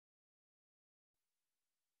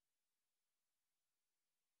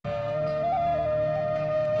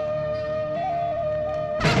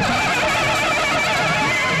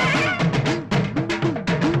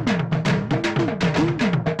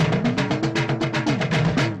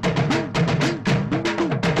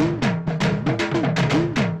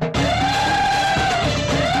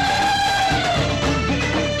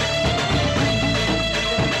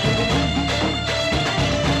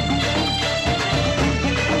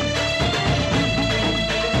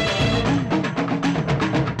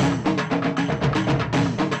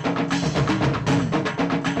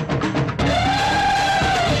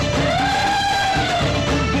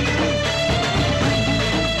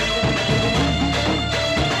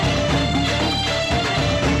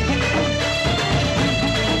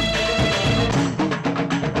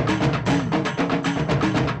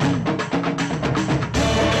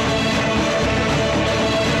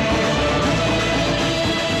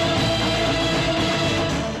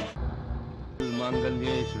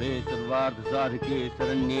सर्वार्थ साधके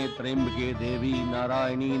शरण्ये त्र्यंबके देवी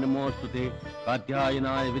नारायणी नमोस्तुते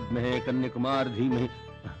कात्यायनाय विद्महे कन्याकुमार धीमहि।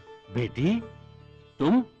 बेटी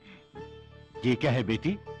तुम, ये क्या है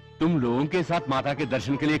बेटी? तुम लोगों के साथ माता के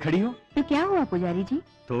दर्शन के लिए खड़ी हो? तो क्या हुआ पुजारी जी?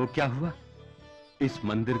 तो क्या हुआ, इस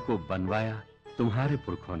मंदिर को बनवाया तुम्हारे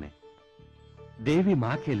पुरखों ने। देवी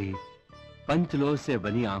माँ के लिए पंचलोह से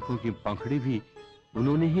बनी आंखों की पंखड़ी भी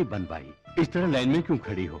उन्होंने ही बनवाई। इस तरह लाइन में क्यों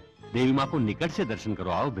खड़ी हो? देवी माँ को निकट से दर्शन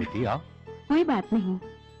करो। आओ बेटी आओ। कोई बात नहीं,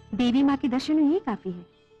 देवी माँ के दर्शन ही काफी है।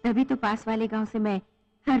 तभी तो पास वाले गांव से मैं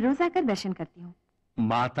हर रोज आकर दर्शन करती हूँ।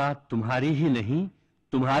 माता तुम्हारी ही नहीं,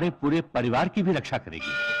 तुम्हारे पूरे परिवार की भी रक्षा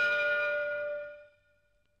करेगी।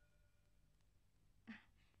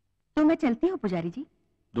 तो मैं चलती हूँ पुजारी जी।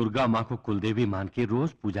 दुर्गा माँ को कुलदेवी मान के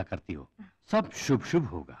रोज पूजा करती हो, सब शुभ शुभ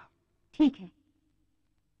होगा। ठीक है।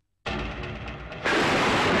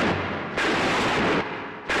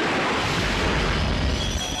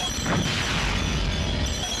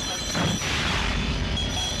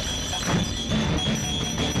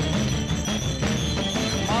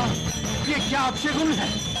 ये क्या अपशगुन है?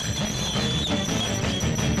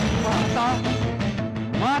 माता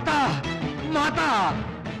माता माता,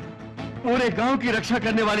 पूरे गांव की रक्षा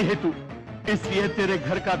करने वाली है तू, इसलिए तेरे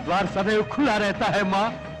घर का द्वार सदैव खुला रहता है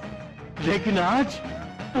माँ। लेकिन आज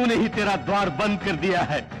तूने ही तेरा द्वार बंद कर दिया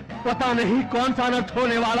है। पता नहीं कौन सा अनर्थ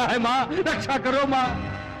होने वाला है माँ, रक्षा करो माँ।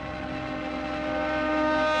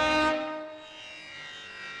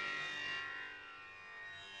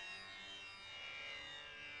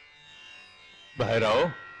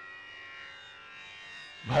 भैरव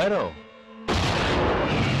भैरव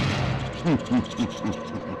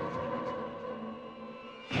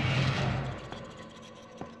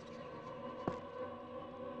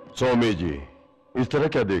स्वामी जी, इस तरह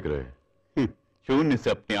क्या देख रहे हैं? शून्य से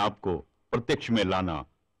अपने आप को प्रत्यक्ष में लाना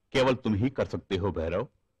केवल तुम ही कर सकते हो भैरव।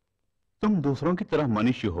 तुम दूसरों की तरह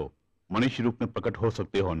मनुष्य हो, मनुष्य रूप में प्रकट हो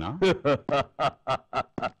सकते हो ना?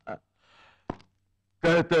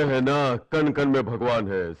 कहते हैं ना, कण कण में भगवान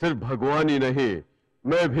है। सिर्फ भगवान ही नहीं,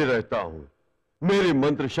 मैं भी रहता हूं। मेरी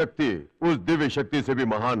मंत्र शक्ति उस दिव्य शक्ति से भी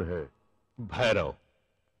महान है। भैरव,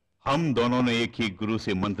 हम दोनों ने एक ही गुरु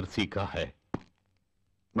से मंत्र सीखा है।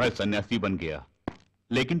 मैं सन्यासी बन गया,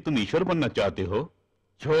 लेकिन तुम ईश्वर बनना चाहते हो?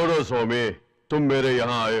 छोड़ो स्वामी, तुम मेरे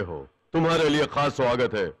यहाँ आए हो, तुम्हारे लिए खास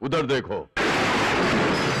स्वागत है। उधर देखो।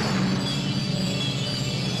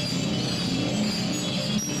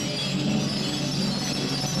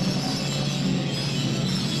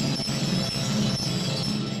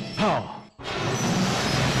 हाँ।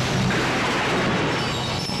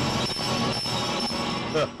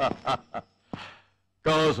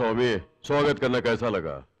 कहो स्वामी, स्वागत करना कैसा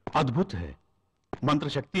लगा? अद्भुत है। मंत्र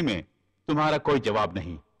शक्ति में तुम्हारा कोई जवाब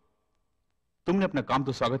नहीं। तुमने अपना काम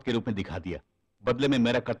तो स्वागत के रूप में दिखा दिया, बदले में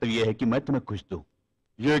मेरा कर्तव्य यह है कि मैं तुम्हें खुश दूं।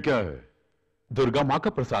 ये क्या है? दुर्गा माँ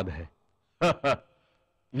का प्रसाद है।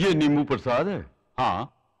 ये नींबू प्रसाद है?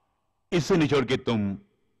 हाँ, इससे निचोड़ के तुम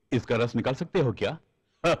इसका रस निकाल सकते हो क्या?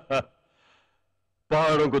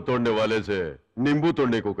 पहाड़ों को तोड़ने वाले से नींबू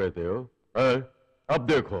तोड़ने को कहते हो? अब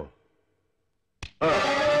देखो।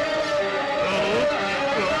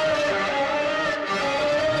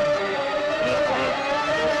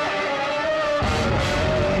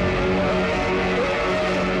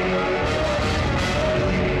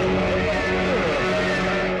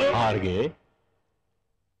 हार गए?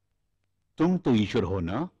 तुम तो ईश्वर हो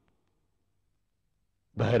ना?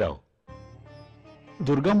 भैरव,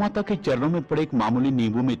 दुर्गा माता के चरणों में पड़े एक मामूली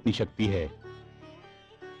नींबू में इतनी शक्ति है,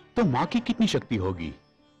 तो मां की कितनी शक्ति होगी?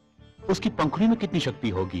 उसकी पंखुड़ी में कितनी शक्ति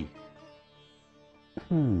होगी?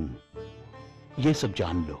 ये सब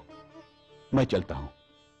जान लो। मैं चलता हूं।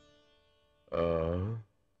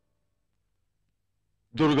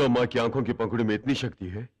 दुर्गा मां की आंखों की पंखुड़ी में इतनी शक्ति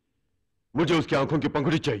है? मुझे उसकी आंखों की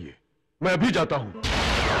पंखुड़ी चाहिए। मैं अभी जाता हूं।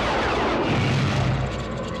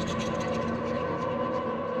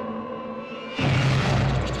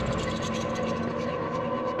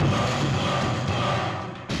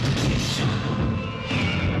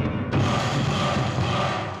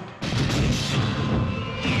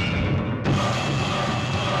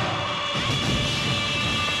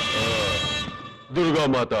 दुर्गा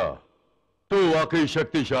माता, तू वाकई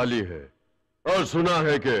शक्तिशाली है, और सुना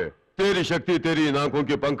है कि तेरी शक्ति तेरी इन आंखों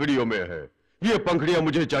की पंखुड़ियों में है। ये पंखुड़ियां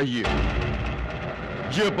मुझे चाहिए।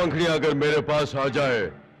 ये पंखुड़ियां अगर मेरे पास आ जाए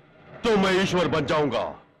तो मैं ईश्वर बन जाऊंगा,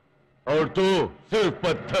 और तू सिर्फ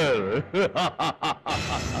पत्थर।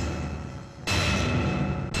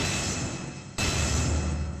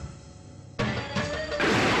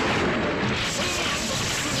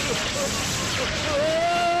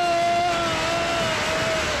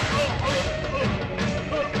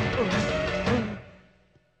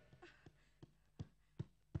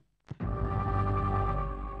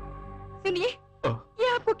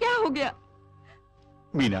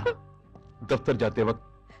 मीना, दफ्तर जाते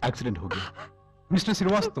वक्त एक्सीडेंट हो गया। मिस्टर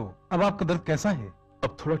श्रीवास्तव, अब आपका दर्द कैसा है?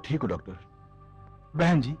 अब थोड़ा ठीक हो डॉक्टर।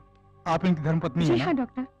 बहन जी, आप इनकी धर्मपत्नी जी हैं हाँ ना?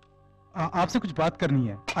 डॉक्टर। आपसे कुछ बात करनी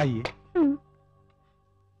है, आइए।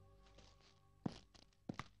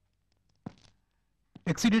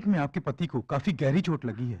 एक्सीडेंट में आपके पति को काफी गहरी चोट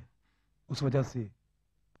लगी है। उस वजह से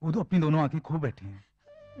वो अपनी दोनों आंखें खो बैठे हैं।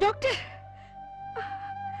 डॉक्टर,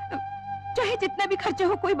 चाहे जितना भी खर्चा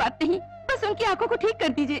हो कोई बात नहीं, बस उनकी आंखों को ठीक कर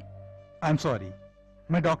दीजिए। आई एम सॉरी,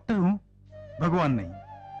 मैं डॉक्टर हूँ, भगवान नहीं।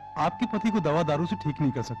 आपके पति को दवा दारू से ठीक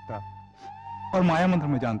नहीं कर सकता, और माया मंत्र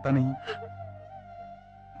में जानता नहीं।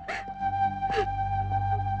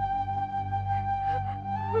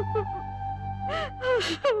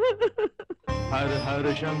 हर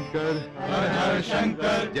हर शंकर, हर हर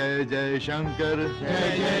शंकर, जय जय शंकर,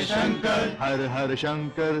 जय जय शंकर, हर हर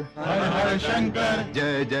शंकर, हर हर शंकर,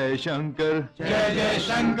 जय जय शंकर, जय जय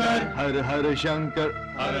शंकर, हर हर शंकर,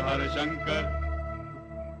 हर हर शंकर।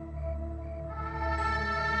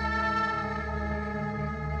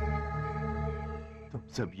 तुम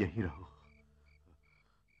सब यहीं रहो।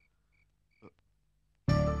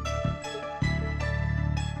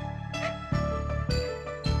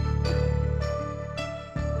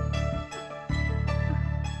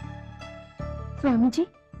 स्वामी जी,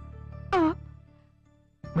 आप?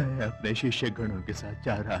 मैं अपने शिष्य गणों के साथ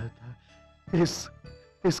जा रहा था।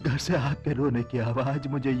 इस घर से आग के रोने की आवाज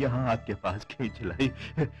मुझे यहाँ आपके पास खींच लाई,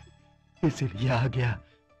 इसीलिए आ गया।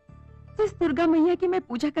 जिस दुर्गा मैया की मैं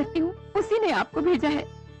पूजा करती हूँ, उसी ने आपको भेजा है।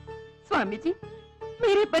 स्वामी जी,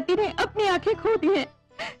 मेरे पति ने अपनी आंखें खो दी हैं।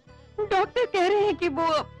 डॉक्टर कह रहे हैं कि वो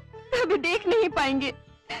कभी देख नहीं पाएंगे।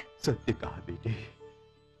 सत्य कहा बेटे,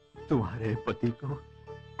 तुम्हारे पति को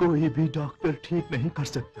कोई भी डॉक्टर ठीक नहीं कर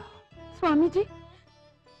सकता। स्वामी जी,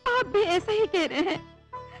 आप भी ऐसा ही कह रहे हैं।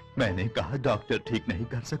 मैंने कहा डॉक्टर ठीक नहीं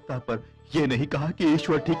कर सकता, पर यह नहीं कहा कि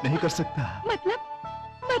ईश्वर ठीक नहीं कर सकता। मतलब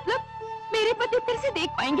मेरे पति फिर से देख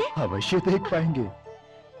पाएंगे? अवश्य देख पाएंगे।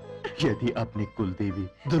 यदि अपनी कुल देवी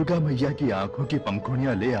दुर्गा मैया की आंखों की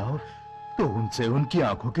पंखुड़ियां ले आओ, तो उनसे उनकी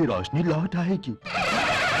आंखों की रोशनी लौट आएगी।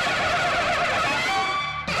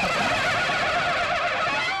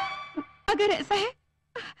 अगर ऐसा है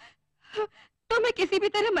तो मैं किसी भी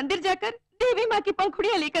तरह मंदिर जाकर देवी माँ की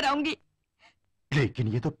पंखुड़ियां लेकर आऊंगी। लेकिन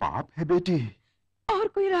ये तो पाप है बेटी। और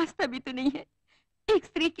कोई रास्ता भी तो नहीं है। एक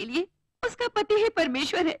स्त्री के लिए उसका पति ही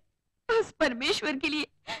परमेश्वर है। उस परमेश्वर के लिए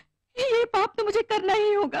ये पाप तो मुझे करना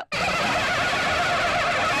ही होगा।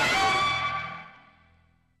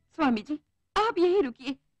 स्वामी जी, आप यहीं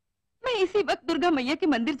रुकिए। मैं इसी वक्त दुर्गा मैया के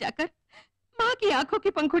मंदिर जाकर माँ की आंखों की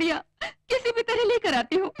पंखुड़ियां किसी भी तरह लेकर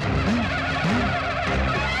आती हूँ।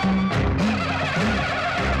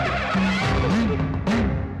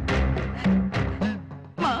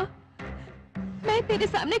 माँ, मैं तेरे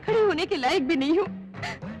सामने खड़े होने के लायक भी नहीं हूँ।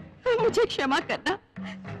 मुझे क्षमा करना।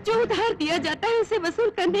 जो उधार दिया जाता है उसे वसूल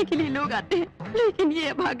करने के लिए लोग आते हैं, लेकिन ये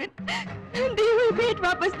अभागन दी हुई भेंट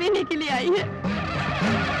वापस लेने के लिए आई है।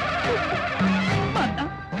 माता,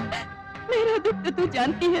 मेरा दुख तो तू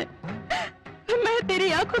जानती है। मैं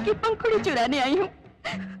तेरी आंखों की पंखुड़ी चुराने आई हूँ।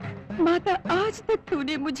 माता, आज तक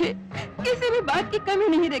तूने मुझे किसी भी बात की कमी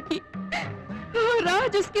नहीं रखी, और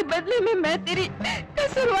आज उसके बदले में मैं तेरी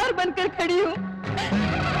कसूरवार बनकर खड़ी हूँ।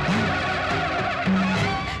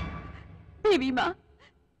 देवी माँ,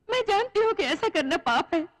 मैं जानती हूँ कि ऐसा करना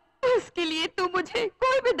पाप है। उसके लिए तू मुझे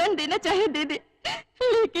कोई भी दंड देना चाहे दे दे,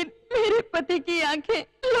 लेकिन मेरे पति की आंखें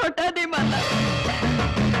लौटा दे माता।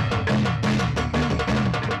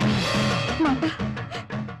 माता,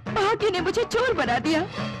 भाग्य ने मुझे चोर बना दिया,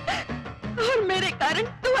 और मेरे कारण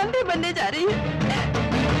तू अंधे बनने जा रही है।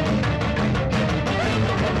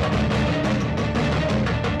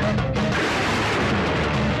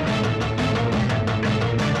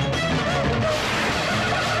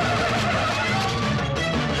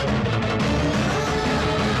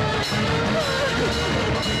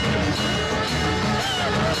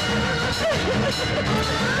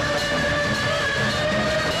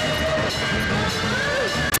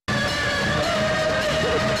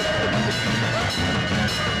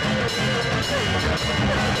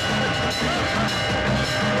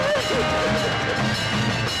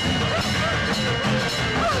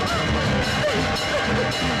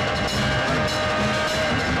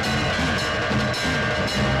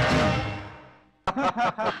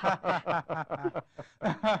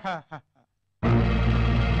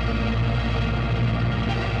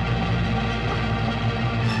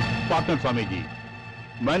 पार्टनर स्वामी जी,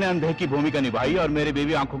 मैंने अंधे की भूमिका निभाई और मेरी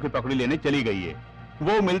बीवी आंखों की पकड़ी लेने चली गई है।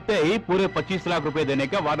 वो मिलते ही पूरे 25 लाख रुपए देने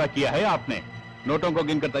का वादा किया है आपने। नोटों को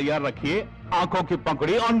गिनकर तैयार रखिए। आंखों की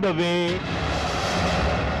पकड़ी ऑन द वे।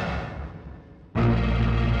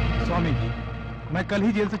 स्वामी, मैं कल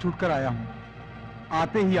ही जेल से छूटकर आया हूँ।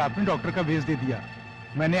 आते ही आपने डॉक्टर का भेष दे दिया।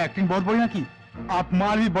 मैंने एक्टिंग बहुत बढ़िया की, आप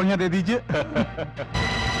माल भी बढ़िया दे दीजिए।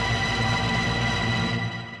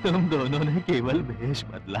 तुम दोनों ने केवल भेष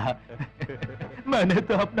बदला, मैंने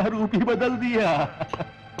तो अपना रूप ही बदल दिया।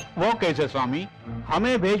 वो कैसे स्वामी?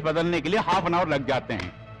 हमें भेष बदलने के लिए हाफ एन आवर लग जाते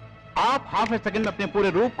हैं। आप हाफ ए सेकंड में अपने पूरे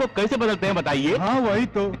रूप को कैसे बदलते हैं बताइए? हाँ वही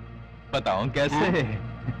तो। बताओ कैसे?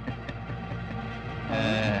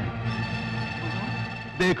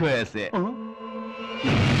 देखो ऐसे।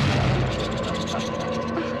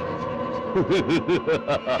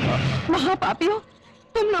 महापापियों,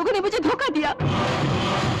 तुम लोगों ने मुझे धोखा दिया।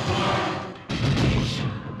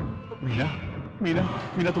 मीना, मीना,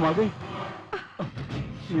 मीना तुम आ गई?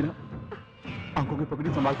 मीना, आंखों की पकड़ी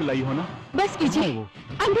संभाल के लाई हो ना? बस कीजिए,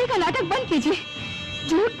 अंधे का नाटक बंद कीजिए।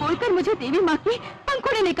 झूठ बोलकर मुझे देवी माँ की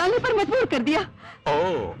पंखुड़ी निकालने पर मजबूर कर दिया।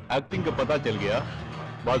 ओह, एक्टिंग का पता चल गया।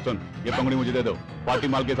 बात सुन, ये पंखुड़ी मुझे दे दो। पार्टी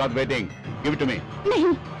माल के साथ waiting. Give it to me. नहीं,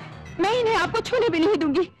 मैं इन्हें आपको छूने भी नहीं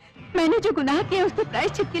दूंगी। मैंने जो गुनाह किया उसके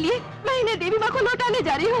प्रायश्चित के लिए मैं इन्हें देवी माँ को लौटाने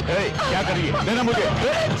जा रही हूँ। क्या कर रही है? देना मुझे।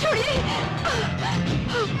 छोड़िए।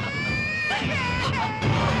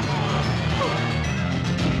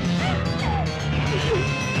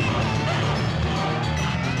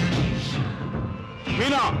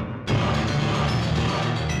 मीना,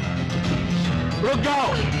 रुक जाओ।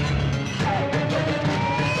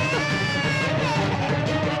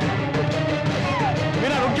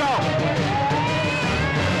 मीना रुक जाओ।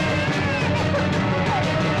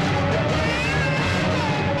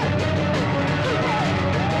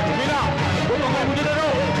 मीना, वो पंखुड़ी मुझे दे दो।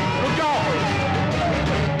 रुक जाओ।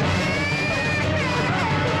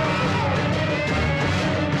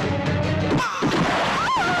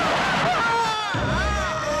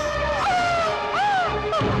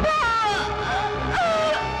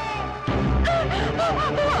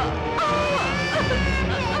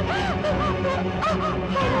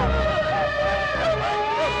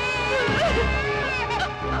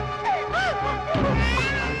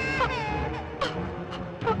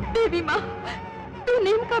 देवी माँ, तू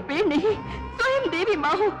नीम का पेड़ नहीं, स्वयं देवी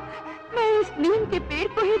माँ हो। मैं इस नीम के पेड़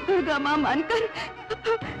को ही दुर्गा माँ मानकर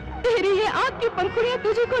तेरी ये आग की पंखुड़ियाँ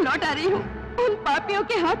तुझे को लौटा रही हूँ। उन पापियों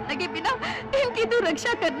के हाथ लगे बिना इनकी तू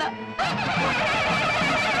रक्षा करना।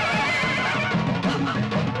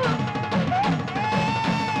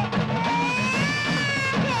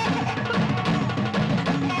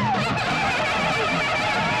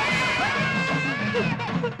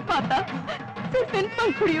 माता, सिर्फ इन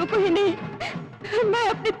पंखुड़ियों को ही नहीं, मैं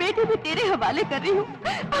अपनी बेटी भी तेरे हवाले कर रही हूँ।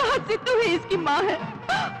 आज से तू ही इसकी माँ है।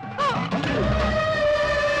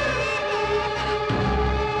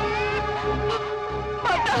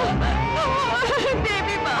 माता,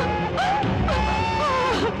 देवी माँ।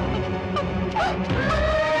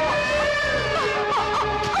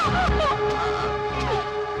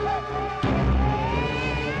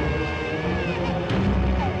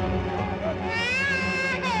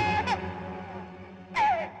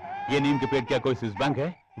 ये नीम के पेड़ क्या कोई स्विस बैंक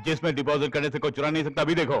है जिसमें डिपॉजिट करने से कोई चुरा नहीं सकता?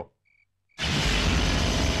 अभी देखो।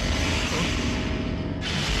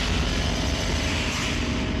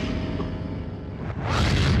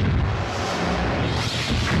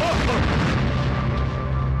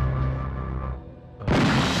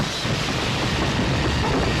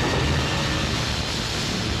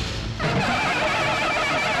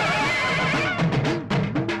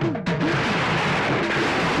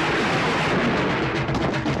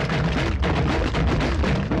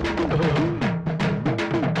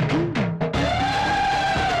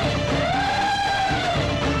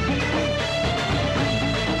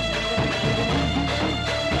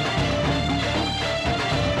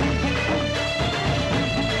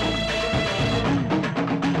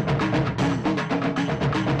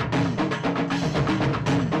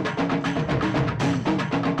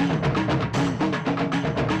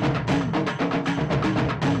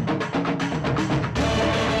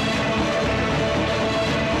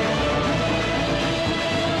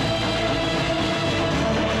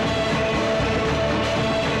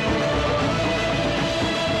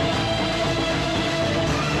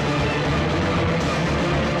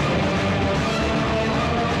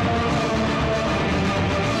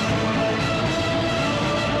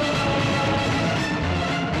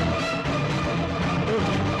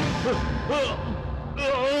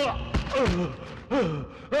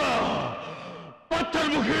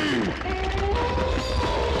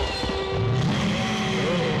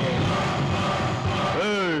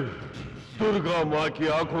 दुर्गा माँ की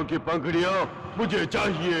आंखों की पंखुड़ियाँ मुझे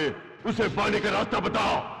चाहिए। उसे पाने का रास्ता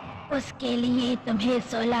बताओ। उसके लिए तुम्हें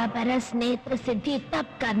 16 बरस नेत्र सिद्धि तप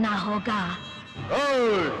करना होगा।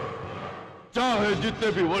 चाहे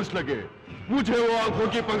जितने भी वर्ष लगे, मुझे वो आंखों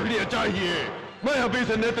की पंखुड़ियां चाहिए। मैं अभी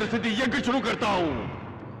से नेत्र सिद्धि यज्ञ शुरू करता हूं।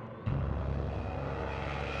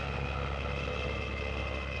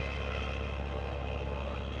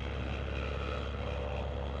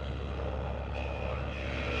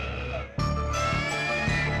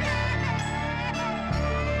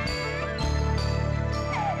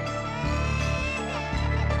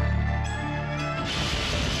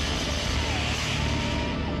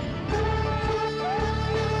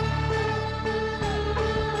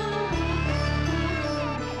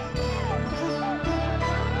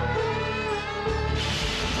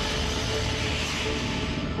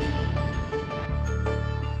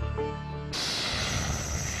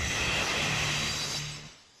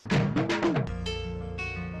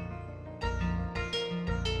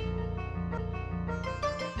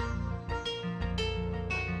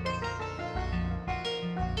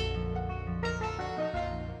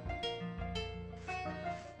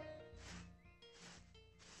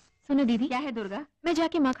 सुनो दीदी। क्या है दुर्गा? मैं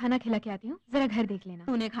जाके माँ खाना खिला के आती हूँ, जरा घर देख लेना।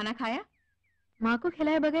 तूने खाना खाया? माँ को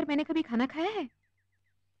खिलाए बगैर मैंने कभी खाना खाया है?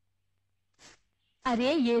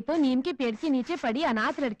 अरे ये तो नीम के पेड़ के नीचे पड़ी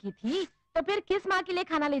अनाथ लड़की थी, तो फिर किस माँ के लिए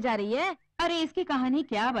खाना ले जा रही है? अरे इसकी कहानी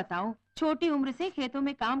क्या बताऊं? छोटी उम्र से खेतों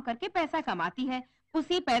में काम करके पैसा कमाती है,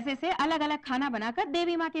 उसी पैसे से अलग अलग खाना बनाकर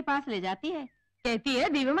देवी माँ के पास ले जाती है। कहती है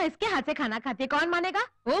देवी माँ इसके हाथ से खाना खाती है, कौन मानेगा?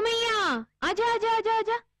 ओ मैया आजा आजा आजा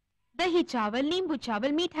आजा, दही चावल, नींबू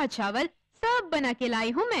चावल, मीठा चावल सब बना के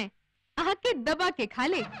लाई हूँ मैं, आके दबा के खा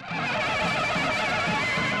ले।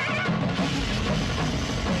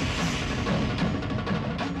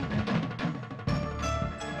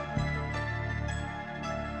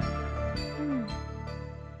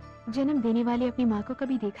 जन्म देने वाली अपनी माँ को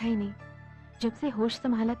कभी देखा ही नहीं। जब से होश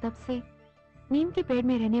संभाला तब से नीम के पेड़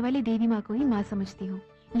में रहने वाली देवी माँ को ही माँ समझती हूँ।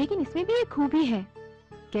 लेकिन इसमें भी एक खूबी है।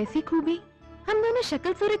 कैसी खूबी? हम दोनों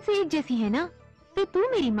शक्ल सूरत से एक जैसी है ना, तो तू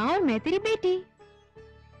मेरी माँ और मैं तेरी बेटी।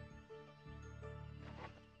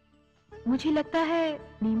 मुझे लगता है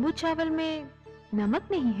नींबू चावल में नमक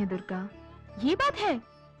नहीं है दुर्गा। ये बात है,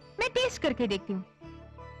 मैं टेस्ट करके देखती हूँ।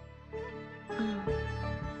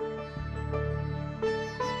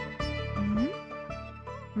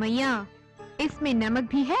 मैया इसमें नमक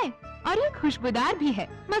भी है और ये खुशबूदार भी है।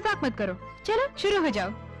 मजाक मत करो, चलो शुरू हो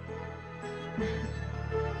जाओ।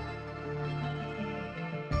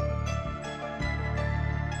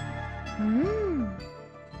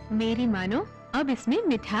 मेरी मानो अब इसमें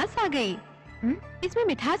मिठास आ गई। इसमें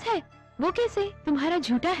मिठास है? वो कैसे? तुम्हारा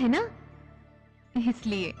झूठा है ना,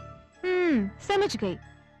 इसलिए। समझ गई,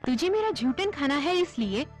 तुझे मेरा झूठन खाना है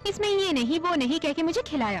इसलिए इसमें ये नहीं वो नहीं कह के मुझे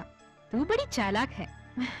खिलाया। तू बड़ी चालाक है।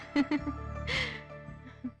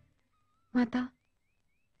 माता,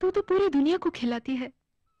 तू तो पूरी दुनिया को खिलाती है,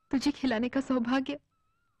 तुझे खिलाने का सौभाग्य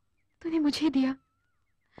तूने मुझे दिया।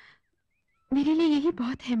 मेरे लिए यही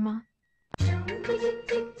बहुत है माँ।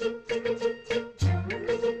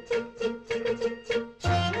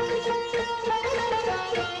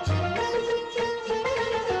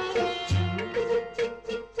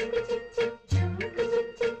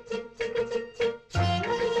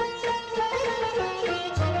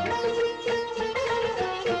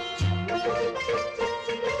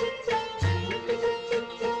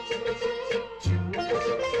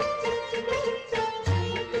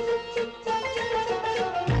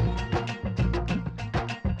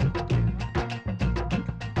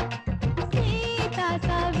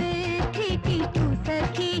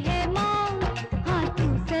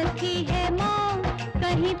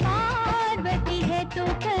 तो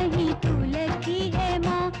कहीं तू लकी है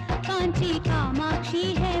माँ, कांची कामाक्षी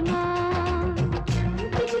है माँ।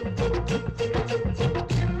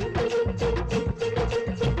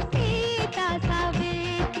 सीता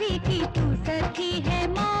सावित्री की तू सखी है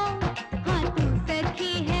माँ, हाँ तू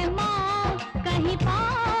सखी है माँ। कहीं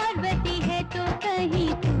पार्वती है तो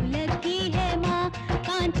कहीं तू लकी है माँ,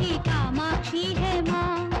 कांची कामाक्षी है माँ।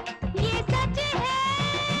 ये सच है,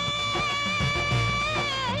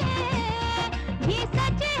 ये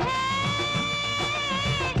सच है।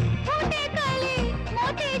 छोटे कली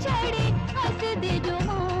मोटे झड़े हंस दे जो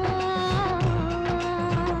माँ।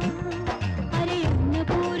 अरे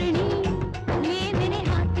अन्नपूर्णी ले मेरे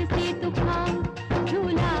हाथ से तू खा,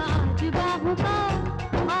 झूला आज बाहू का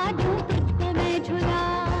आजू तुझको मैं झूला।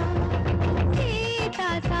 सीता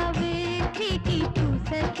सावित्री की तू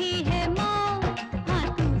सखी है माँ, हाँ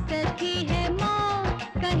तू सखी है माँ।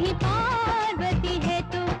 कहीं पार्वती है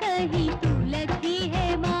तो कहीं तू लकी है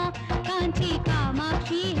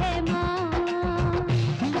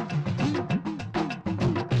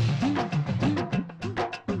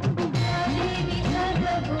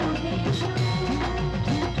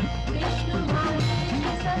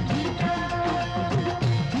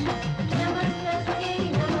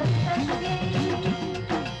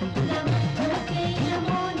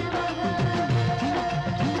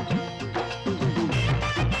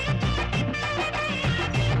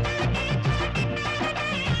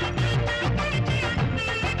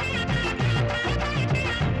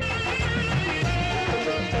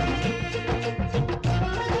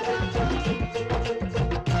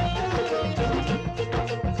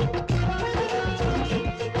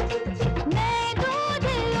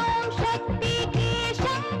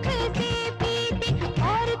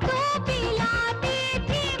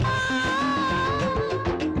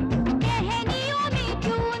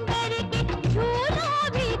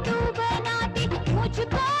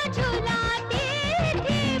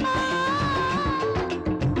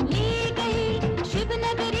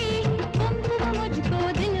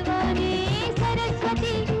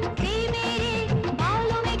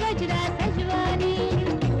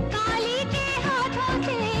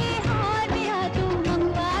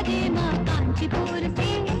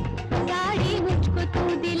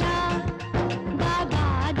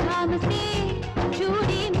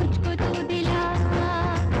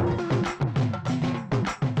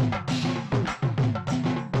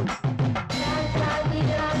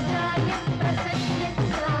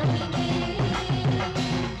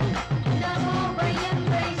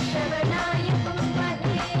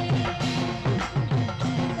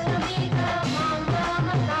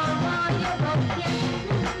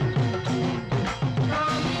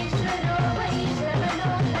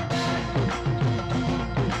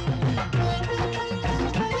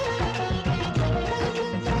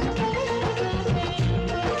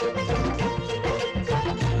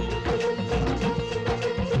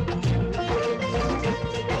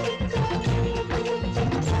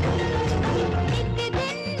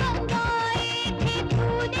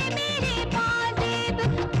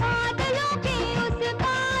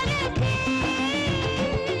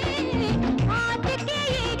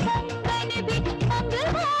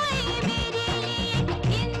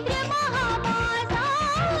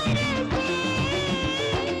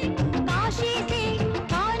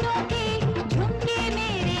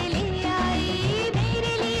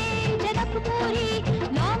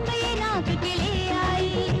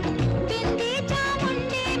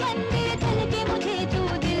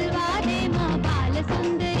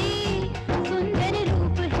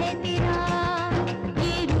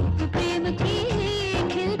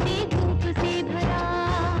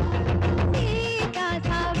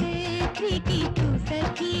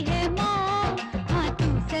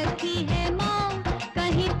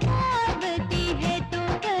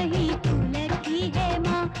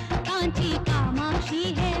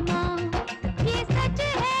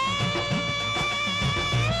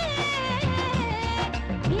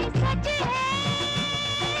सच है,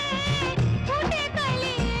 फूटे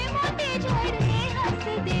कली मोती झड़े हंस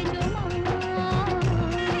दे जो माँ।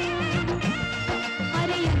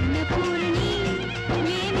 अरे अन्नपूर्णी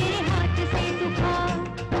ले मेरे हाथ से तू खा,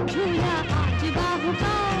 झूला आज बाहु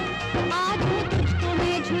का, आज हूँ तुझको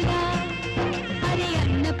मैं झूला। अरे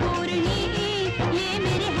अन्नपूर्णी ले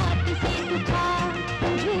मेरे हाथ से तू खा,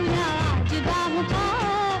 झूला आज बाहु का,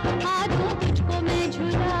 आज हूँ तुझको मैं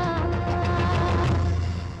झूला।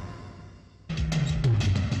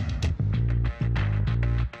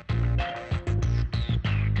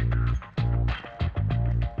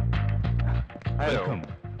 Welcome.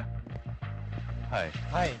 Hi.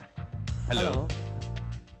 Hi. Hello.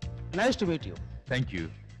 Nice to meet you. Thank you.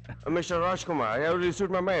 Mr. Rajkumar, I have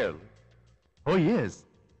received my mail. Oh yes.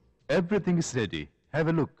 Everything is ready. Have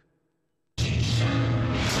a look.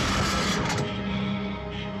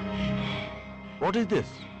 What is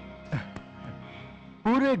this?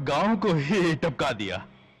 पूरे गांव को ही टपका दिया.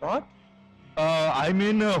 What? I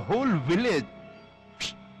mean whole village.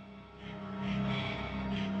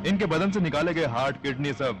 इनके बदन से निकाले गए हार्ट,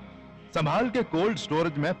 किडनी सब संभाल के कोल्ड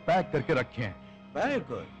स्टोरेज में पैक करके रखे हैं. Very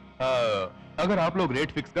good. अगर आप लोग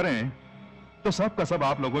रेट फिक्स करें तो सब का सब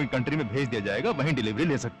आप लोगों की कंट्री में भेज दिया जाएगा, वहीं डिलीवरी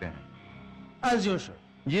ले सकते हैं. As usual.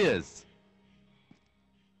 Yes.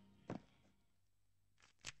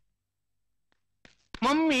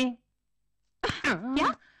 मम्मी.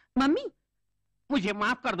 क्या? मम्मी? मुझे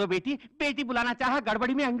माफ कर दो बेटी, बेटी बुलाना चाहा,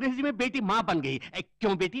 गड़बड़ी में अंग्रेजी में बेटी माँ बन गई.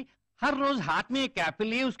 क्यों बेटी? हर रोज हाथ में एक एप्पल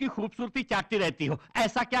लिए उसकी खूबसूरती चाटती रहती हो.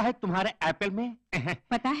 ऐसा क्या है तुम्हारे एप्पल में?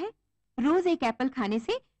 पता है, रोज एक एप्पल खाने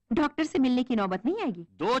से डॉक्टर से मिलने की नौबत नहीं आएगी.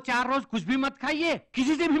 2-4 रोज कुछ भी मत खाइए,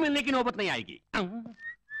 किसी से भी मिलने की नौबत नहीं आएगी.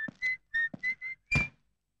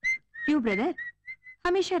 क्यों ब्रदर,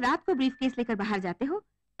 हमेशा रात को ब्रीफकेस लेकर बाहर जाते हो,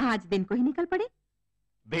 आज दिन को ही निकल पड़े?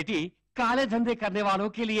 बेटी, काले धंधे करने वालों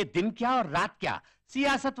के लिए दिन क्या और रात क्या.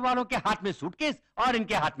 सियासत वालों के हाथ में सूटकेस और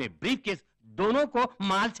इनके हाथ में ब्रीफकेस, दोनों को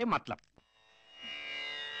माल से मतलब.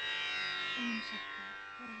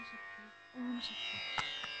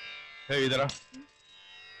 इधर आ.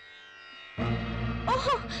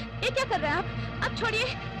 ओहो, ये क्या कर रहे हैं आप? अब छोड़िए,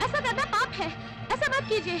 ऐसा करना पाप है. ऐसा मत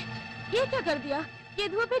कीजिए. ये क्या कर दिया? ये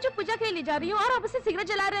धूप है जो पूजा के लिए ले जा रही हूँ और आप उसे सिगरेट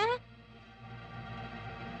जला रहे हैं.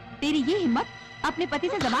 तेरी ये हिम्मत अपने पति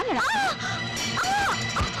से जबान लड़ा.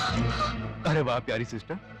 अरे वाह प्यारी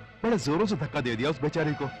सिस्टर, बड़े जोरों से धक्का दे दिया उस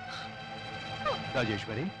बेचारी को.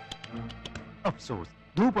 राजेश्वरी, अफसोस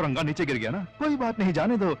धूप और अंगार नीचे गिर गया ना. कोई बात नहीं,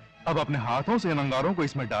 जाने दो. अब अपने हाथों से इन अंगारों को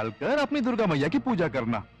इसमें डालकर अपनी दुर्गा मैया की पूजा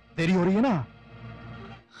करना. देरी हो रही है ना.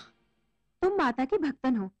 तुम माता के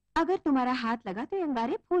भक्तन हो, अगर तुम्हारा हाथ लगा तो ये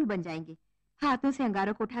अंगारे फूल बन जाएंगे. हाथों से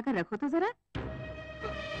अंगारों को उठाकर रखो तो जरा.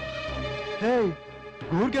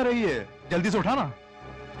 घूर क्या रही है? जल्दी से उठाना.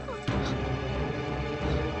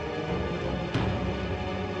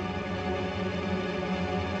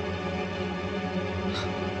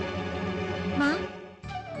 माँ,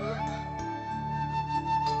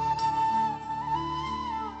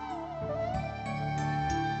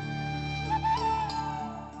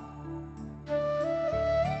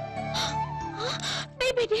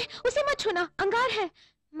 नहीं बेटी, उसे मत छूना, अंगार है.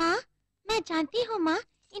 माँ, मैं जानती हूँ माँ,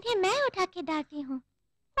 इन्हें मैं उठा के डालती हूँ.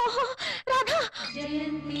 ओहो, राधा.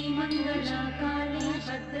 जयंती मंगला काली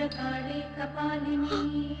भद्रकाली कपालिनी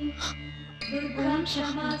दुर्गा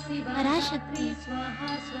क्षमा शिवा पराशक्ति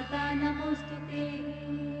स्वाहा स्वता नमोस्तुते.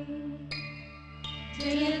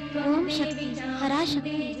 जय ओम शक्ति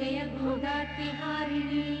पराशक्ति जय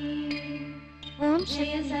गोदातिहारिणी. ओम जय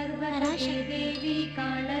शक्ति सर्वते पराशक्ति. देवी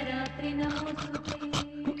कालरात्रि नमोस्तुते.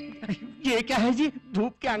 ये क्या है जी?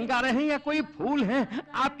 धूप के अंगारे हैं या कोई फूल हैं?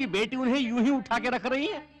 आपकी बेटी उन्हें यूं ही उठा के रख रही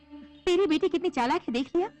है. तेरी बेटी कितनी चालाक है,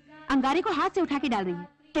 देख लिया? अंगारे को हाथ से उठा के डाल रही है.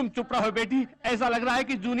 तुम चुप रहो बेटी, ऐसा लग रहा है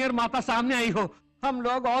कि जूनियर माता सामने आई हो. हम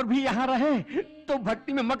लोग और भी यहाँ रहे तो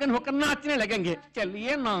भक्ति में मगन होकर नाचने लगेंगे.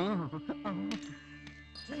 चलिए ना.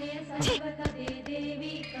 जय सर्वते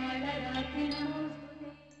देवी कालरात्रि नमोस्तुते.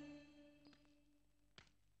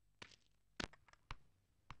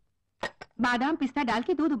 बादाम पिस्ता डाल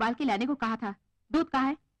के दूध उबाल के लाने को कहा था. दूध कहाँ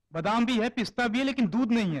है? बादाम भी है, पिस्ता भी है, लेकिन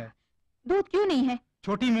दूध नहीं है. दूध क्यों नहीं है?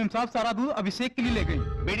 छोटी मेम साहब सारा दूध अभिषेक के लिए ले गई.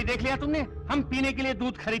 बेटी देख लिया तुमने, हम पीने के लिए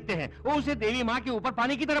दूध खरीदते हैं, वो उसे देवी माँ के ऊपर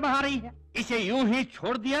पानी की तरह बहा रही है. इसे यूं ही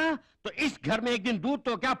छोड़ दिया तो इस घर में एक दिन दूध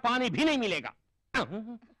तो क्या पानी भी नहीं मिलेगा.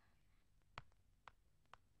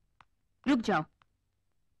 रुक जाओ,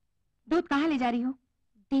 दूध कहाँ ले जा रही हो?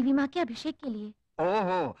 देवी माँ के अभिषेक के लिए.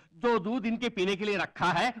 ओहो, जो दूध इनके पीने के लिए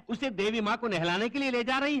रखा है उसे देवी माँ को नहलाने के लिए ले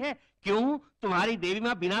जा रही है. क्यों, तुम्हारी देवी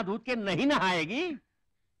माँ बिना दूध के नहीं नहाएगी?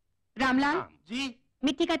 रामलाल जी.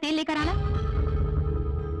 मिट्टी का तेल लेकर आना.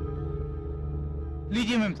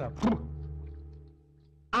 लीजिए मैम साहब।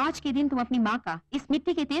 आज के दिन तुम अपनी माँ का इस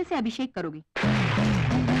मिट्टी के तेल से अभिषेक करोगी।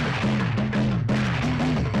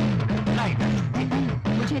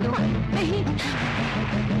 मुझे दो। नहीं,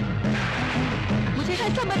 मुझे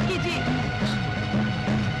ऐसा मत कीजिए।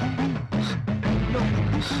 लो,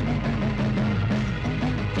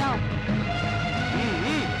 जाओ।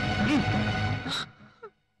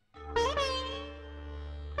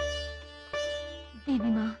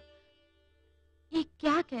 देवी माँ, ये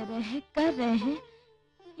क्या कह रहे हैं, कर रहे हैं,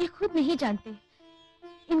 ये खुद नहीं जानते।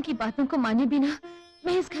 इनकी बातों को माने बिना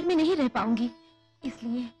मैं इस घर में नहीं रह पाऊंगी,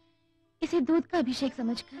 इसलिए इसे दूध का अभिषेक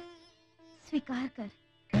समझकर स्वीकार कर।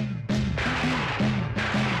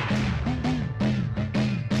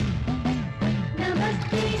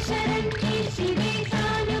 नमस्ते शरण्ये शिवे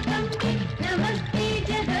सानुकंपे, नमस्ते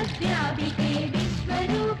जगद्व्यापिके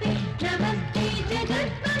विश्वरूपे, नमस्ते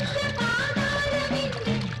जगद्वंद्य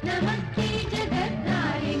पादारविन्दे, नमस्ते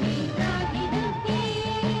जगद्धारिणे प्रातिनिध्ये,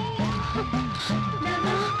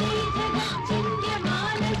 नमस्ते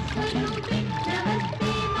जगच्चिन्त्यमानस्वरूपे,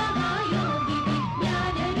 नमस्ते महायोगी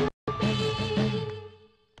विज्ञानरूपे।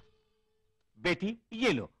 बेटी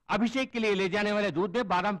ये लो, अभिषेक के लिए ले जाने वाले दूध में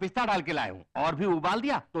बादाम पिस्ता डाल के लाए हूँ, और भी उबाल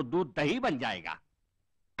दिया तो दूध दही बन जाएगा।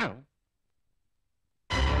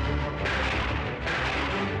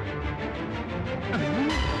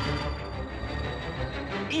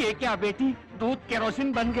 ये क्या बेटी, दूध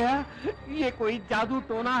केरोसिन बन गया? ये कोई जादू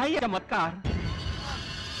टोना है या चमत्कार?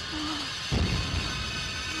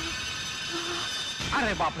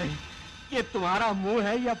 अरे बाप रे, ये तुम्हारा मुंह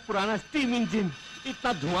है या पुराना स्टीम इंजन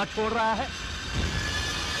इतना धुआं छोड़ रहा है?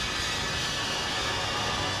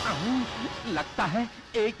 लगता है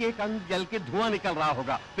एक एक अंग जल के धुआं निकल रहा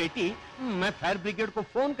होगा। बेटी, मैं फायर ब्रिगेड को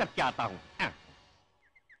फोन करके आता हूँ।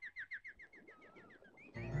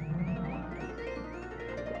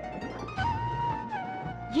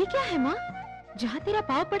 ये क्या है माँ? जहाँ तेरा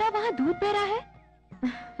पाँव पड़ा वहाँ दूध बह रहा है।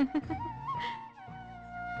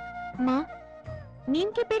 माँ,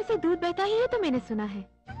 नीम के पेड़ से दूध बहता ही है तो मैंने सुना है,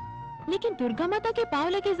 लेकिन दुर्गा माता के पाँव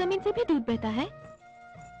लगे जमीन से भी दूध बहता है।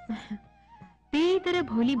 तेरी तरह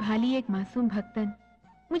भोली भाली एक मासूम भक्तन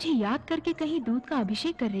मुझे याद करके कहीं दूध का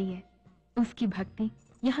अभिषेक कर रही है। उसकी भक्ति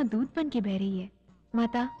यहाँ दूध बन के बह रही है।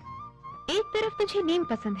 माता, एक तरफ तुझे नीम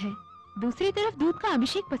पसंद है, दूसरी तरफ दूध का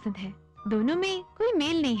अभिषेक पसंद है। दोनों में कोई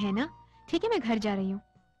मेल नहीं है ना? ठीक है, मैं घर जा रही हूँ।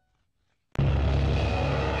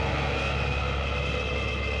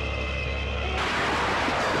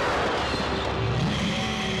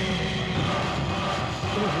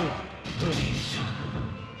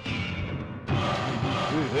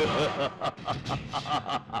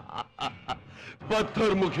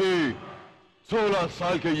 पत्थर मुखी, 16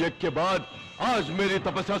 साल के यज्ञ के बाद आज मेरी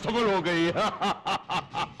तपस्या सफल हो गई।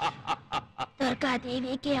 दुर्गा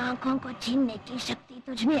देवी की आंखों को छीनने की शक्ति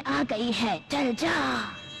तुझ में आ गई है, चल जा।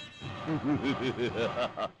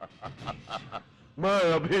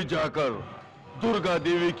 मैं अभी जाकर दुर्गा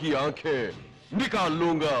देवी की आंखें निकाल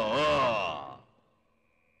लूंगा।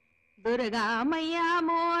 दुर्गा मैया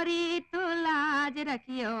मोरी तू लाज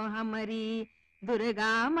रखियो हमारी,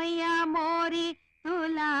 दुर्गा मैया मोरी तू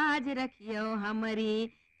लाज रखियो हमारी,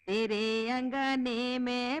 तेरे अंगने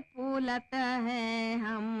में फूलत है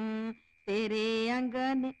हम, तेरे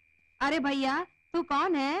अंगने। अरे भैया, तू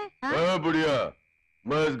कौन है? हाँ? बुढ़िया,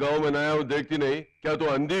 मैं इस गांव में नया हूँ, देखती नहीं क्या तू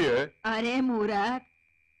अंधी है? अरे मूर्ख,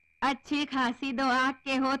 अच्छी खासी 2 आँख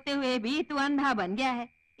के होते हुए भी तू अंधा बन गया है,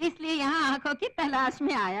 इसलिए यहाँ आंखों की तलाश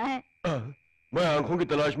में आया है। मैं आंखों की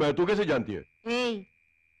तलाश में आया, तू कैसे जानती है?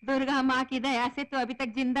 दुर्गा माँ की दया से तू अभी तक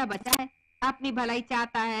जिंदा बचा है। अपनी भलाई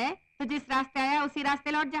चाहता है तो जिस रास्ते आया उसी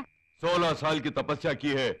रास्ते लौट जा। 16 साल की तपस्या की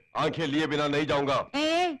है, आंखें लिए बिना नहीं जाऊंगा।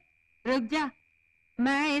 रुक जा,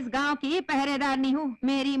 मैं इस गांव की पहरेदारनी हूँ,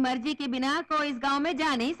 मेरी मर्जी के बिना कोई इस गांव में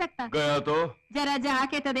जा नहीं सकता। गया तो जरा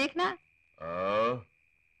जाके तो देखना।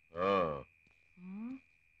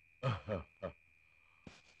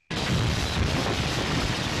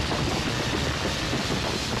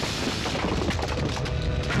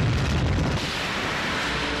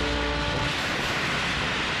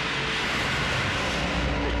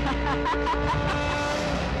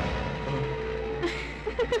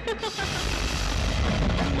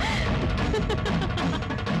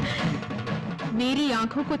 मेरी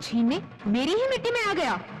आंखों को छीनने मेरी ही मिट्टी में आ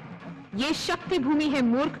गया। ये शक्ति भूमि है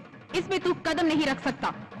मूर्ख, इसमें तू कदम नहीं रख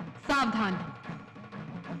सकता। सावधान,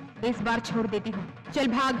 इस बार छोड़ देती हूँ, चल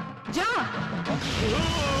भाग जा।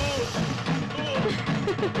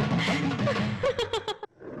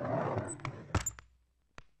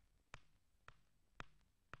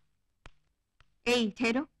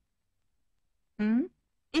 ठहरो।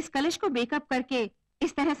 इस कलश को बेकअप करके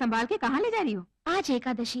इस तरह संभाल के कहाँ ले जा रही हो? आज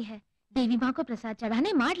एकादशी है, देवी माँ को प्रसाद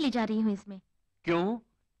चढ़ाने मार ले जा रही हूँ इसमें। क्यों?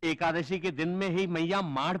 एकादशी के दिन में ही मैया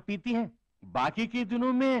मार पीती है, बाकी के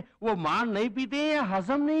दिनों में वो मार नहीं पीते या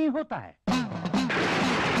हजम नहीं होता है?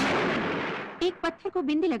 एक पत्थर को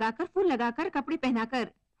बिंदी लगाकर, फूल लगाकर, कपड़े पहनाकर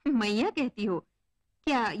मैया कहती हो,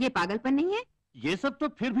 क्या ये पागलपन नहीं है? ये सब तो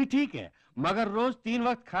फिर भी ठीक है, मगर रोज 3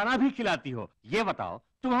 वक्त खाना भी खिलाती हो। ये बताओ,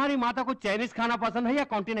 तुम्हारी माता को चाइनीज खाना पसंद है या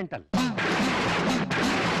कॉन्टिनेंटल?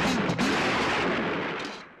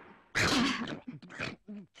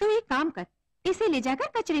 तू एक काम कर, इसे ले जाकर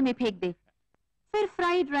कचरे में फेंक दे, फिर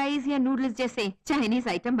फ्राइड राइस या नूडल्स जैसे चाइनीज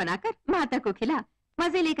आइटम बनाकर माता को खिला,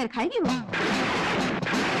 मजे लेकर खाएगी वो।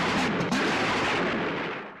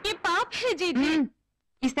 ये पाप है जीजी।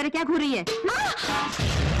 इस तरह क्या घूर रही है?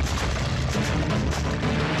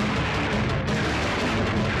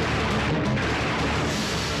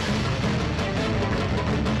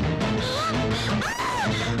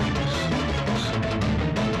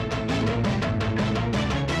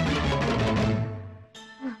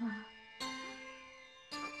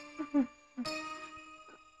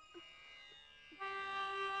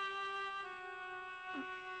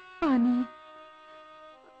 पानी,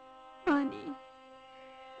 पानी,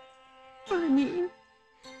 पानी।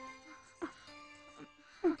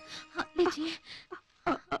 लीजिए,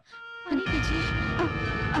 पानी लीजिए।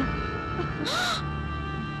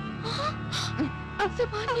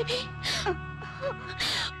 सुभान ने भी।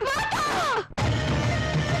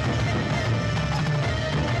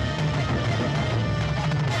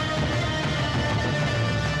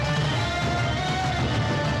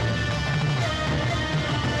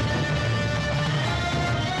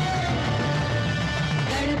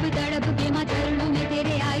 तड़प के माँ चरणों में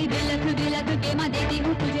तेरे आई, बिलख बिलख के माँ देती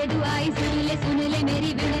हूँ तुझे दुआई। सुन ले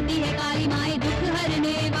मेरी विनती है काली माए, दुख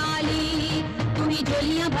हरने वाली, तू ही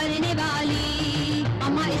झोलियाँ भरने वाली।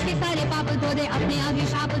 अम्मा इसके सारे पाप धो दे, अपने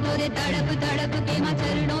अभिशाप धो दे। तड़प के माँ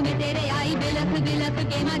चरणों में तेरे आई, बिलख बिलख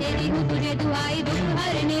के माँ देती हूँ तुझे दुआई। दुख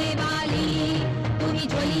हरने वाली, तू ही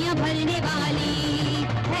झोलियाँ भरने वाली।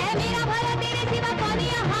 है मेरा भला तेरे सिवा कौन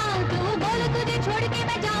यहाँ, तू बोल तुझे छोड़ के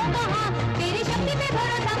मैं जाऊँ कहाँ। तेरी शक्ति पे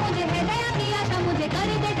भरोसा मुझे है, दया की आशा मुझे कर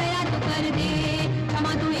दे, दया तू कर दे,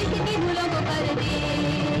 क्षमा तू इसकी भूलों को कर दे।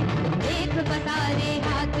 देख पसारे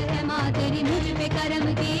हाथ है माँ तेरी, मुझ पे कर्म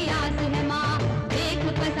की आस है माँ। देख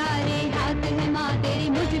पसारे हाथ है माँ तेरी,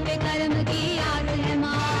 मुझ पे कर्म की आस है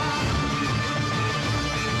माँ।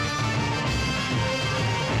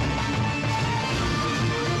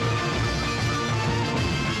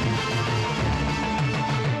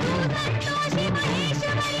 संतोषी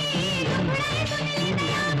महेश्वरी, दुखड़े सुन ले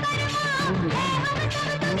दया कर माँ। है हम सब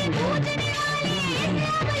तुझे पूजने वाले, इस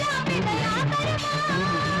अबला पे दया कर माँ।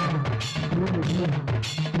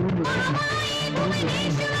 महामाई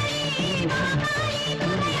भुवनेश्वरी, महाकाली तू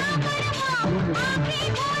दया कर माँ। आँखें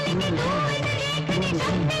खोल के तू इसे देखने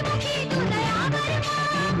शक्ति मुखी तू दया कर माँ।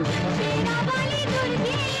 शेरा वाली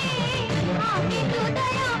दुर्गे, आके तू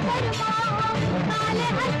दया कर माँ। काले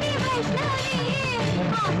हस्ती वैष्णवी,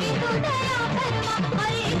 आके तू दया कर माँ।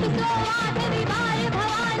 और 108वीं बार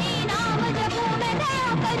भवानी नाम जपूं मैं दया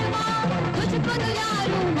कर माँ। तुझको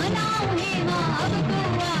दुलारूं मनाऊं हे माँ, अब तू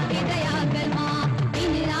आके दया कर माँ।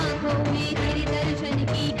 इन आँखों में तेरे दर्शन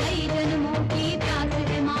की कई जन्मों की प्यास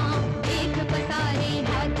है माँ। देख पसारे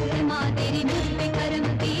हाथ है माँ तेरी, मुझ पे कर्म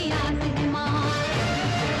की आस है माँ।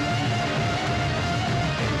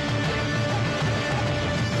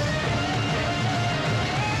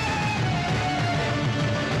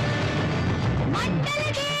 मंडल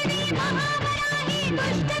देवी महावराही,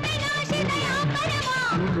 दुष्ट विनाशी दया कर माँ।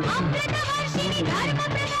 अमृत वर्षिणी धर्म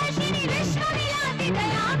प्रदर्शिनी, विश्व विलासी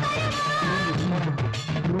दया कर माँ।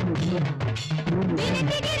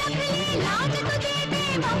 विनती की रख ले लाज तुझे दे,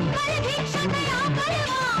 मंगल भिक्षा दया कर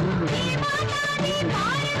माँ। हे माता दी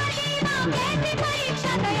पार्वती माँ, कैसी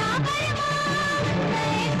परीक्षा दया कर माँ।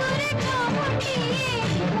 मैं सुर चामुंडी,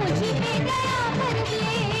 मुझ पे दया कर दे।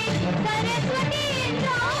 सरस्वती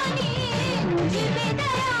इंद्राणी, मुझ पे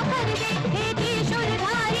दया कर दे। हे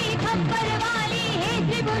त्रिशूलधारी खप्पर वाली, हे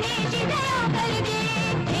त्रिभुवनेशी दया कर दे।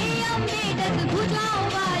 हे अम्बे 10 भुजाओं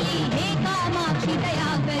वाली, हे कामाक्षी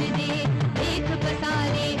दया कर दे। देख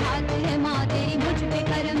पसारे हाथ है माँ तेरी, मुझ पे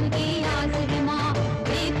कर्म की आस है माँ।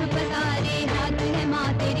 देख पसारे हाथ है माँ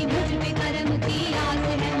तेरी, मुझ पे कर्म की आस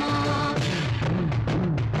है माँ।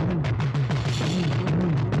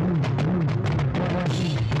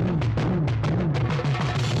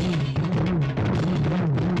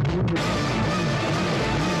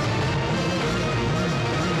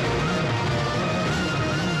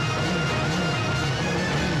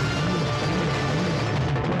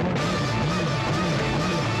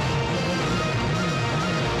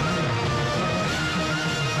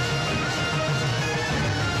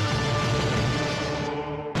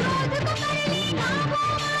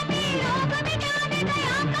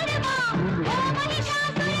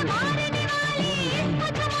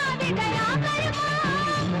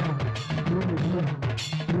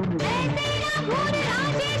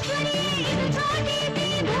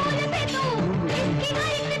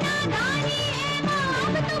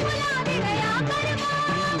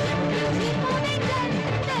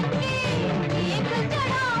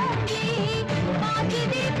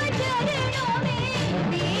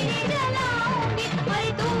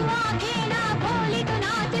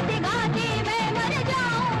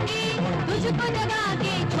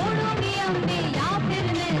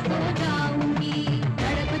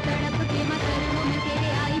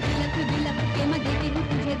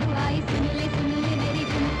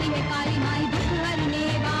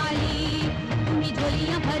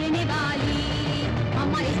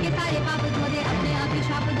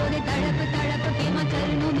 तड़प तड़प के माँ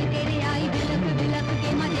चरणों में तेरे आई, बिलक बिलक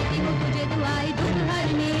के माँ देती हूँ तुझे दुआई। दुख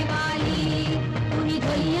हरने वाली तू ही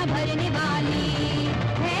झोलियाँ भरने वाली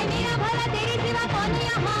है, मेरा भला तेरी सिवा कौन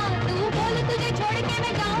यहाँ। तू बोल तुझे छोड़ के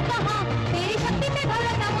मैं जाऊँ कहाँ, तेरी शक्ति पे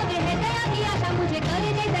भरोसा मुझे है, दया की आशा मुझे कर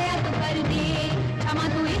दे, दया तू कर दे, क्षमा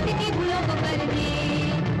तू इसकी भूलों को कर दे।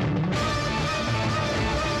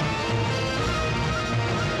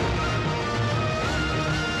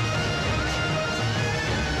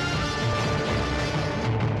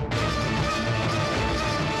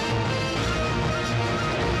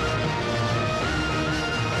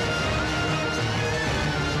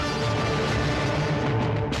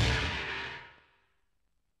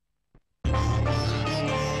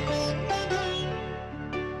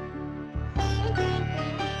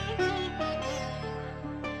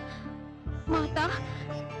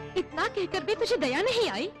 कहकर भी तुझे दया नहीं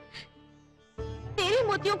आई? तेरे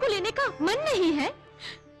मोतियों को लेने का मन नहीं है?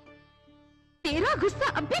 तेरा गुस्सा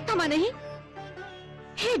अब भी थमा नहीं?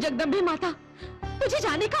 हे जगदम्बे माता, तुझे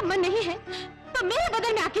जाने का मन नहीं है तो मेरे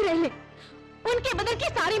बदन में आके रह ले। उनके बदन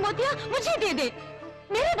की सारी मोतियां मुझे दे दे,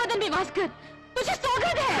 मेरे बदन में वास कर। तुझे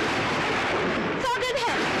सौगंध है, सौगंध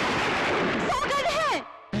है, सौगंध है।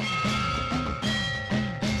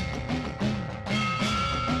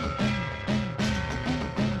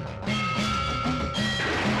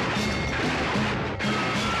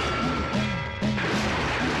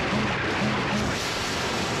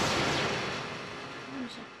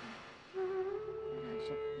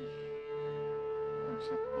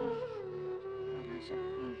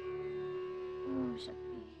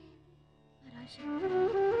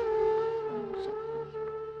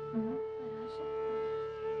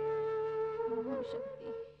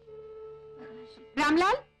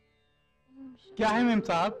 रामलाल, क्या है मेम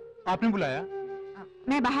साहब, आपने बुलाया?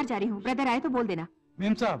 मैं बाहर जा रही हूँ, ब्रदर आए तो बोल देना।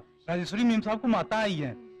 मेम साहब, राजेश्वरी मेम साहब को माता आई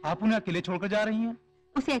है, आप उन्हें अकेले छोड़कर जा रही हैं?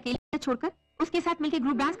 उसे अकेले छोड़कर उसके साथ मिलकर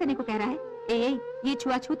ग्रुप डांस करने को कह रहा है। ए, ये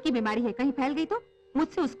छुआछूत की बीमारी है, कहीं फैल गई तो?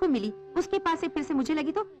 मुझसे उसको मिली, उसके पास से फिर से मुझे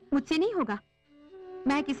लगी तो मुझसे नहीं होगा।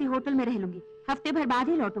 मैं किसी होटल में रह लूंगी, हफ्ते भर बाद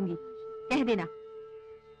ही लौटूंगी, कह देना।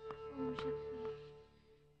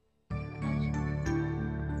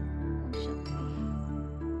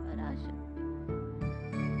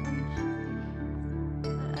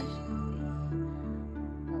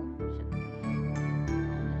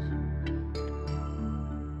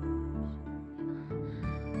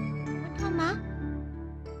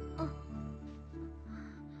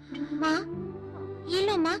 माँ, ये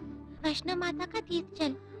लो माँ, वैष्णो माता का तीर्थ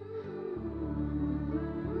जल।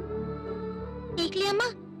 देख लिया माँ,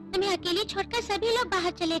 तुम्हें अकेले छोड़कर सभी लोग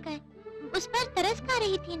बाहर चले गए। उस पर तरस खा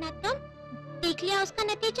रही थी ना तुम? देख लिया उसका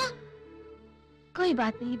नतीजा। कोई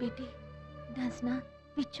बात नहीं बेटी, धंसना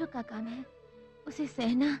बिच्छू का काम है, उसे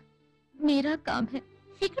सहना मेरा काम है।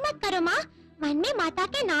 फिक्र मत करो माँ, मन में माता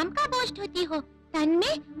के नाम का बोझ ढोती हो, तन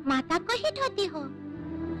में माता को ही ढोती हो।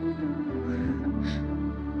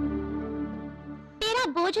 तेरा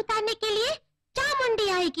बोझ उतारने के लिए चामुंडी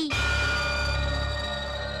आएगी।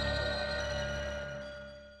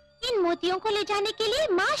 इन मोतियों को ले जाने के लिए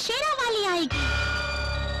माँ शेरा वाली आएगी।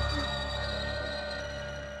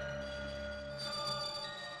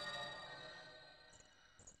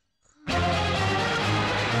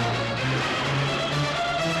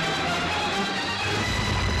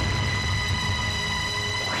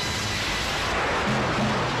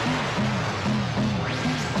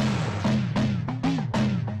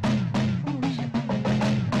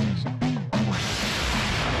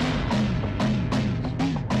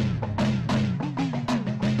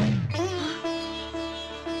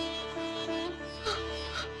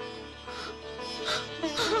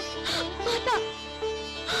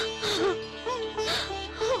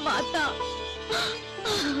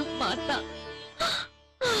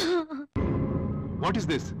 What is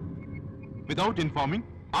this? Without informing,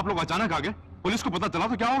 आप लोग अचानक आ गए। पुलिस को पता चला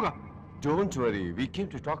तो क्या होगा? Don't worry, we came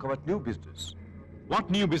to talk about new business.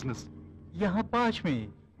 What new business? यहाँ पास में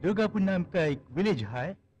दुर्गापुर नाम का एक विलेज है,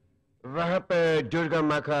 वहाँ पे दुर्गा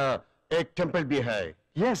माँ का एक टेम्पल भी है।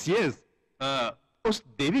 Yes, yes. उस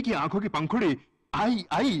देवी की आंखों की पंखुड़ी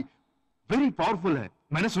आई वेरी पावरफुल है,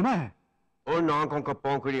 मैंने सुना है। उन आंखों का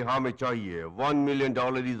पंखुड़ी हमें चाहिए। $1 million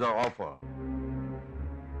is the offer.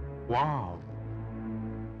 Wow,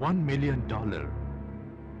 $1 million.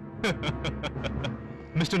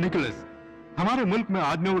 Mister Nicholas, हमारे मुल्क में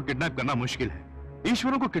आदमियों को किडनैप करना मुश्किल है,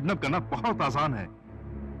 ईश्वरों को किडनैप करना बहुत आसान है।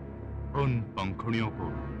 उन पंखुड़ियों को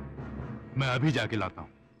मैं अभी जाके लाता हूं।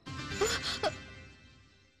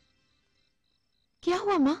 क्या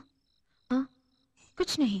हुआ माँ?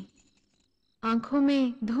 कुछ नहीं, आंखों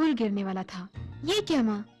में धूल गिरने वाला था। ये क्या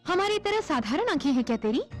माँ, हमारी तरह साधारण आंखें हैं क्या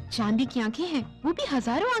तेरी? चांदी की आंखें हैं, वो भी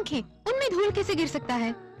हजारों आंखें। उनमें धूल कैसे गिर सकता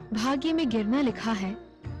है? भाग्य में गिरना लिखा है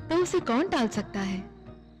तो उसे कौन टाल सकता है?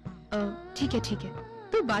 ठीक है ठीक है,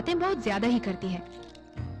 तू बातें बहुत ज्यादा ही करती है।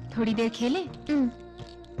 थोड़ी देर खेले?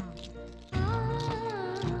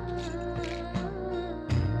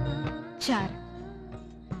 4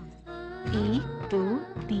 1 2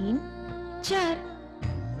 3 4।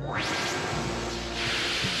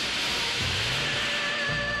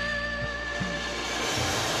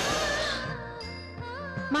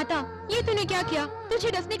 माता, ये तूने क्या किया?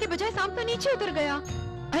 तुझे डसने के बजाय सांप तो नीचे उतर गया।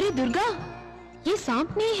 अरे दुर्गा, ये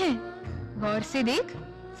सांप नहीं है, गौर से देख,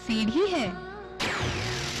 सीढ़ी है।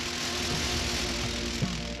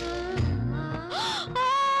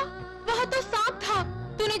 वह तो सांप था,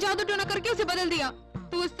 तूने जादू टोना करके उसे बदल दिया।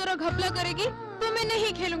 तू इस तरह घपला करेगी तो मैं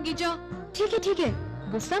नहीं खेलूंगी, जा। ठीक है,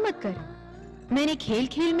 गुस्सा मत कर। मैंने खेल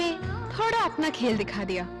खेल में थोड़ा अपना खेल दिखा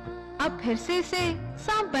दिया, अब फिर से इसे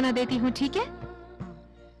सांप बना देती हूँ, ठीक है?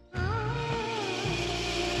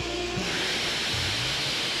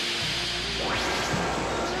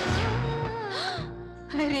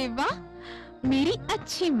 अरे वाह, मेरी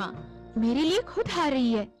अच्छी माँ मेरे लिए खुद हार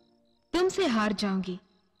रही है। तुमसे हार जाऊंगी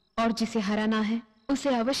और जिसे हराना है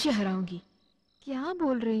उसे अवश्य हराऊंगी। क्या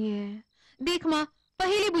बोल रही है? देख माँ,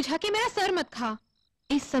 पहेली बुझा के मेरा सर मत खा।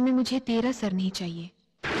 इस समय मुझे तेरा सर नहीं चाहिए।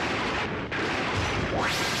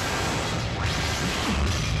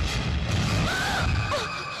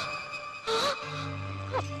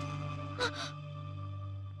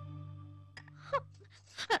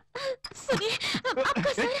 सुनिए,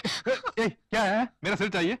 आपका सर। क्या है? मेरा सिर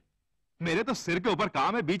चाहिए? मेरे तो सिर के ऊपर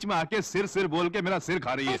काम है, बीच में आके सिर सिर बोल के मेरा सिर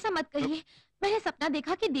खा रही है। ऐसा मत कहिए, मैंने सपना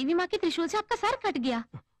देखा कि देवी माँ के त्रिशूल से आपका सर कट गया।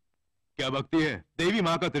 क्या बकती है? देवी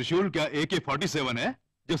माँ का त्रिशूल क्या AK-47 है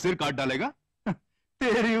जो सिर काट डालेगा?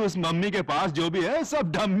 तेरी उस मम्मी के पास जो भी है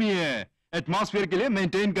सब डम्मी है, एटमॉस्फेयर के लिए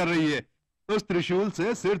मेंटेन कर रही है। उस त्रिशूल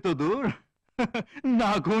से सिर तो दूर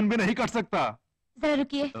नाखून भी नहीं कट सकता। जरा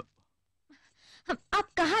रुकिए, आप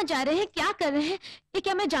कहाँ जा रहे हैं, क्या कर रहे हैं, ये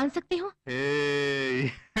क्या मैं जान सकती हूँ?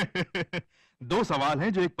 दो सवाल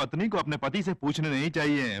हैं जो एक पत्नी को अपने पति से पूछने नहीं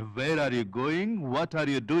चाहिए। Where are you going, what are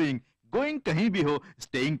you doing. Going कहीं भी हो,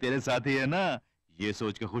 स्टेइंग तेरे साथ ही है ना, ये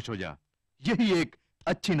सोच के खुश हो जा। यही एक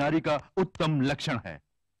अच्छी नारी का उत्तम लक्षण है।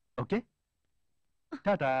 ओके,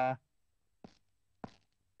 टाटा।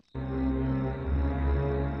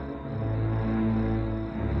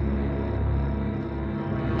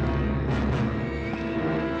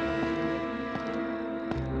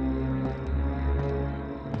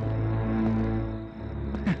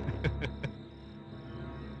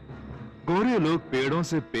 गोरे लोग पेड़ों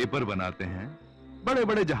से पेपर बनाते हैं, बड़े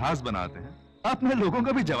बड़े जहाज बनाते हैं, अपने लोगों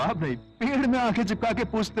का भी जवाब नहीं, पेड़ में आंखें चिपका के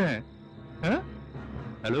पूछते हैं।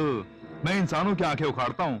 हेलो, मैं इंसानों की आंखें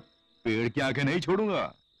उखाड़ता हूं, पेड़ की आंखें नहीं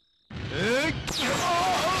छोड़ूंगा।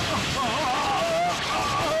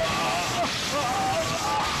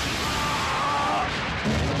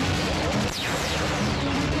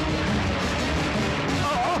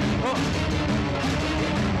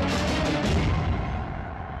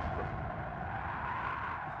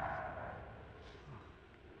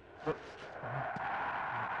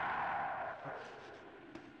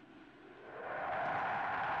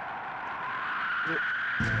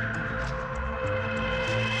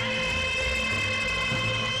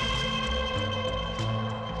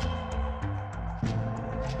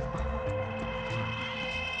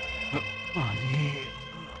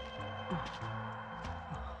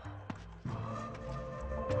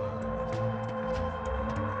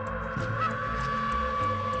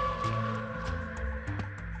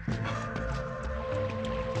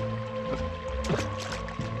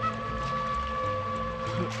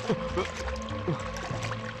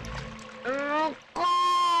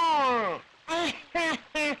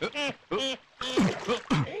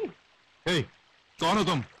 कौन हो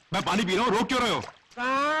तुम? मैं पानी पी रहा हूँ, रोक क्यों रहे हो?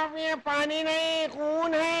 साहब, ये पानी नहीं,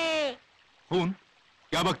 खून है। खून?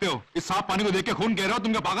 क्या बकते हो? इस साफ पानी को देख के खून कह रहे हो?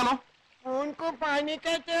 तुम क्या पागल हो? खून को पानी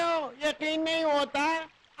कहते हो? यकीन नहीं होता?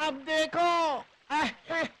 अब देखो।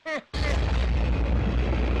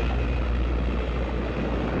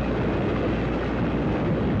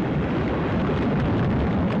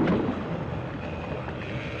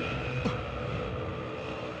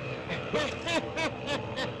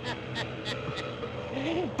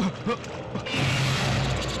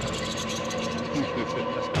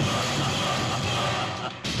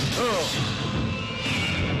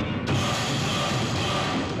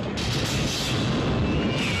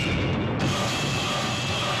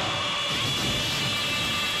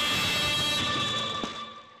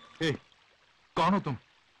 कौन हो तुम?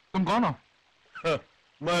 तुम कौन हो?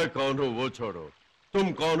 मैं कौन हूँ वो छोड़ो,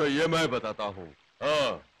 तुम कौन हो ये मैं बताता हूँ।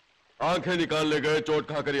 हाँ, आंखें निकालने गए, चोट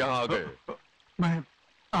खाकर यहाँ आ गए। मैं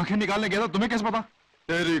आंखें निकालने गया था, तुम्हें कैसे पता?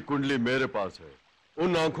 तेरी कुंडली मेरे पास है,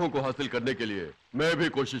 उन आंखों को हासिल करने के लिए मैं भी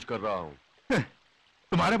कोशिश कर रहा हूँ।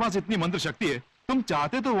 तुम्हारे पास इतनी मंत्र शक्ति है, तुम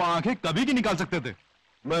चाहते तो वो आंखें कभी की निकाल सकते थे।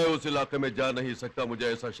 मैं उस इलाके में जा नहीं सकता, मुझे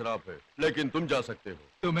ऐसा श्राप है, लेकिन तुम जा सकते हो।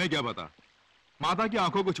 तुम्हें क्या पता, माता की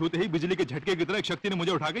आंखों को छूते ही बिजली के झटके की तरह एक शक्ति ने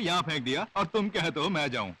मुझे उठा के यहाँ फेंक दिया और तुम कहते हो मैं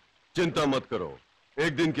जाऊं। चिंता मत करो,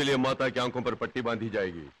 एक दिन के लिए माता की आंखों पर पट्टी बांधी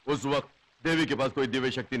जाएगी। उस वक्त देवी के पास कोई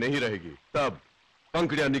दिव्य शक्ति नहीं रहेगी, तब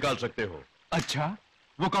पंखुड़ियां निकाल सकते हो। अच्छा,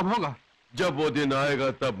 वो कब होगा? जब वो दिन आएगा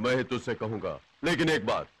तब मैं ही तुझसे कहूंगा, लेकिन एक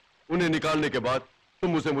बात, उन्हें निकालने के बाद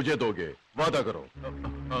तुम उसे मुझे दोगे, वादा करो।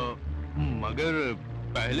 मगर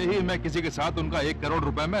पहले ही मैं किसी के साथ उनका 1 करोड़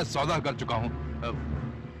रुपए में सौदा कर चुका हूँ।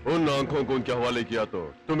 उन आंखों को उनके हवाले किया तो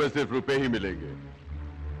तुम्हें सिर्फ रुपए ही मिलेंगे,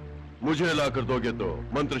 मुझे ला कर दोगे तो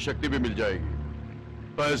मंत्र शक्ति भी मिल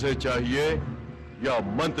जाएगी। पैसे चाहिए या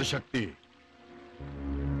मंत्र शक्ति?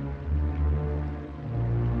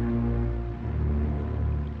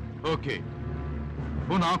 ओके,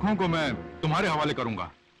 उन आंखों को मैं तुम्हारे हवाले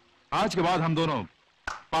करूंगा। आज के बाद हम दोनों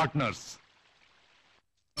पार्टनर्स।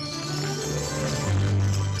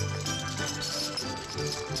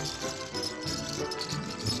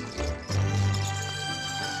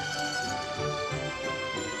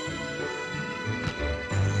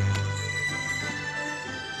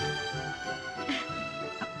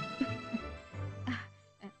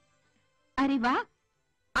 अरे वाह,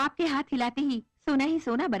 आपके हाथ हिलाते ही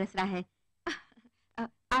सोना बरस रहा है।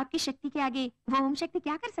 आपकी शक्ति के आगे वो ओम शक्ति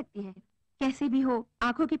क्या कर सकती है? कैसे भी हो,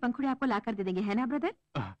 आंखों की पंखुड़ी आपको लाकर दे देंगे, है ना ब्रदर?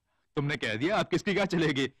 तुमने कह दिया, आप किसकी क्या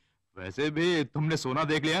चलेगी। वैसे भी तुमने सोना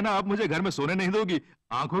देख लिया ना, आप मुझे घर में सोने नहीं दोगी।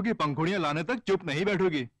 आंखों की पंखुड़ियां लाने तक चुप नहीं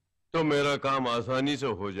बैठोगी। तो मेरा काम आसानी से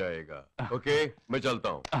हो जाएगा। ओके, मैं चलता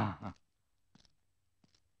हूँ।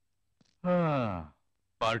 हाँ,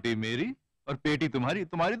 पार्टी मेरी और पेटी तुम्हारी।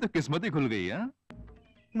 तुम्हारी तो किस्मत ही खुल गई है।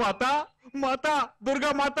 माता, माता,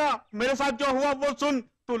 दुर्गा माता, मेरे साथ जो हुआ वो सुन।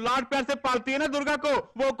 तू लाड प्यार से पालती है ना दुर्गा को,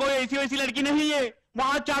 वो कोई ऐसी वैसी लड़की नहीं है।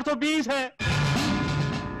 वहाँ 420 है।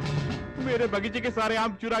 मेरे बगीचे के सारे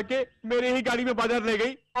आम चुरा के मेरे ही गाड़ी में बाजार ले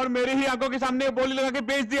गई और मेरे ही आंखों के सामने बोली लगा के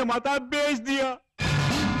बेच दिया। माता, बेच दिया।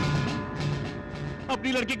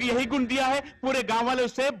 अपनी लड़की को यही गुण दिया है, पूरे गांव वाले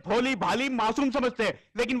उससे भोली भाली मासूम समझते हैं,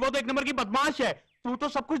 लेकिन वो तो एक नंबर की बदमाश है। तू तो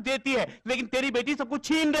सब कुछ देती है, लेकिन तेरी बेटी सब कुछ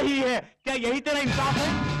छीन रही है। क्या यही तेरा इंसाफ है?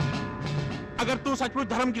 अगर तू सचमुच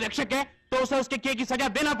धर्म की रक्षक है तो उसे उसके किए की सजा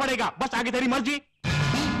देना पड़ेगा। बस आगे तेरी मर्जी।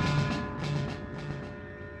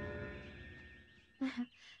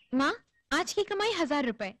 माँ, आज की कमाई 1000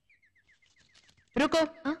 रुपए। रुको।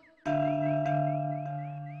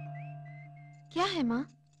 क्या है माँ?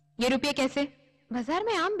 ये रुपये कैसे? बाजार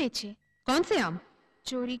में आम बेचे। कौन से आम?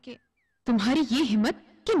 चोरी के। तुम्हारी ये हिम्मत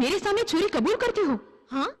कि मेरे सामने चोरी कबूल करती हो?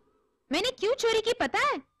 हाँ, मैंने क्यों चोरी की पता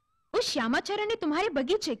है? उस श्यामाचरण ने तुम्हारे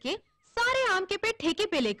बगीचे के सारे आम के पेड़ ठेके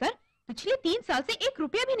पे लेकर पिछले 3 साल से 1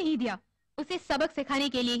 रुपया भी नहीं दिया। उसे सबक सिखाने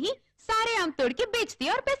के लिए ही सारे आम तोड़ के बेच दिए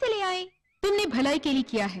और पैसे ले आए। तुमने भलाई के लिए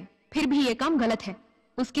किया है, फिर भी ये काम गलत है।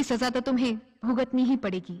 उसकी सजा तो तुम्हें भुगतनी ही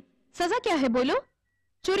पड़ेगी। सजा क्या है बोलो?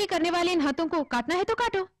 चोरी करने वाले इन हाथों को काटना है तो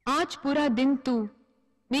काटो। आज पूरा दिन तू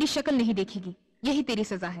मेरी शक्ल नहीं देखेगी, यही तेरी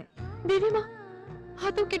सजा है। देवी माँ,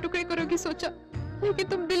 हाथों के टुकड़े करोगी सोचा, लेकिन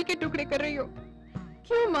तुम दिल के टुकड़े कर रही हो।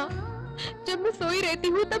 क्यों माँ? जब मैं सोई रहती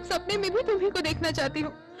हूँ तब सपने में भी तुम्ही को देखना चाहती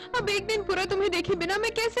हूँ। अब एक दिन पूरा तुम्हें देखे बिना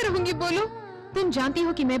मैं कैसे रहूंगी बोलो? तुम जानती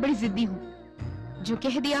हो कि मैं बड़ी जिद्दी हूँ, जो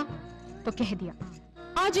कह दिया तो कह दिया।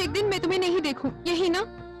 आज एक दिन मैं तुम्हें नहीं देखूं, यही ना?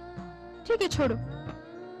 ठीक है, छोड़ो।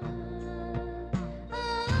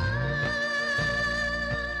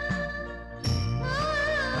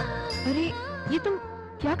 अरे ये तुम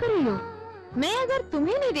क्या कर रही हो? मैं अगर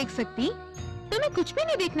तुम्हें नहीं देख सकती तो मैं कुछ भी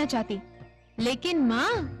नहीं देखना चाहती। लेकिन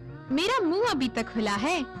माँ, मेरा मुंह अभी तक खुला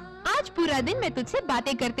है। आज पूरा दिन मैं तुझसे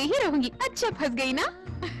बातें करते ही रहूंगी। अच्छा, फंस गई ना?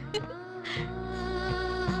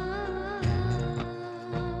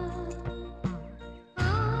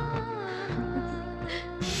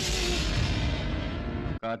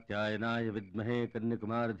 कात्यायनाय विद्महे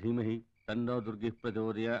कन्याकुमार धीमहि तन्नो दुर्गे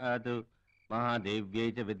प्रचोदयात्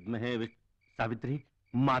महादेव्यै च विद्महे सावित्री,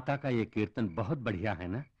 माता का ये कीर्तन बहुत बढ़िया है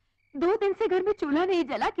ना? 2 दिन से घर में चूल्हा नहीं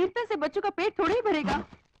जला, कीर्तन से बच्चों का पेट थोड़ा ही भरेगा।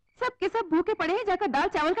 सब के सब भूखे पड़े हैं, जाकर दाल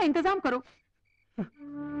चावल का इंतजाम करो।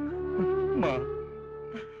 माँ,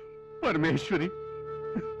 परमेश्वरी,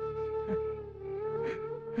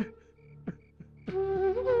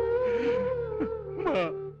 माँ,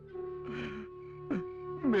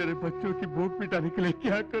 मेरे बच्चों की भूख मिटाने के लिए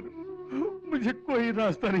क्या करूं? मुझे कोई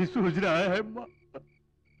रास्ता नहीं सूझ रहा है माँ।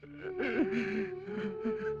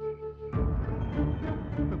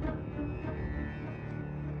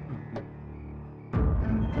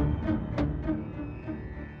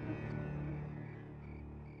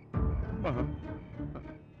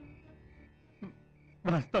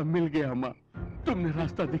 रास्ता मिल गया माँ, तुमने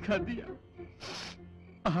रास्ता दिखा दिया।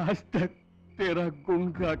 आज तक तेरा गुण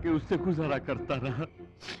गा के उससे गुजारा करता रहा,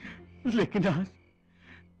 लेकिन आज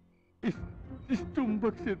इस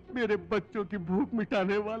चुंबक से मेरे बच्चों की भूख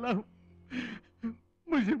मिटाने वाला हूँ।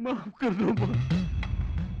 मुझे माफ कर दो माँ।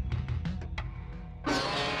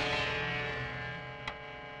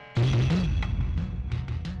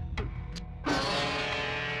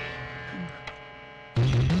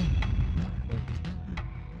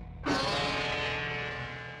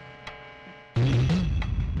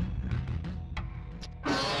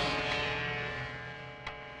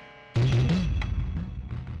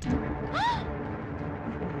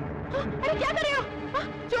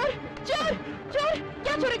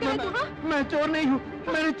 मैं चोर नहीं हूँ,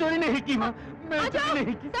 मैंने चोरी नहीं की माँ, मैंने चोरी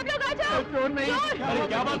नहीं की। सब लोग आ जाओ। चोर नहीं। अरे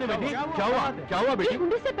क्या बात है बेटी? क्या हुआ बेटी? ये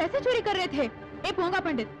हुंडी से पैसे चोरी कर रहे थे। ए पोंगा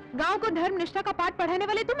पंडित, गांव को धर्म निष्ठा का पाठ पढ़ाने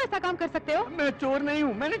वाले तुम ऐसा काम कर सकते हो? मैं चोर नहीं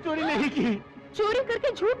हूँ, मैंने चोरी नहीं की। चोरी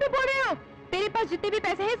करके झूठ भी बोल रहे हो? तेरे पास जितने भी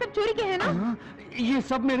पैसे हैं सब चोरी के हैं ना? ये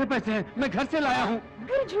सब मेरे पैसे हैं, मैं घर से लाया हूँ।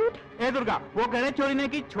 फिर झूठ? ए दुर्गा, वो कह रहे चोरी नहीं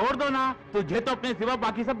की, छोड़ दो ना। तुझे तो अपने सिवा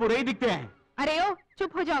बाकी सब बुरे ही दिखते हैं। अरे ओ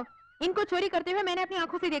चुप हो जाओ, इनको चोरी करते हुए मैंने अपनी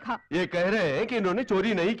आंखों से देखा। ये कह रहे हैं कि इन्होंने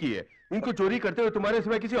चोरी नहीं की है, इनको चोरी करते हुए तुम्हारे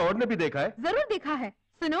सिवाय किसी और ने भी देखा है? जरूर देखा है।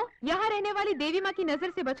 सुनो, यहाँ रहने वाली देवी माँ की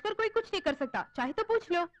नजर से बचकर कोई कुछ नहीं कर सकता, चाहे तो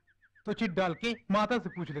पूछ लो। तो चिट डाल के माता से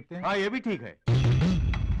पूछ लेते हैं। हाँ ये भी ठीक है।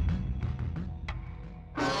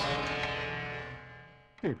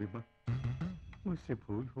 देवी माँ, मुझसे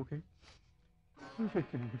भूल हो गई,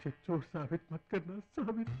 लेकिन मुझे चोर साबित मत करना,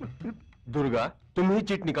 साबित मत करना। दुर्गा, तुम ही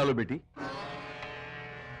चिट निकालो बेटी।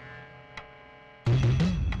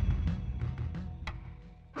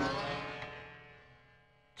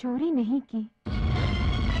 चोरी नहीं की। किसी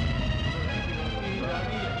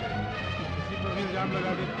पर भी इल्जाम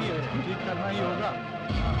लगा देती है, ठीक करना ही होगा।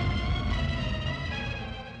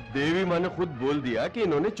 देवी माँ ने खुद बोल दिया कि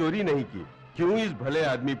इन्होंने चोरी नहीं की, क्यों इस भले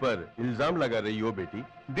आदमी पर इल्जाम लगा रही हो बेटी?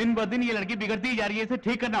 दिन ब दिन ये लड़की बिगड़ती जा रही है, इसे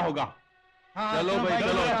ठीक करना होगा। चलो भाई,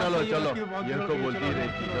 चलो चलो चलो, ये तो बोलती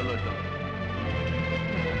रहती, चलो चलो।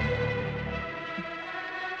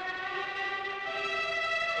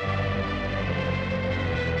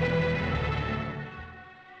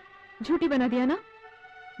 झूठी बना दिया ना,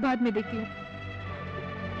 बाद में देखती हूँ।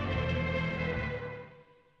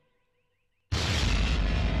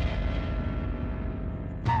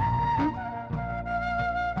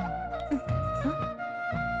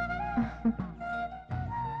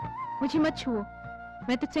 मुझे मत छुओ,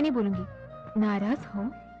 मैं तुझसे नहीं बोलूंगी। नाराज हो?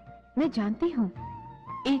 मैं जानती हूँ,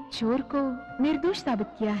 एक चोर को निर्दोष साबित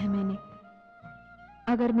किया है मैंने।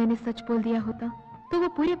 अगर मैंने सच बोल दिया होता तो वो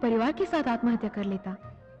पूरे परिवार के साथ आत्महत्या कर लेता,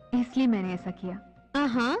 इसलिए मैंने ऐसा किया।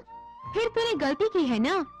 हाँ, फिर तूने गलती की है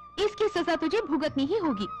ना, इसकी सजा तुझे भुगतनी ही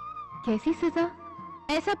होगी। कैसी सजा?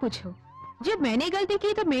 ऐसा पूछो, जब मैंने गलती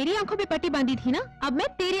की तो मेरी आंखों पे पट्टी बांधी थी ना, अब मैं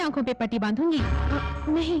तेरी आंखों पे पट्टी बांधूंगी।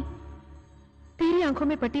 नहीं, तेरी आंखों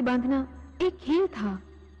में पट्टी बांधना एक खेल था,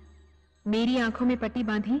 मेरी आंखों में पट्टी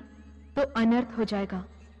बांधी तो अनर्थ हो जाएगा।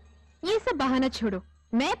 ये सब बहाना छोड़ो,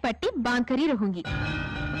 मैं पट्टी बांध कर ही रहूंगी।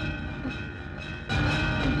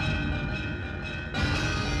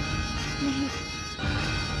 नहीं,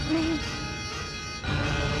 नहीं।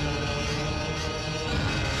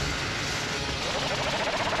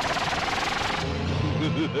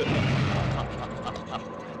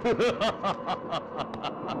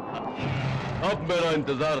 अब मेरा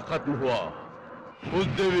इंतजार खत्म हुआ। उस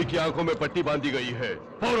देवी की आंखों में पट्टी बांधी गई है,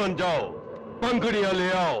 फौरन जाओ, पंखुड़ियां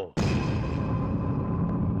ले आओ।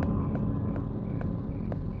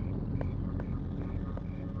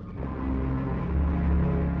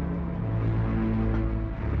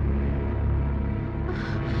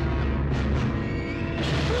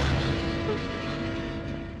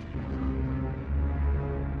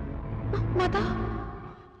 माता,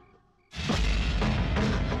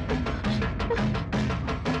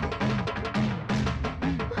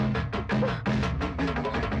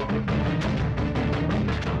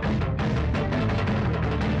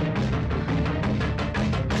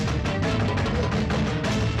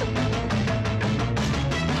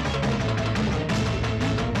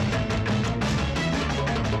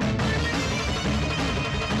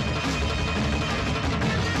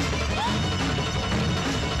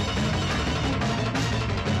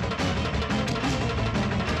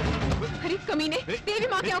 देवी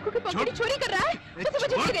माँ की आंखों की पंखुड़ी चोरी कर रहा है। उसे मुझे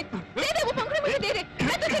दे दे, दे दे वो पंखुड़ी मुझे दे दे,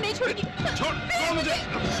 मैं तुझे नहीं छोड़ूंगी। छोड़ मुझे,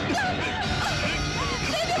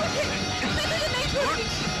 दे दे मुझे, मैं तुझे नहीं छोड़ूंगी।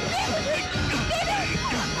 दे मुझे, दे दे।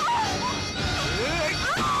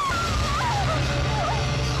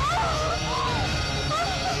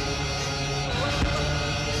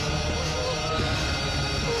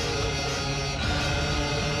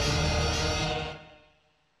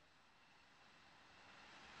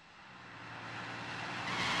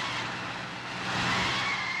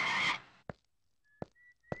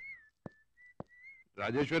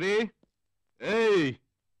 राजेश्वरी, ए,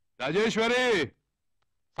 राजेश्वरी।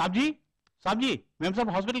 साहब जी, मैम साहब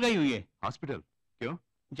हॉस्पिटल गई हुई है। हॉस्पिटल? क्यों?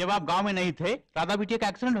 जब आप गांव में नहीं थे, राधा बिटिया का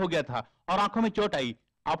एक्सीडेंट हो गया था और आंखों में चोट आई,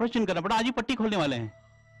 ऑपरेशन करना पड़ा। आज ही पट्टी खोलने वाले हैं।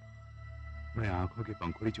 मैं आंखों की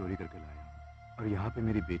पंखुड़ी चोरी करके लाया हूँ और यहाँ पे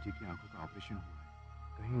मेरी बेटी की आंखों का ऑपरेशन हुआ है।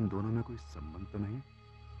 कहीं इन दोनों में कोई संबंध तो नहीं?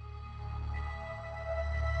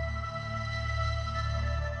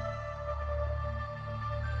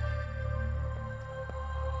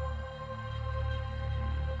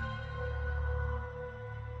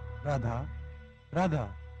 राधा, राधा,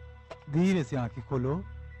 धीरे से आंखें खोलो।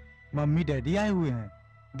 मम्मी डैडी आए हुए हैं,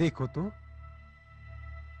 देखो तो।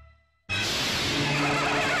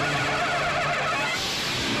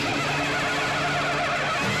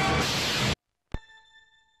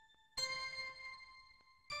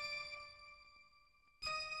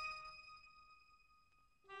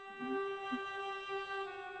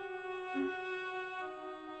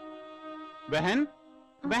 बहन,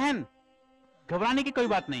 बहन, घबराने की कोई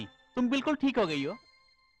बात नहीं, तुम बिल्कुल ठीक हो गई हो।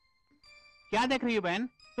 क्या देख रही हो बहन?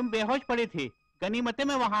 तुम बेहोश पड़ी थी। गनीमते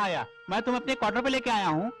मैं वहां आया। मैं तुम्हें अपने क्वार्टर पे लेके आया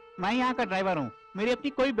हूँ। मैं यहाँ का ड्राइवर हूँ। मेरी अपनी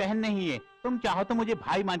कोई बहन नहीं है। तुम चाहो तो मुझे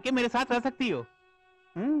भाई मान के मेरे साथ रह सकती हो।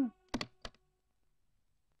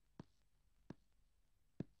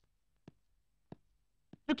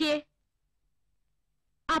 रुकिए,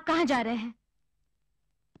 आप कहाँ जा रहे हैं?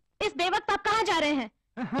 इस बेवक्त आप कहाँ जा रहे हैं?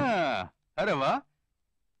 अरे वाह,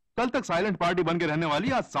 कल तक साइलेंट पार्टी बन के रहने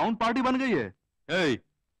वाली आज साउंड पार्टी बन गई है। ए,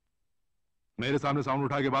 मेरे सामने साउंड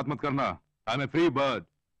उठा के बात मत करना। I M A free bird.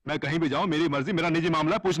 मैं कहीं भी जाऊं, मेरी मर्जी, मेरा निजी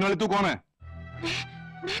मामला है। पूछने वाले तू कौन है?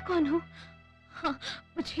 मैं कौन हूँ? हाँ,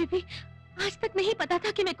 मुझे भी आज तक नहीं पता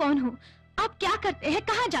था कि मैं कौन हूँ। आप क्या करते हैं,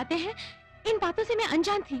 कहाँ जाते हैं, इन बातों से मैं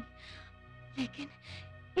अनजान थी। लेकिन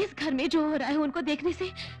इस घर में जो हो रहा है उनको देखने से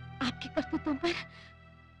आपके करतूतों पर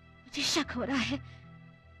मुझे शक हो रहा है।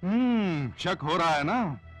 शक हो रहा है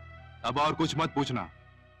ना? अब और कुछ मत पूछना।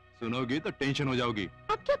 सुनोगी तो टेंशन हो जाओगी।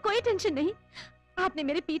 अब क्या कोई टेंशन नहीं। आपने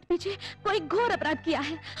मेरे पीठ पीछे कोई घोर अपराध किया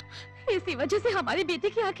है। इसी वजह से हमारी बेटी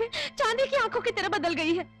की आंखें चांदी की आंखों की तरह बदल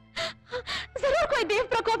गई है। जरूर कोई देव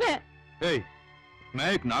प्रकोप है। ए,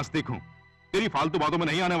 मैं एक नास्तिक हूँ, तेरी फालतू बातों में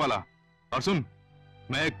नहीं आने वाला। और सुन,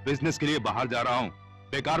 मैं एक बिजनेस के लिए बाहर जा रहा हूँ।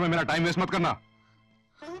 बेकार में मेरा टाइम वेस्ट मत करना।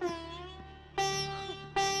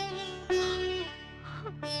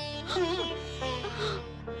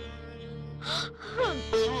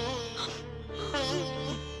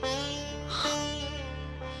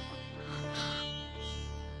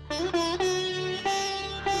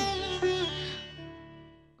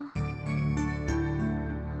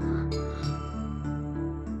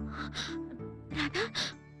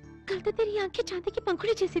 तो तेरी आंखें चांदी की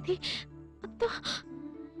पंखुड़ी जैसी थी,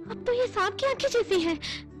 अब तो ये सांप की आंखें जैसी हैं।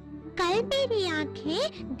 कल मेरी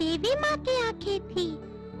आंखें देवी माँ की आंखें थी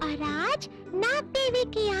और आज नाग देवी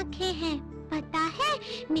की आंखें हैं। पता है,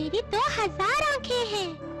 मेरी 2000 आंखें हैं।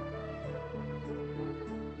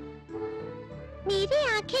 मेरी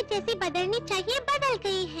आंखें जैसी बदलनी चाहिए बदल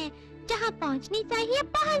गई हैं, जहाँ पहुँचनी चाहिए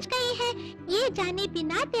पहुँच गई है। ये जाने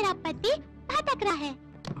बिना तेरा पति भटक रहा है।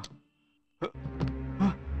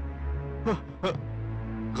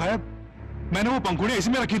 गायब? मैंने वो पंखुड़ियां इसी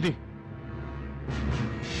में रखी थी।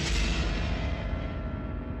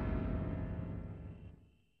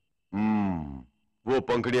 वो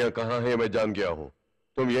पंखुड़ियां कहाँ हैं मैं जान गया हूँ।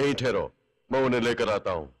 तुम यहीं ठहरो, मैं उन्हें लेकर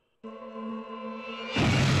आता हूँ।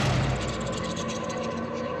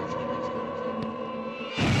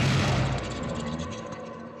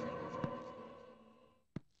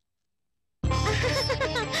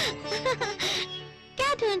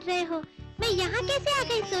 क्या ढूंढ रहे हो? मैं यहाँ कैसे आ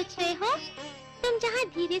गई सोच रहे हो? तुम जहाँ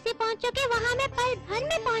धीरे से पहुँचोगे वहाँ मैं पल भर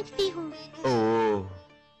में पहुँचती हूँ।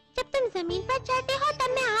 जब तुम जमीन पर चढ़ते हो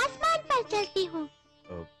तब मैं आसमान पर चलती हूँ।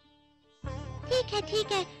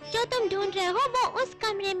 ठीक है, जो तुम ढूंढ रहे हो वो उस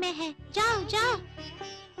कमरे में है। जाओ जाओ।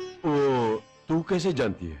 तू कैसे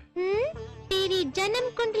जानती है? तेरी जन्म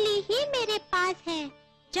कुंडली ही मेरे पास है।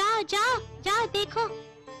 जाओ जाओ जाओ, देखो।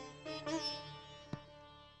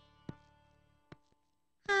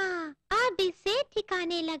 हाँ, अब इसे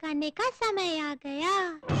ठिकाने लगाने का समय आ गया।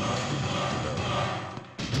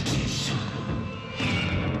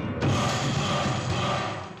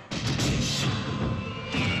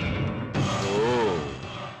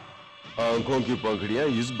 आंखों की पंखुड़ियां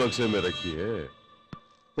इस बक्से में रखी है।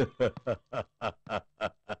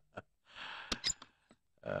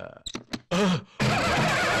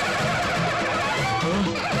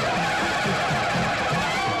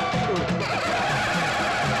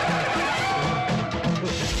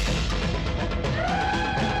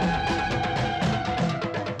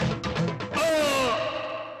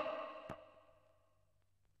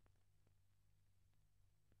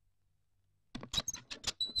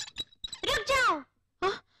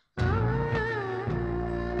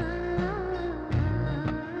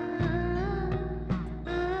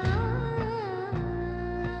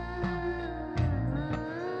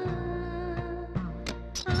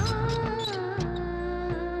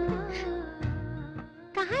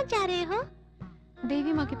 कहाँ जा रहे हो?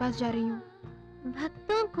 देवी माँ के पास जा रही हूँ।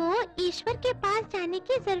 भक्तों को ईश्वर के पास जाने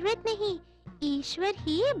की जरूरत नहीं, ईश्वर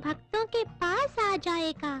ही भक्तों के पास आ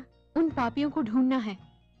जाएगा। उन पापियों को ढूंढना है।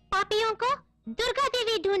 पापियों को दुर्गा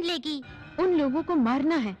देवी ढूंढ लेगी। उन लोगों को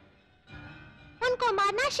मारना है। उनको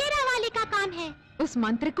मारना शेरा वाली का काम है। उस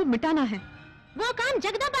मांत्रिक को मिटाना है। वो काम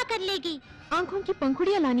जगदम्बा कर लेगी। आंखों की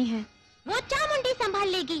पंखुड़ियां लानी है। वो चामुंडी संभाल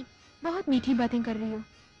लेगी। बहुत मीठी बातें कर रही हो।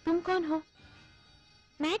 तुम कौन हो?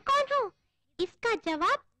 मैं कौन हूँ? इसका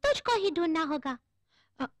जवाब तुझको ही ढूंढना होगा।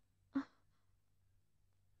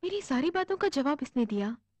 मेरी सारी बातों का जवाब इसने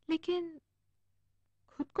दिया, लेकिन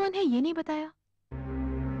खुद कौन है ये नहीं बताया।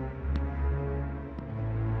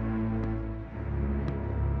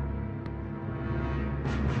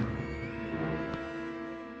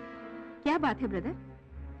 क्या बात है ब्रदर,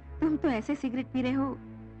 तुम तो ऐसे सिगरेट पी रहे हो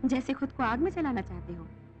जैसे खुद को आग में जलाना चाहते हो।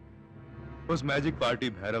 उस मैजिक पार्टी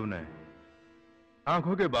भैरव ने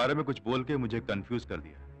आंखों के बारे में कुछ बोल के मुझे कंफ्यूज कर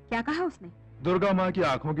दिया। क्या कहा उसने? दुर्गा माँ की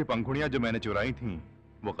आंखों की पंखुड़ियां जो मैंने चुराई थीं,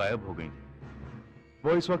 वो गायब हो गई थी।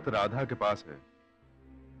 वो इस वक्त राधा के पास है,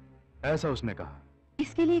 ऐसा उसने कहा।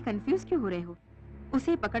 इसके लिए कंफ्यूज क्यों हो रहे हो?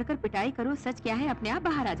 उसे पकड़कर पिटाई करो, सच क्या है अपने आप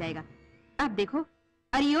बाहर आ जाएगा। अब देखो,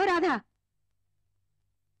 अरे ओ राधा,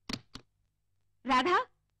 राधा,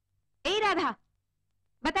 ए राधा,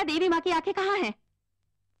 बता देवी माँ की आंखें कहाँ हैं?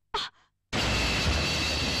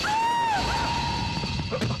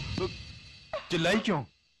 चिल्लाई क्यों?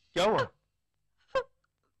 क्या हुआ?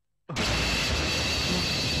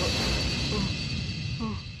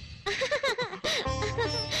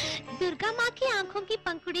 दुर्गा माँ की आंखों की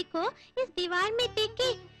पंखुड़ी को इस दीवार में देख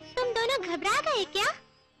के तुम दोनों घबरा गए क्या?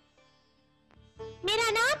 मेरा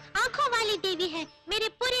नाम आंखों वाली देवी है। मेरे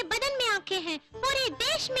पूरे बदन में आंखें हैं, पूरे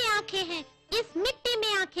देश में आंखें हैं, इस मिट्टी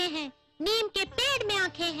में आंखें हैं, नीम के पेड़ में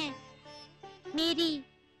आंखें हैं। मेरी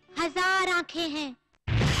 1000 आंखें हैं।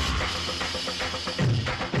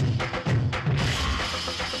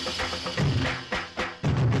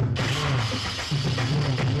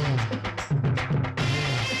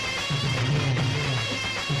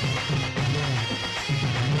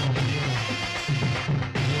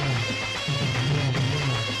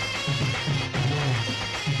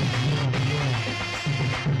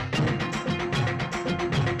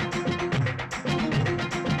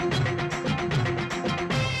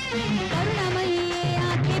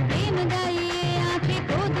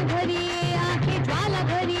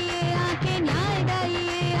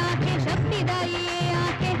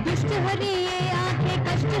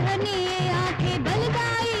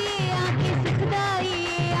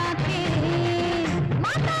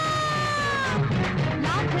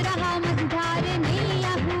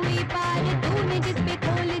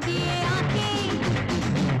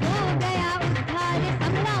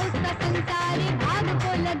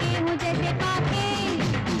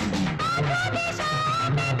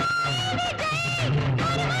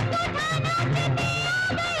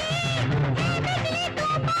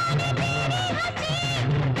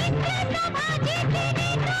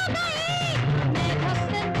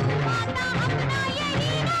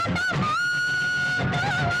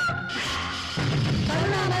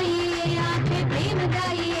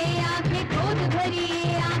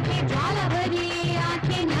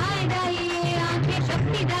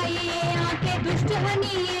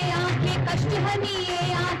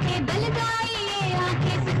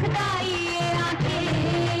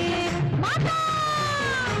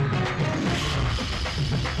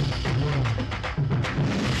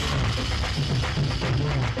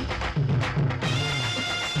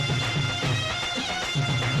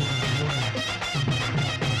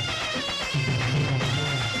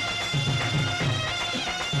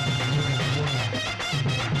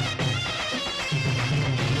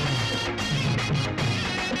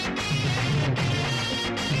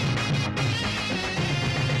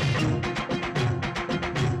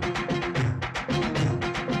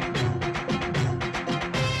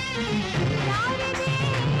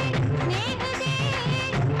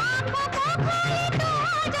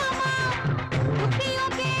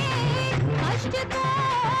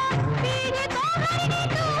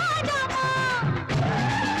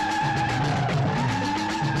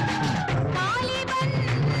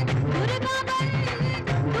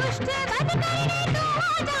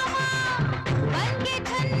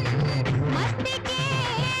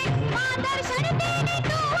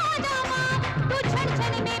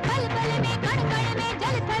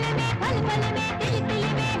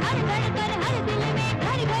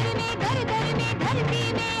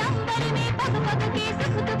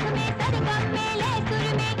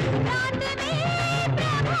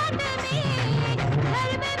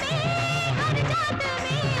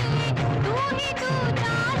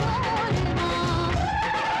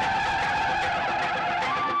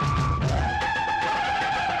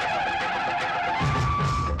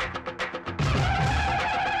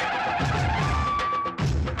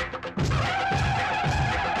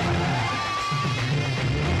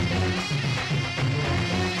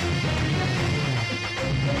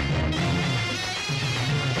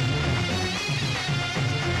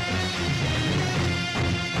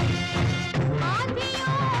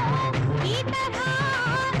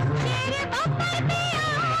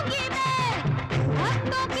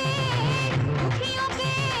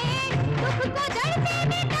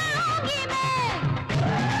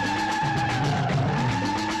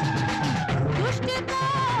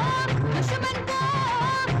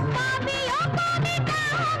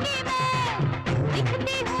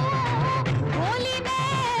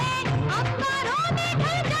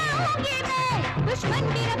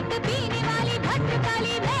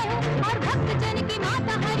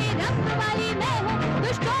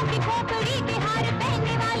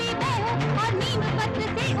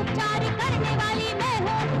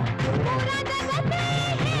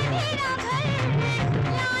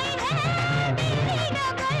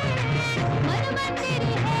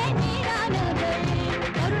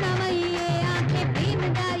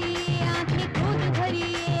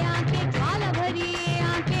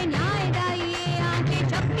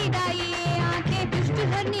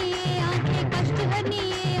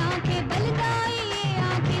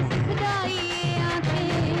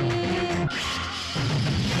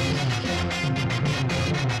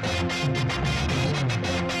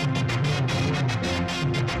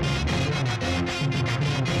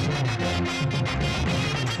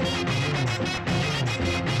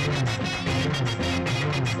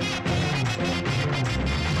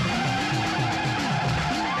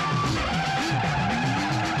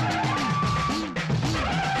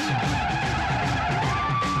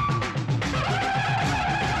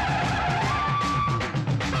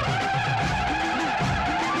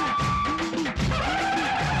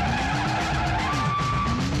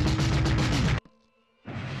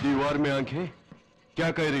 दीवार में आंखें? क्या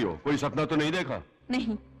कह रही हो? कोई सपना तो नहीं देखा?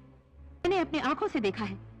 नहीं, मैंने अपनी आंखों से देखा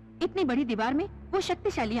है। इतनी बड़ी दीवार में वो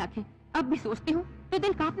शक्तिशाली आंखें। अब भी सोचती हूँ तो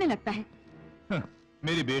दिल कांपने लगता है।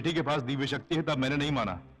 मेरी बेटी के पास दिव्य शक्ति है तब मैंने नहीं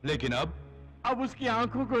माना, लेकिन अब उसकी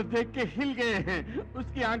आंखों को देख के हिल गए हैं।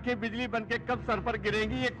 उसकी आंखें बिजली बनके कब सर पर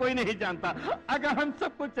गिरेंगी ये कोई नहीं जानता। अगर हम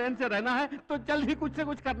सबको चैन से रहना है तो जल्द ही कुछ से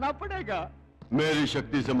कुछ करना पड़ेगा। मेरी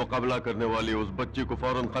शक्ति से मुकाबला करने वाली उस बच्ची को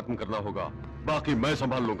फौरन खत्म करना होगा, बाकी मैं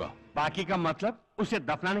संभाल लूंगा। बाकी का मतलब? उसे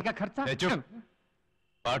दफनाने का खर्चा?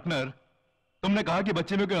 पार्टनर, तुमने कहा कि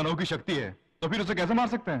बच्चे में कोई अनोखी शक्ति है, तो फिर उसे कैसे मार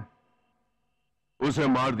सकते हैं? उसे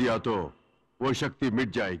मार दिया तो वो शक्ति मिट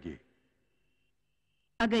जाएगी।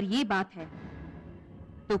 अगर ये बात है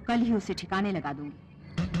तो कल ही उसे ठिकाने लगा दूंगी।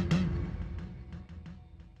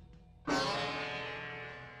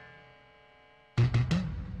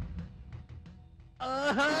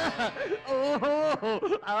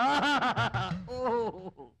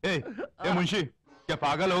 ए मुंशी, क्या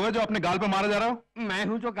पागल होगा जो अपने गाल पे मारा जा रहा हो? मैं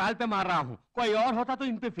हूं जो गाल पे मार रहा हूं। कोई और होता तो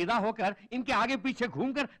इन पे फिदा होकर इनके आगे पीछे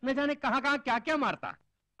घूमकर न जाने कहां कहां क्या क्या मारता।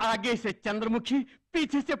 आगे से चंद्रमुखी,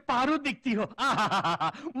 पीछे से पारू दिखती हो।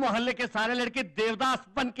 मोहल्ले के सारे लड़के देवदास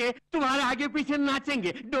बन के तुम्हारे आगे पीछे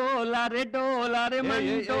नाचेंगे। डोला रे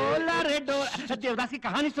मन डोला रे डोला। देवदास की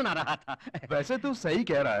कहानी सुना रहा था। वैसे तू सही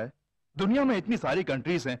कह रहा है। दुनिया में इतनी सारी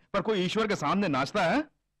कंट्रीज हैं, पर कोई ईश्वर के सामने नाचता है?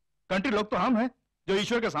 कंट्री लोग तो हम हैं जो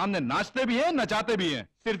ईश्वर के सामने नाचते भी हैं, नचाते भी हैं।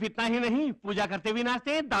 सिर्फ इतना ही नहीं, पूजा करते भी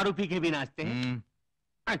नाचते हैं, दारू पी के भी नाचते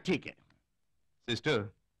हैं। ठीक है सिस्टर,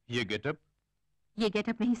 ये गेटअप? ये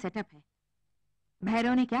गेटअप नहीं, सेटअप है।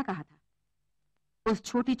 भैरव ने क्या कहा था? उस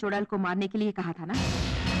छोटी चुड़ैल को मारने के लिए कहा था ना।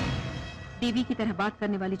 देवी की तरह बात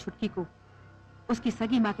करने वाली छुटकी को उसकी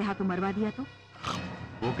सगी माँ के हाथों मरवा दिया तो?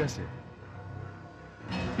 वो कैसे?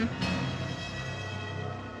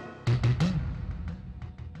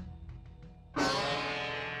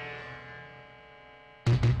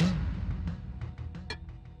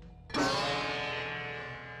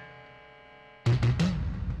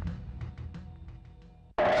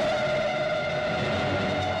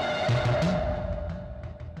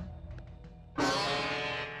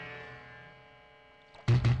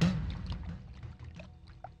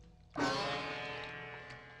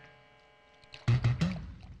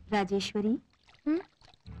 राजेश्वरी।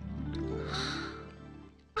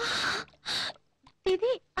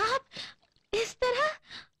 दीदी, आप इस तरह?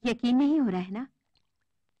 यकीन नहीं हो रहा है ना?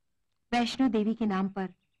 वैष्णो देवी के नाम पर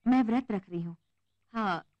मैं व्रत रख रही हूँ।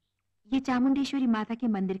 हाँ, ये चामुंडेश्वरी माता के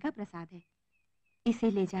मंदिर का प्रसाद है।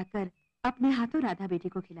 इसे ले जाकर अपने हाथों राधा बेटी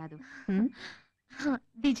को खिला दो। हाँ,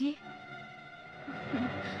 दीजिए।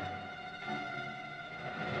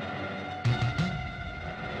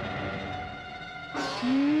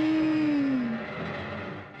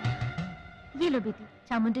 ये लो बेटी,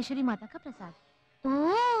 चामुंडेश्वरी माता का प्रसाद।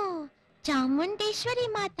 ओह, चामुंडेश्वरी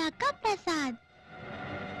माता का प्रसाद।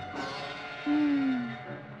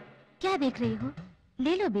 क्या देख रही हो?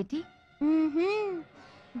 ले लो बेटी।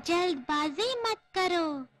 जल्दबाजी मत करो।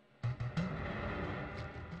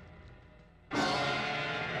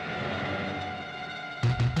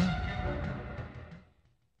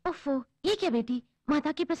 ओफो, ये क्या बेटी,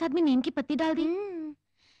 माता के प्रसाद में नीम की पत्ती डाल दी?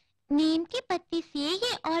 नीम की पत्ती से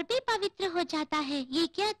ये और भी पवित्र हो जाता है, ये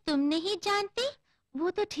क्या तुम नहीं जानती? वो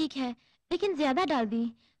तो ठीक है, लेकिन ज्यादा डाल दी,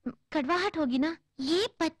 कड़वाहट होगी ना। ये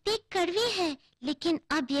पत्ती कड़वी है, लेकिन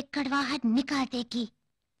अब ये कड़वाहट निकाल देगी।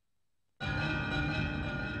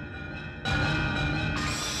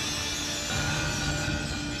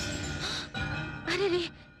 अरे रे,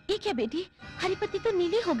 ये क्या बेटी, हरी पत्ती तो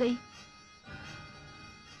नीली हो गई।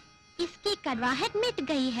 इसकी कड़वाहट मिट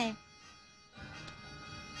गई है।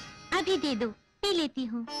 अभी दे दो, पी लेती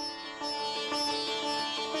हूँ।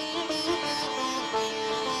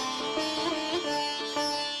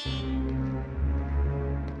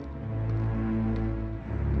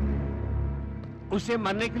 उसे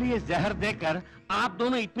मरने के लिए जहर देकर आप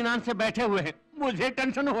दोनों इत्मीनान से बैठे हुए हैं। मुझे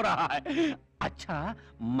टेंशन हो रहा है। अच्छा,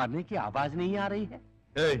 मरने की आवाज नहीं आ रही है?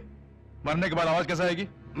 मरने के बाद आवाज कैसे आएगी?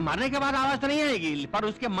 मरने के बाद आवाज तो नहीं आएगी, पर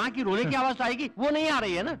उसके माँ की रोने की आवाज तो आएगी। वो नहीं आ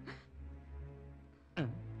रही है ना?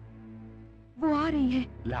 वो आ रही है।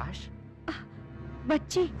 लाश?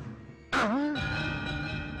 बच्ची।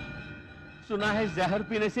 सुना है जहर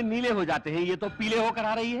पीने से नीले हो जाते हैं, ये तो पीले होकर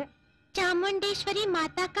आ रही है। चामुंडेश्वरी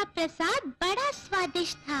माता का प्रसाद बड़ा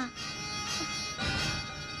स्वादिष्ट था।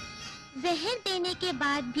 जहर देने के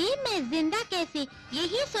बाद भी मैं जिंदा कैसे,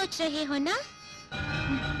 यही सोच रहे हो ना?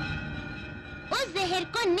 उस जहर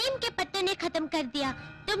को नीम के पत्ते ने खत्म कर दिया।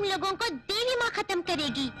 तुम लोगों को देवी माँ खत्म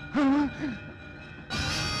करेगी।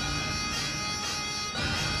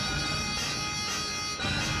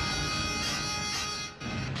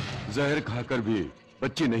 जहर खाकर भी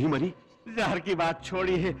बच्ची नहीं मरी? जहर की बात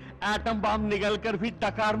छोड़िए, एटम बम निगल कर भी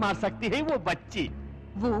डकार मार सकती है वो बच्ची।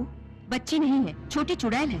 वो बच्ची नहीं है, छोटी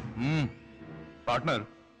चुड़ैल है। पार्टनर,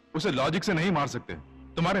 उसे लॉजिक से नहीं मार सकते,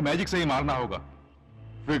 तुम्हारे मैजिक से ही मारना होगा।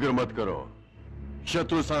 फिक्र मत करो,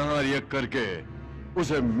 शत्रु संहार यज्ञ करके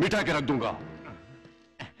उसे मिटा के रख दूंगा।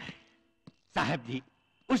 साहब जी,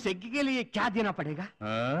 उस यज्ञ के लिए क्या देना पड़ेगा?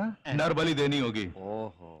 नर बलि देनी होगी।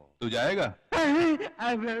 ओहो, तू जाएगा?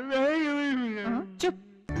 चुप।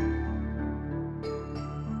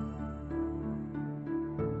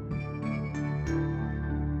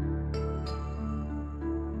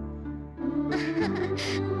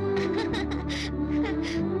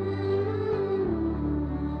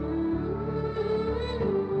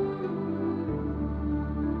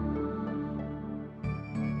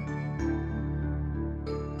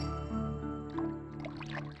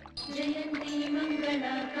 जयन्ती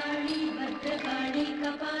मंगला काली भद्रकाली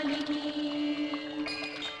कपालिनी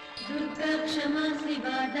दुर्गा क्षमा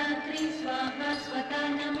शिवा दात्री स्वाहा स्वता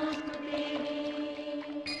नमोस्तुते।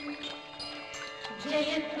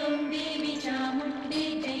 जय त्वं देवी चामुण्डे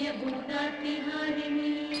जय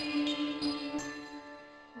भूतात्मिहारिणी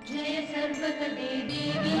जय सर्वकदे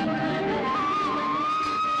देवी।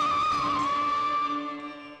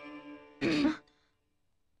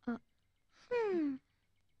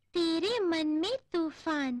 तेरे मन में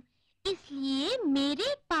तूफान, इसलिए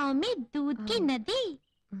मेरे पाँव में दूध की नदी।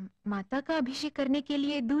 माता का अभिषेक करने के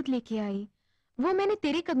लिए दूध लेके आई, वो मैंने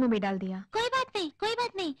तेरे कदमों में डाल दिया। कोई बात नहीं, कोई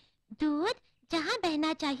बात नहीं, दूध जहाँ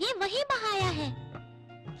बहना चाहिए वहीं बहाया है।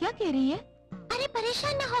 क्या कह रही है? अरे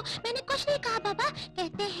परेशान ना हो, मैंने कुछ नहीं कहा बाबा।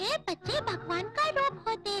 कहते हैं बच्चे भगवान का रूप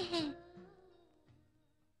होते हैं।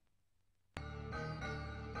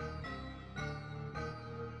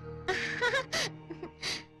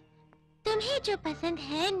 तुम्हें जो पसंद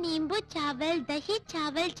है, नींबू चावल, दही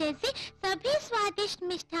चावल जैसे सभी स्वादिष्ट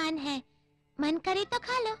मिष्ठान है। मन करे तो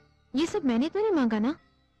खा लो। ये सब मैंने तो नहीं मांगा ना।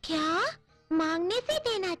 क्या मांगने से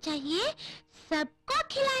देना चाहिए? सबको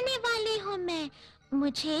खिलाने वाली हूँ मैं।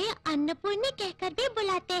 मुझे अन्नपूर्णी कहकर भी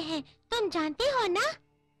बुलाते हैं, तुम जानती हो ना?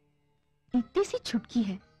 इतनी सी छुटकी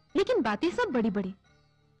है, लेकिन बातें सब बड़ी बड़ी।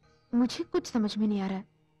 मुझे कुछ समझ में नहीं आ रहा है।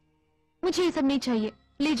 मुझे ये सब नहीं चाहिए,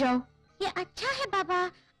 ले जाओ। ये अच्छा है बाबा,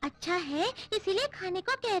 अच्छा है, इसीलिए खाने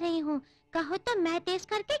को कह रही हूँ। कहो तो मैं टेस्ट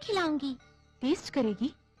करके खिलाऊंगी। टेस्ट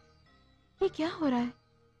करेगी? ये क्या हो रहा है?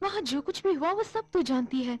 वहाँ जो कुछ भी हुआ वो सब तू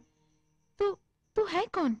जानती है। तू है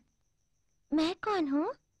कौन? मैं कौन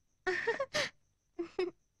हूँ?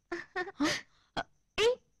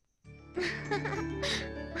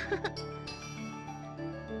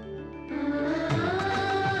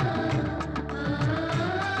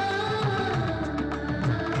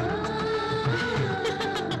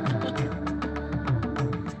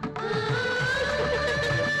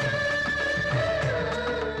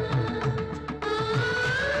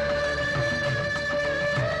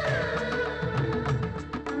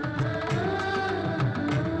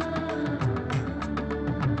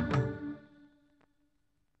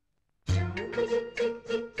 चिक चिक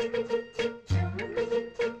चिक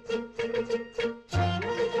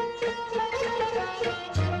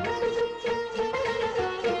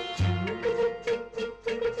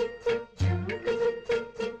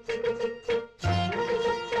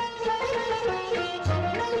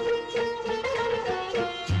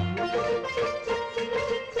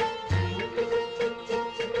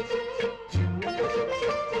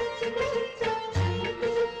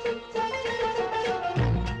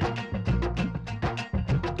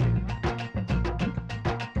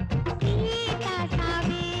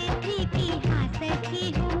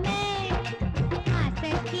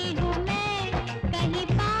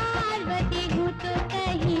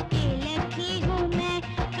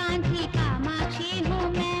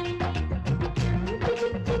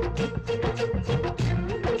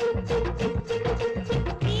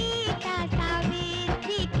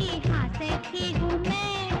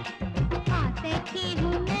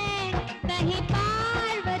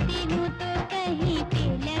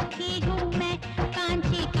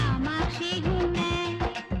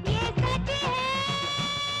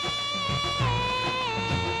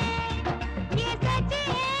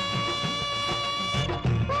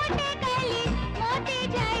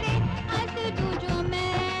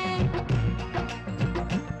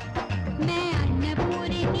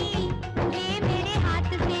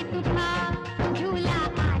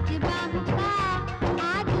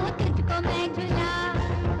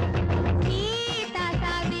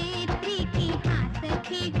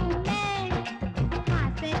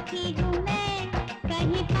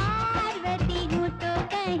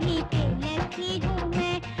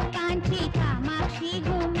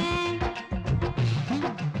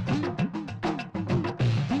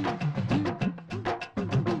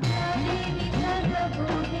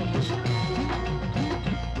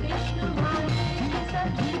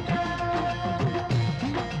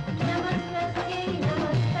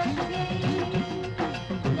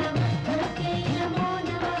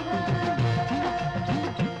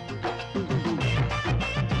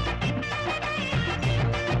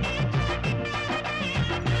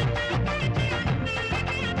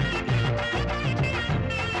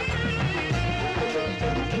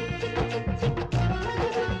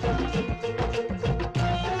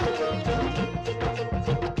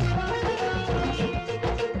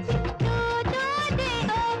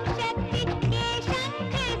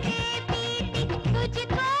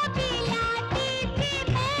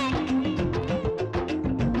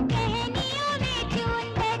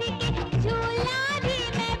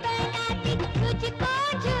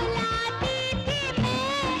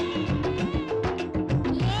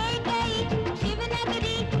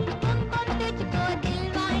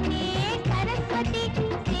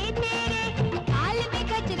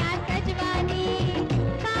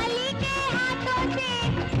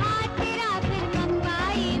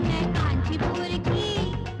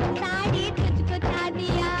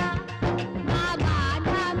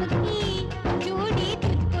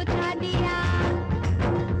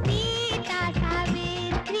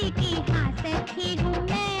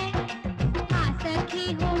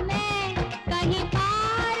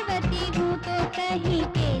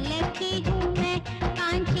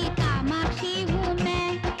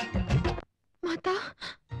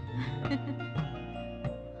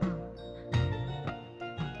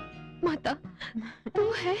माता,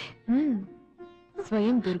 तू है?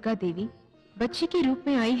 स्वयं दुर्गा देवी बच्ची के रूप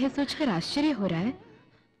में आई है सोचकर आश्चर्य हो रहा है।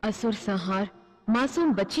 असुर संहार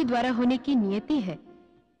मासूम बच्ची द्वारा होने की नियति है,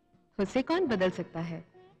 उसे कौन बदल सकता है?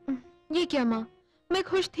 ये क्या माँ, मैं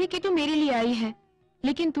खुश थी कि तू मेरे लिए आई है,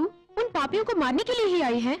 लेकिन तू उन पापियों को मारने के लिए ही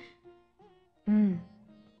आई है।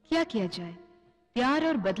 क्या किया जाए, प्यार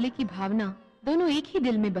और बदले की भावना दोनों एक ही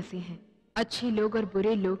दिल में बसे हैं। अच्छे लोग और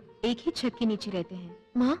बुरे लोग एक ही छत के नीचे रहते हैं।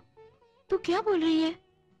 माँ, तू क्या बोल रही है?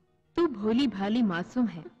 तू भोली भाली मासूम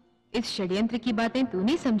है, इस षड्यंत्र की बातें तू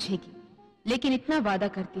नहीं समझेगी, लेकिन इतना वादा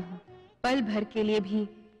करती हूँ, पल भर के लिए भी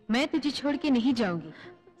मैं तुझे छोड़ के नहीं जाऊंगी।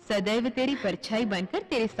 सदैव तेरी परछाई बनकर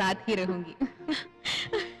तेरे साथ ही रहूंगी।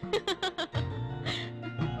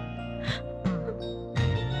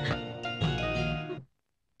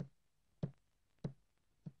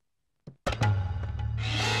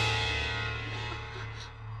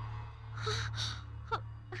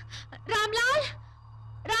 रामलाल,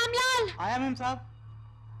 रामलाल। आया मैम साहब।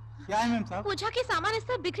 क्या है मैम साहब? पूजा के सामान इस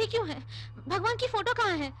तरह बिखरे क्यों हैं? भगवान की फोटो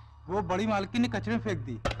कहाँ है? वो बड़ी मालकिन ने कचरे में फेंक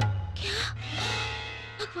दी। क्या?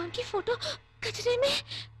 भगवान की फोटो कचरे में?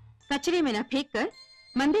 कचरे में न फेंक कर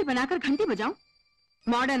मंदिर बनाकर घंटी बजाऊं?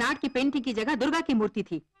 मॉडर्न आर्ट की पेंटिंग की जगह दुर्गा की मूर्ति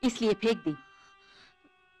थी, इसलिए फेंक दी।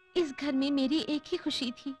 इस घर में मेरी एक ही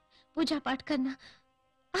खुशी थी, पूजा पाठ करना।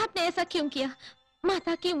 आपने ऐसा क्यों किया?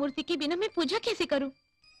 माता की मूर्ति के बिना मैं पूजा कैसे करूं?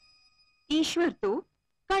 ईश्वर तो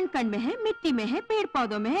कण कण में है, मिट्टी में है, पेड़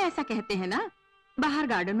पौधों में है, ऐसा कहते हैं ना। बाहर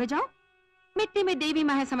गार्डन में जाओ, मिट्टी में देवी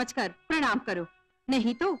माँ है समझकर प्रणाम करो,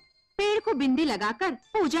 नहीं तो पेड़ को बिंदी लगाकर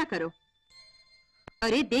पूजा करो।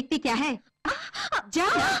 अरे देखती क्या है,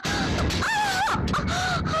 जाओ।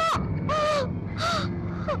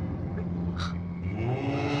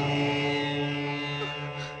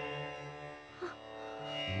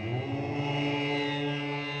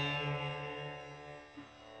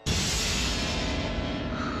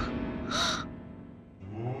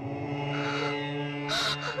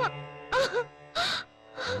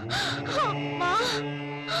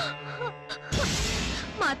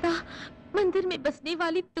 माता, मंदिर में बसने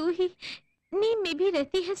वाली तू ही नीम में भी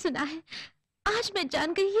रहती है सुना है। आज मैं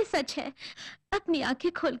जान गई ये सच है। अपनी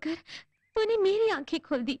आंखें खोलकर तूने मेरी आंखें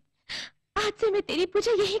खोल दी। आज से मैं तेरी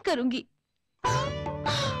पूजा यही करूंगी।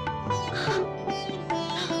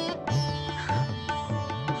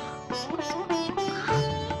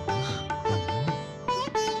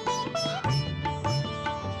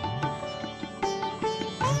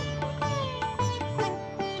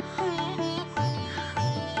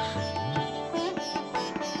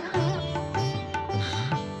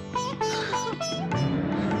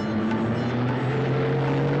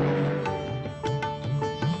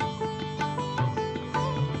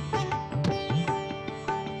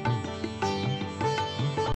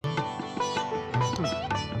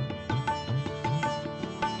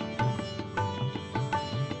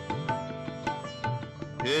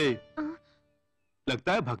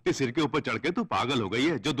 लगता है भक्ति सिर के ऊपर चढ़ के तू पागल हो गई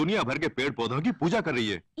है, जो दुनिया भर के पेड़ पौधों की पूजा कर रही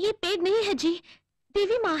है। ये पेड़ नहीं है जी,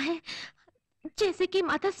 देवी माँ है। जैसे कि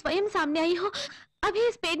माता स्वयं सामने आई हो, अभी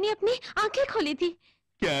इस पेड़ ने अपनी आंखें खोली थी।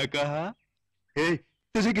 क्या कहा?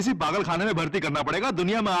 तुझे किसी पागल खाने में भर्ती करना पड़ेगा।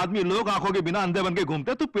 दुनिया में आदमी लोग आंखों के बिना अंधे बन के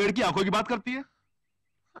घूमते, तू पेड़ की आंखों की बात करती है।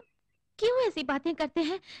 क्यों ऐसी बातें करते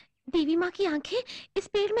हैं? देवी माँ की आंखें इस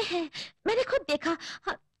पेड़ में है, मैंने खुद देखा।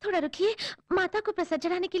 थोड़ा रुकिए, माता को प्रसाद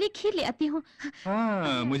चढ़ाने के लिए खीर ले आती हूँ।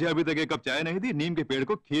 हाँ, मुझे अभी तक एक कप चाय नहीं दी, नीम के पेड़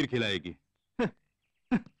को खीर खिलाएगी।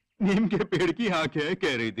 नीम के पेड़ की आंखें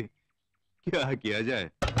कह रही थी, क्या किया जाए।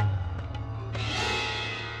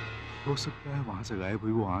 हो सकता है वहां से गायब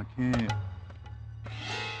हुई वो आंखें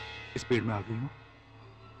इस पेड़ में आ गई हो।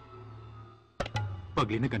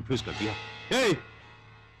 पगली ने कंफ्यूज कर दिया।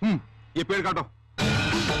 ये पेड़ काटो।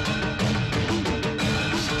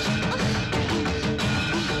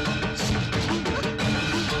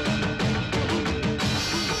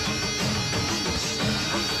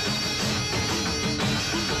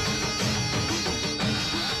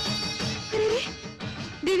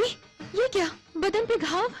 देवी, ये क्या? बदन पे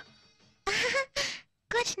घाव?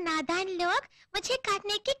 कुछ नादान लोग मुझे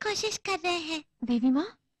काटने की कोशिश कर रहे हैं। देवी माँ?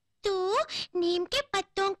 तू नीम के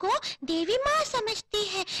पत्तों को देवी माँ समझती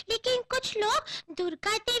है, लेकिन कुछ लोग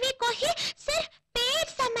दुर्गा देवी को ही सिर्फ पेड़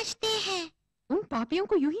समझते हैं। उन पापियों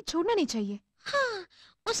को यूं ही छोड़ना नहीं चाहिए। हाँ,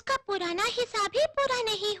 उसका पुराना हिसाब ही पूरा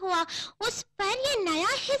नहीं हुआ, उस पर ये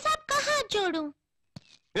नया हिसाब कहाँ जोड़ूं?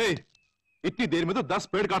 इतनी देर में तो 10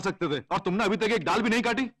 पेड़ काट सकते थे, और तुमने अभी तक एक डाल भी नहीं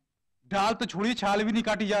काटी। डाल तो छोड़िए, छाल भी नहीं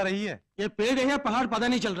काटी जा रही है। ये पेड़ है या पहाड़ पता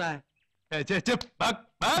नहीं चल रहा है। चुप,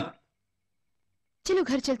 भाग। चलो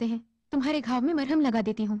घर चलते हैं, तुम्हारे घाव में मरहम लगा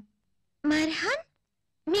देती हूँ। मरहम?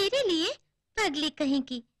 मेरे लिए? पगली कहीं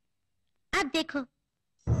की। अब देखो।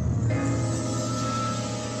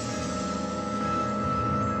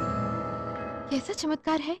 कैसा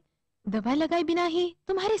चमत्कार है, दवा लगाए बिना ही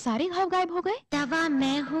तुम्हारे सारे घाव गायब हो गए। दवा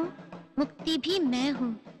मैं हूँ, मुक्ति भी मैं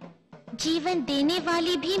हूँ, जीवन देने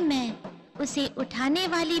वाली भी मैं, उसे उठाने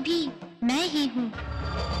वाली भी मैं ही हूँ।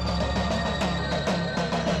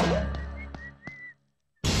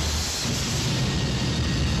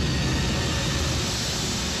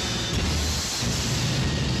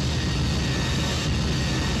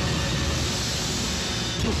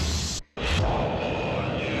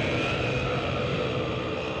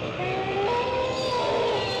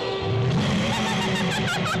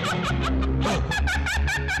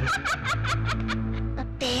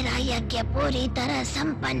 तेरा यज्ञ पूरी तरह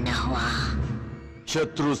संपन्न हुआ।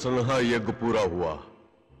 शत्रु संहार यज्ञ पूरा हुआ,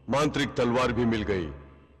 मांत्रिक तलवार भी मिल गई।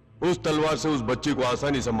 उस तलवार से उस बच्ची को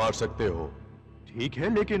आसानी से मार सकते हो। ठीक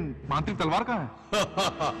है, लेकिन मांत्रिक तलवार कहाँ है?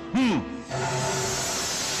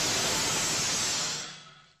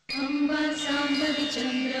 अम्बा सांबवी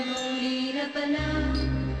चंद्रमौलीरपना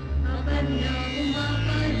अपन्ना उमा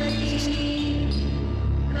पार्वती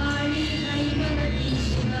काली हैमवती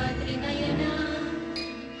शिवा त्रिनयना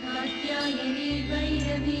कात्यायनी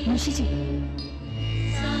भैरवी मुंशी जी,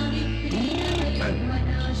 सावित्री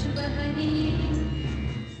यमुना शुभहरी।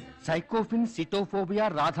 साइकोफिन सिटोफोबिया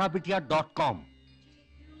radhabitia.com।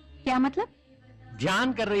 क्या मतलब?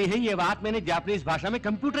 ध्यान कर रही है ये बात मैंने जापानीज भाषा में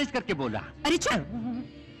कंप्यूटराइज करके बोला। अरे चुप!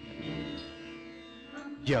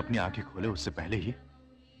 ये अपनी आंखें खोले उससे पहले ही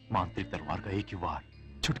मांत्रिक तलवार का एक ही वार,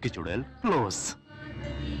 छुटकी चुड़ैल क्लोज।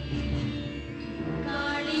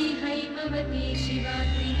 काली हैमवती शिवा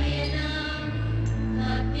त्रिनयना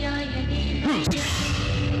कात्यायनी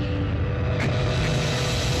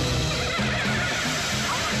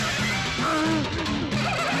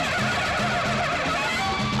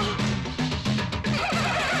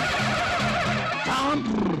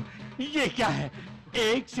ये क्या है?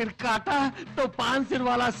 एक सिर काटा तो 5 सिर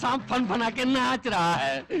वाला सांप फन बना के नाच रहा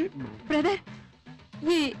है। ब्रदर,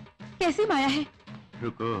 ये कैसी माया है?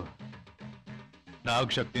 रुको, नाग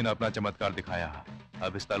शक्ति ने अपना चमत्कार दिखाया,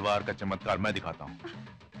 अब इस तलवार का चमत्कार मैं दिखाता हूँ।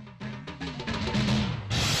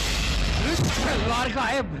 तलवार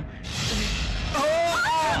गायब।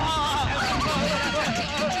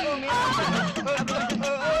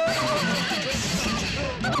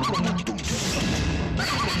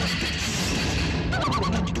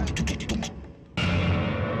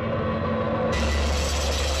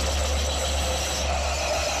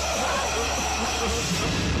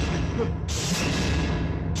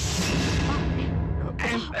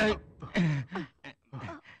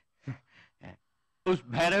 उस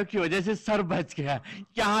भैरव की वजह से सर बच गया।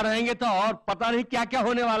 यहाँ रहेंगे तो और पता नहीं क्या क्या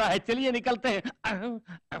होने वाला है। चलिए निकलते हैं।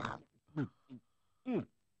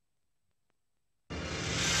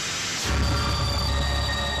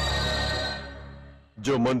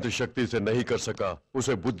 जो मंत्र शक्ति से नहीं कर सका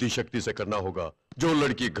उसे बुद्धि शक्ति से करना होगा। जो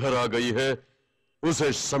लड़की घर आ गई है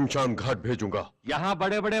उसे शमशान घाट भेजूंगा। यहाँ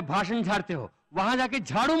बड़े बड़े भाषण झाड़ते हो, वहां जाके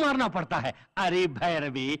झाड़ू मारना पड़ता है। अरे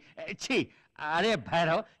भैरवी, छी, अरे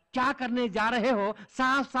भैरव, क्या करने जा रहे हो?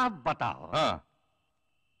 साफ साफ बताओ। हाँ,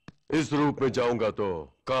 इस रूप में जाऊंगा तो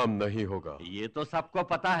काम नहीं होगा। ये तो सबको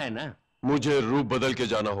पता है ना। मुझे रूप बदल के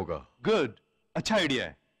जाना होगा। गुड, अच्छा आइडिया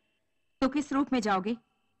है। तो किस रूप में जाओगे?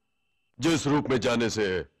 जिस रूप में जाने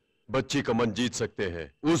से बच्ची का मन जीत सकते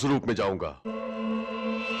हैं, उस रूप में जाऊंगा।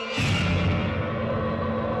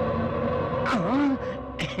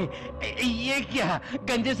 ये क्या,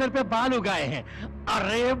 गंजे सर पे बाल उगाए हैं?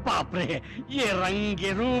 अरे बाप रे, ये रंग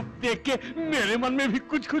रूप देख के मेरे मन में भी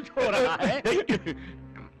कुछ कुछ हो रहा है।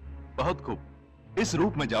 बहुत खूब, इस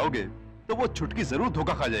रूप में जाओगे तो वो छुटकी जरूर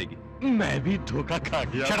धोखा खा जाएगी। मैं भी धोखा खा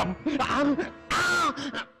गया।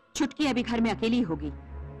 छुटकी अभी घर में अकेली होगी,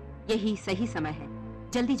 यही सही समय है,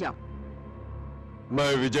 जल्दी जाओ।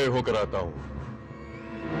 मैं विजय होकर आता हूं।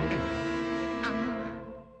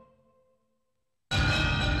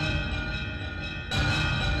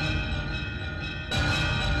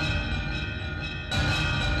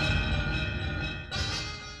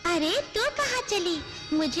 अरे तू कहाँ चली?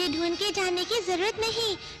 मुझे ढूंढ के जाने की जरूरत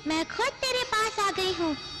नहीं, मैं खुद तेरे पास आ गई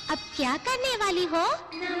हूँ। अब क्या करने वाली हो?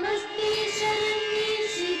 नमस्ते शरण्ये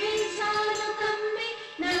शिवे सानुकंपे,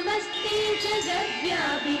 नमस्ते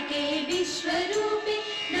जगद्व्यापिके विश्वरूपे,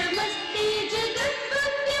 नमस्ते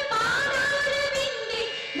जगद्वन्द्य पादारविन्दे,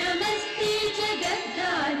 नमस्ते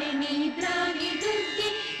जगद्दारिणी द्रागे दुर्गे,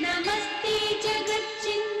 नमस्ते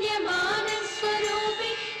जगच्चिन्त्यमान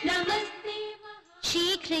स्वरूपे, नमस्ते।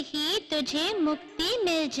 शीघ्र ही तुझे मुक्ति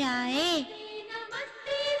मिल जाए।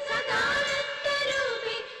 नमस्ते सदानंद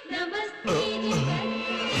रूपे, नमस्ते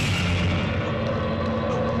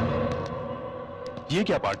ये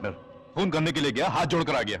क्या पार्टनर, फोन करने के लिए गया, हाथ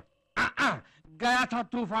जोड़कर आ गया। गया था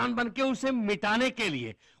तूफान बन के उसे मिटाने के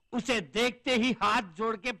लिए, उसे देखते ही हाथ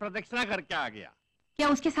जोड़ के प्रदक्षिणा करके आ गया। क्या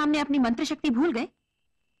उसके सामने अपनी मंत्र शक्ति भूल गए?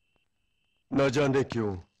 न जाने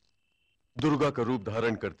क्यों दुर्गा का रूप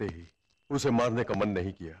धारण करते ही उसे मारने का मन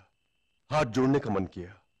नहीं किया, हाथ जोड़ने का मन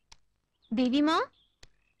किया। देवी माँ,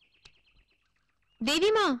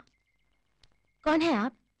 देवी माँ, कौन है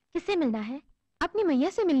आप? किससे मिलना है? अपनी मैया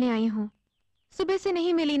से मिलने आई हूँ। सुबह से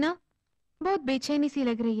नहीं मिली ना, बहुत बेचैनी सी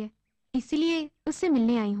लग रही है, इसीलिए उससे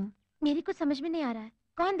मिलने आई हूँ। मेरी कुछ समझ में नहीं आ रहा है,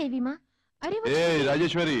 कौन देवी माँ? अरे वो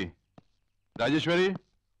राजेश्वरी, राजेश्वरी,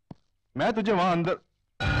 मैं तुझे वहां अंदर।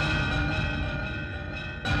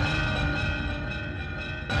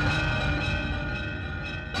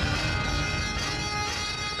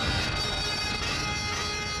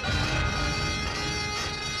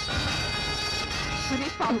 अरे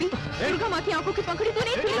पापी, दुर्गा माँ की आंखों की पंखुड़ी तो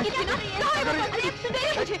नहीं खुलेगी थी ना? कहाँ है वो पंखुड़ी? दे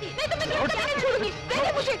दे मुझे, नहीं तो मैं गिरफ्तार नहीं छोड़ूंगी। दे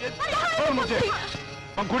दे मुझे, कहाँ है वो मुझे पंखुड़ी?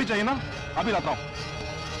 पंखुड़ी चाहिए ना, अभी लाता हूँ।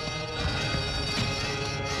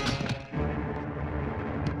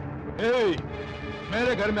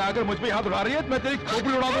 मेरे घर में आकर मुझ पे हाथ उड़ा रही है, मैं तेरी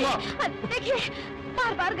खोपड़ी उड़ा दूंगा। देखिए,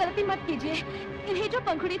 बार बार गलती मत कीजिए, इन्हें जो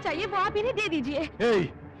पंखुड़ी चाहिए वो आप इन्हें दे दीजिए।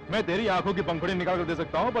 मैं तेरी आंखों की पंखुड़ी निकाल कर दे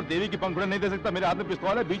सकता हूँ, पर देवी की पंखुड़ी नहीं दे सकता। मेरे हाथ में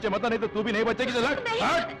पिस्तौल है, बीच में मत, नहीं तो तू भी नहीं बचेगी।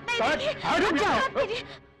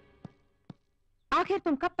 आखिर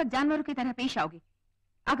तुम कब तक जानवरों की तरह पेश आओगे?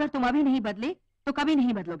 अगर तुम अभी नहीं बदले तो कभी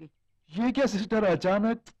नहीं बदलोगे। ये क्या सिस्टर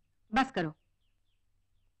अचानक? बस करो,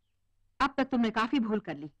 अब तक तुमने काफी भूल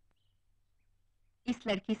कर ली। इस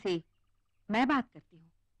लड़की से मैं बात करती हूँ,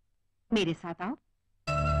 मेरे साथ आओ।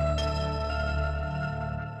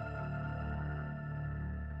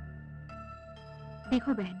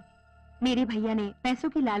 देखो बहन, मेरे भैया ने पैसों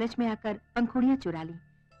की लालच में आकर पंखुड़ियां चुरा ली,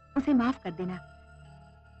 उसे माफ कर देना।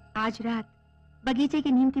 आज रात बगीचे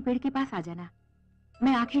के नीम के पेड़ के पास आ जाना,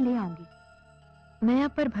 मैं आंखें ले आऊंगी। मैं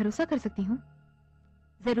आप पर भरोसा कर सकती हूँ?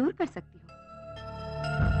 जरूर कर सकती हूँ।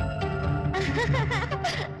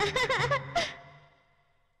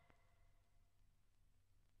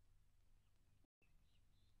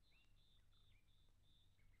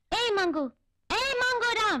 ए मांगो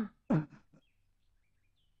राम,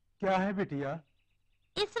 क्या है बिटिया?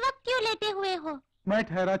 इस वक्त क्यों लेटे हुए हो? मैं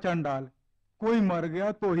ठहरा चंडाल, कोई मर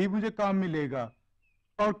गया तो ही मुझे काम मिलेगा,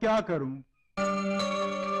 और क्या करूं?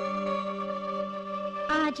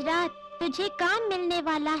 आज रात तुझे काम मिलने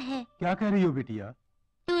वाला है। क्या कह रही हो बिटिया?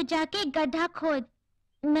 तू जाके गड्ढा खोद,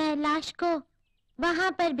 मैं लाश को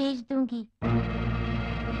वहां पर भेज दूंगी।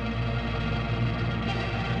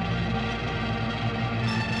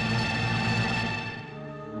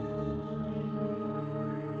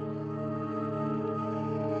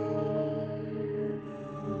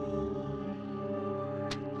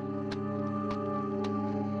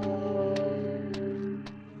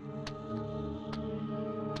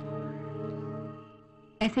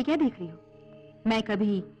 ऐसे क्या देख रही हो? मैं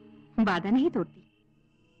कभी वादा नहीं तोड़ती।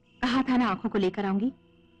 कहा था ना आंखों को लेकर आऊंगी,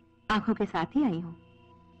 आंखों के साथ ही आई हूं।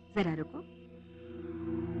 जरा रुको।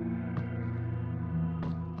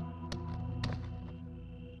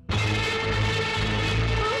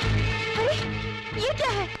 अरे, ये क्या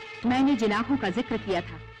है? मैंने जिन आंखों का जिक्र किया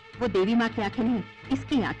था, वो देवी माँ की आंखें नहीं,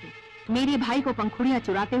 इसकी आंखें। मेरे भाई को पंखुड़ियां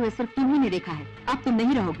चुराते हुए सिर्फ तुम्ही ने देखा है, अब तुम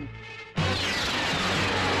नहीं रहोगी।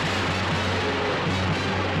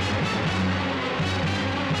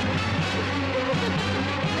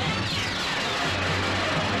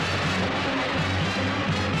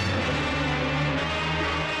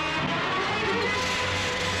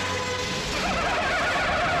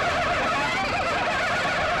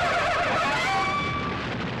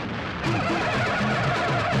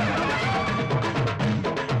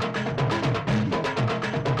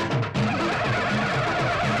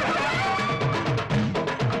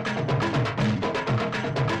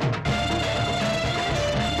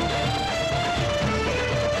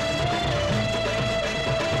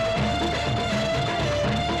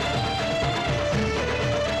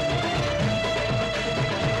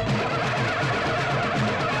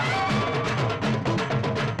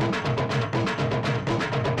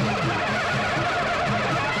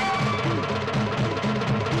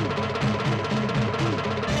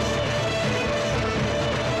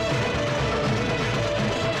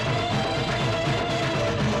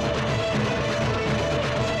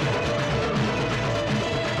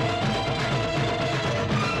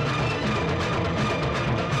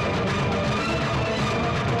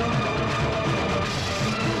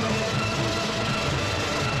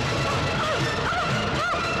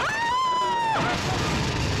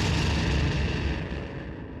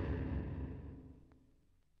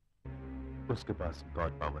 उसके पास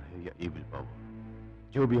गॉड पावर है या इविल पावर,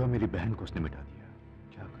 जो भी हो मेरी बहन को उसने मिटा दिया।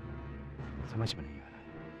 क्या करूं समझ में नहीं आ रहा।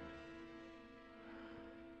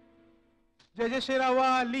 जय जय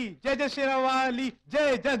शेरावाली, जय जय शेरावाली,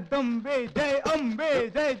 जय जगदम्बे, जय अम्बे,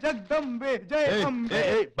 जय जगदम्बे, जय अम्बे।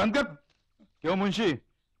 बंद कर। क्यों मुंशी,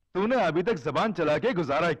 तूने अभी तक जबान चला के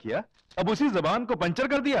गुजारा किया, अब उसी जबान को पंचर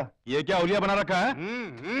कर दिया। ये क्या औलिया बना रखा है?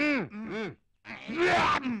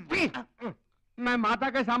 मैं माता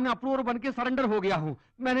के सामने अप्रूवर बन के सरेंडर हो गया हूँ।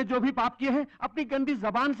 मैंने जो भी पाप किए हैं अपनी गंदी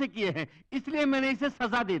जबान से किए हैं, इसलिए मैंने इसे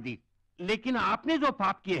सजा दे दी। लेकिन आपने जो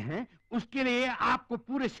पाप किए हैं उसके लिए आपको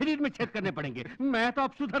पूरे शरीर में छेद करने पड़ेंगे। मैं तो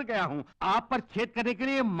अब सुधर गया हूँ। आप पर छेद करने के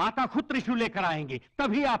लिए माता खुद त्रिशूल लेकर आएंगे,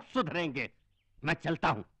 तभी आप सुधरेंगे। मैं चलता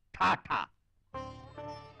हूँ। ठा ठा।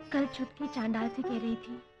 कल चुटकी चांडाल से कह रही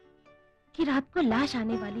थी कि रात को लाश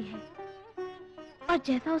आने वाली है, और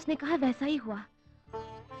जैसा उसने कहा वैसा ही हुआ।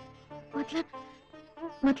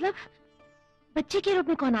 मतलब बच्चे के रूप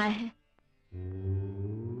में कौन आया है?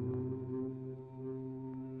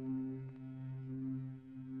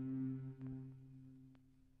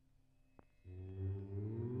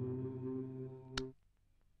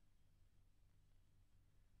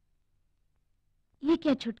 ये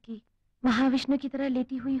क्या छुटकी, महाविष्णु की तरह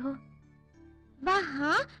लेटी हुई हो?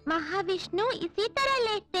 वहाँ महाविष्णु इसी तरह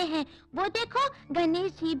लेटते हैं। वो देखो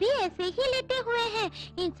गणेश जी भी ऐसे ही लेटे हुए हैं।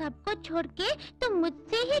 इन सबको छोड़ के तुम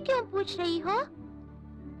मुझसे ही क्यों पूछ रही हो?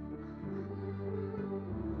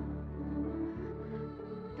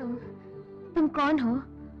 तुम कौन हो?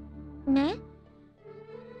 मैं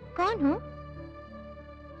कौन हूँ?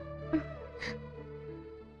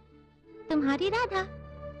 तुम्हारी राधा।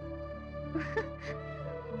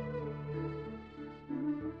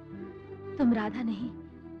 तुम राधा नहीं,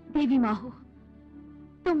 देवी माँ हो।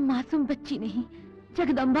 तुम मासूम बच्ची नहीं,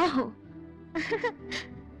 जगदम्बा हो।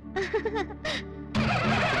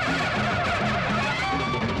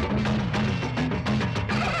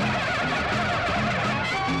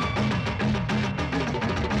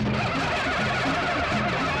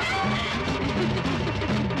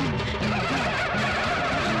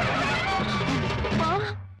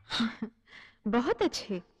 बहुत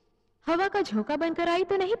अच्छे। हवा का झोंका बनकर आई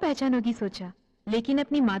तो नहीं पहचानोगी सोचा, लेकिन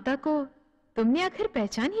अपनी माता को तुमने आखिर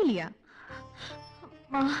पहचान ही लिया।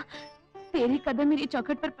 माँ, तेरे कदम मेरी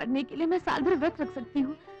चौखट पर पड़ने के लिए मैं साल भर व्रत रख सकती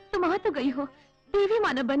हूँ। तुम वहां तो गई हो, देवी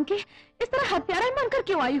मानव बन के इस तरह हत्यारा बनकर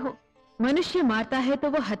क्यों आई हो? मनुष्य मारता है तो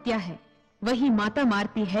वो हत्या है, वही माता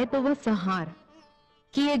मारती है तो वो संहार,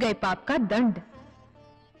 किए गए पाप का दंड।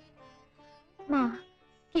 माँ,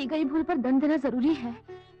 की गई भूल पर दंड देना जरूरी है।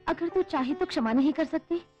 अगर तू चाहे तो क्षमा नहीं कर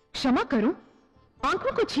सकती? क्षमा करूं?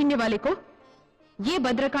 आंखों को छीनने वाले को? ये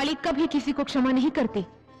भद्रकाली कभी किसी को क्षमा नहीं करती,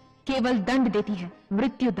 केवल दंड देती है,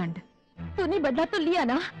 मृत्यु दंड। तूने बदला तो लिया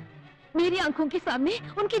ना, मेरी आंखों के सामने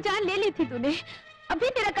उनकी जान ले ली थी तूने। अभी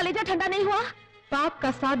तेरा कलेजा ठंडा नहीं हुआ? पाप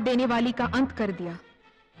का साथ देने वाली का अंत कर दिया।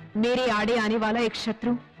 मेरे आड़े आने वाला एक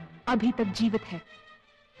शत्रु अभी तक जीवित है,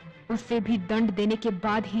 उससे भी दंड देने के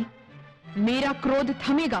बाद ही मेरा क्रोध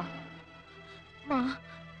थमेगा। माँ,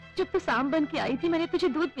 जब तू सांप बन के आई थी मैंने तुझे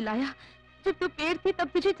दूध पिलाया, जब तू पैर थी तब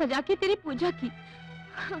तुझे सजा के तेरी पूजा की।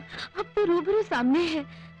 अब तू रूबरू सामने है,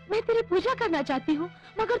 मैं तेरी पूजा करना चाहती हूँ,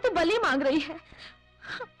 मगर तू बलि मांग रही है।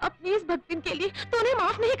 अपनी इस भक्ति के लिए तू उन्हें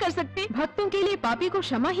माफ नहीं कर सकती। भक्तों के लिए पापी को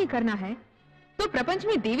क्षमा ही करना है तो प्रपंच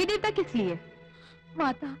में देवी देवता किस लिए?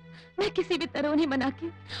 माता, मैं किसी भी तरह उन्हें मना के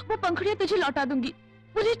वो पंखुड़ियां तुझे लौटा दूंगी।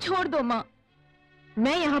 मुझे छोड़ दो माँ।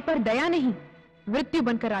 मैं यहाँ पर दया नहीं, मृत्यु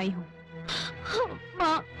बनकर आई हूँ।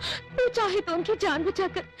 माँ, तू चाहे तो उनकी जान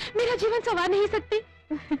बचाकर मेरा जीवन संवार नहीं सकती?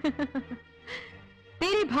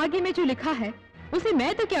 तेरे भाग्य में जो लिखा है उसे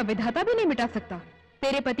मैं तो क्या विधाता भी नहीं मिटा सकता।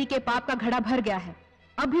 तेरे पति के पाप का घड़ा भर गया है,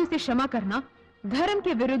 अभी उसे क्षमा करना धर्म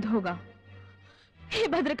के विरुद्ध होगा। हे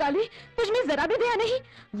भद्रकाली, तुझमें जरा भी दया नहीं?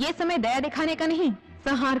 ये समय दया दिखाने का नहीं,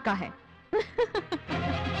 संहार का है।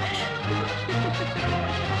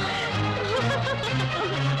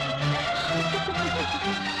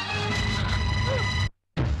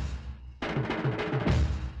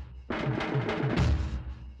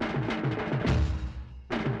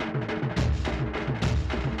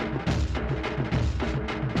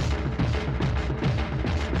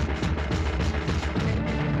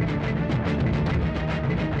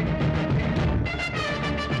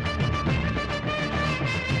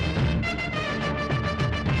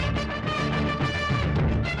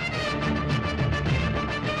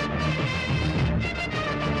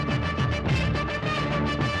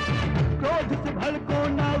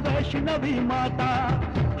 वैष्णवी माता,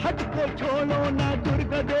 हट को छोड़ो ना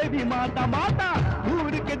दुर्गा देवी माता। माता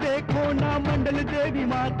घूर के देखो ना मंडल देवी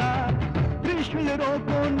माता। त्रिशूल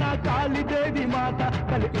रोको ना काली देवी माता,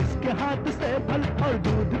 कल इसके हाथ से फल और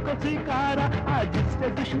दूध को स्वीकारा, आज इससे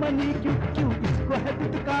दुश्मनी क्यों क्यों इसको है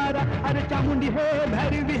दुत्कारा। अरे चामुंडी है,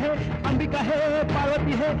 भैरवी है, अंबिका है,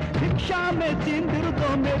 पार्वती है, भिक्षा में सिंदूर दो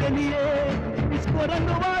मेरे लिए, इसको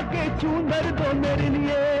रंगवा के चूंदर दो मेरे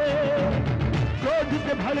लिए। क्रोध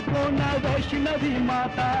से भड़को ना वैष्णवी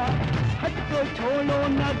माता, हट को छोड़ो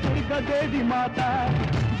ना दुर्गा देवी माता,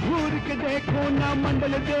 घूर के देखो ना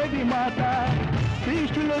मंडल देवी माता,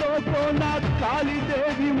 त्रिशूल रोको ना काली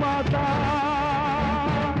देवी माता।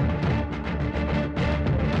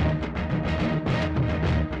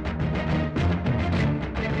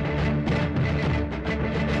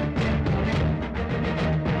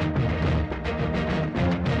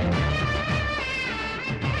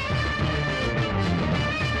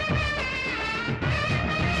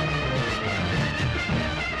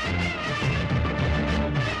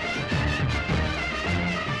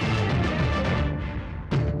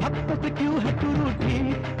 क्यों है तू रूठी,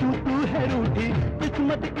 तू है रूठी,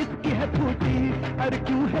 किस्मत इसकी है फूटी, अरे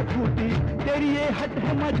क्यों है फूटी, तेरी ये हट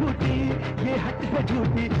है माँ झूठी, ये हट है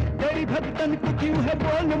झूठी, तेरी भक्तन को क्यों है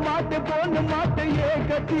बोल माते ये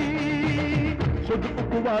गति। खुद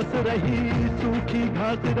उपवास रही, सूखी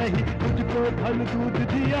घास रही, तुझको फल दूध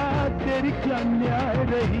दिया, तेरी क्या न्याय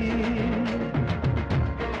रही।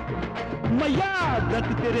 मैया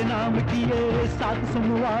व्रत तेरे नाम किए, 7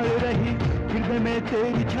 सोमवार रही, हृदय में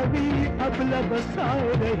तेरी छवि अब बसाए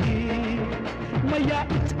रही। मैया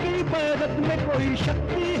इसकी व्रत में कोई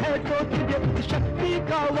शक्ति है तो तुझे उस शक्ति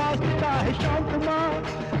का वास्ता है शांत माँ।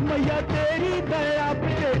 मैया तेरी दया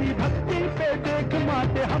पे, तेरी भक्ति पे देख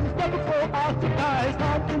माते हम सबको आस्था है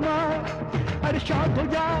शांत माँ। अरे शांत हो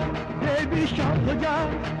जा देवी, शांत हो जा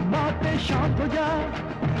माते, शांत हो जा।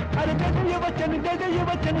 अरे दे दे ये वचन, दे दे ये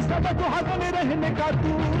वचन, सब सुहागन रहने का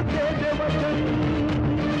तू दे दे वचन।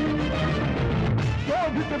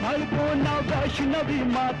 क्रोध से भड़को ना वैष्णवी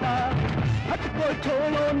माता, हट को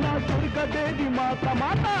छोड़ो ना दुर्गा देवी माता,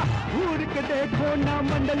 माता घूर के देखो ना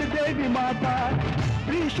मंडल देवी माता,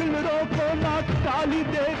 त्रिशूल रोको ना काली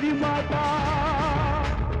देवी माता।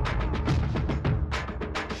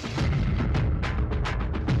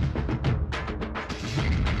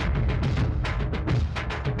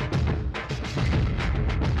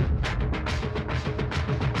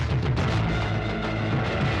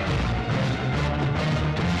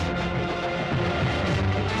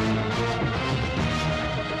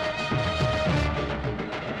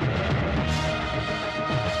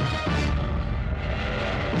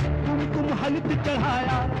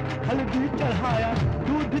 चढ़ाया, हल्दी चढ़ाया,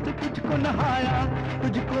 दूध से तुझको नहाया,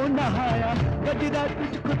 तुझको नहाया, गजरा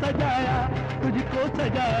तुझको सजाया, तुझको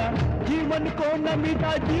सजाया, जीवन को न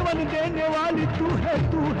मिटा, जीवन देने वाली तू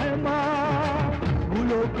है माँ।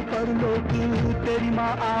 भूलोक परलोक तेरी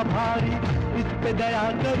माँ आभारी, इस पे दया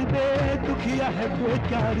कर दे, दुखिया है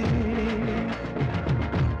बेचारी।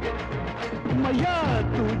 मैया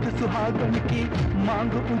तू सुहागन की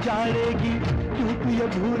मांग उजाड़ेगी, तू ये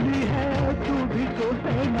भूली है, तू भी तो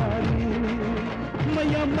है नारी।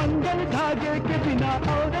 मैया मंगल धागे के बिना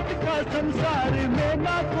औरत का संसार में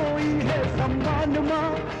ना कोई है सम्मान माँ।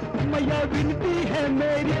 मैया विनती है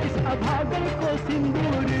मेरी, इस अभागन को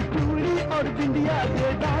सिंदूर, चूड़ी और बिंदिया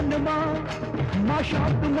दे दान माँ। माँ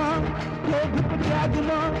शांत माँ, क्रोध को त्याग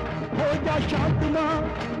माँ, हो जा शांत माँ।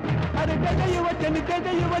 अरे दे दे ये वचन, दे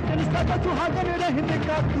दे ये वचन, सदा सुहागन रहने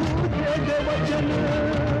का तू दे दे वचन।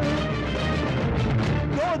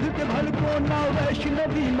 क्रोध के भड़को ना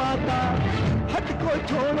वैष्णवी माता, हट को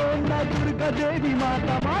छोड़ो ना दुर्गा देवी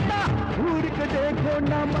माता, माता घूर के देखो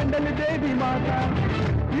ना मंडल देवी माता,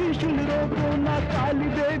 त्रिशूल रोको ना काली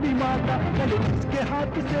देवी माता, कल इसके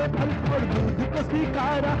हाथ से फल और दूध को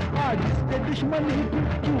स्वीकारा, आज इससे दुश्मनी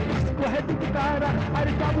क्यों इसको है दुत्कारा।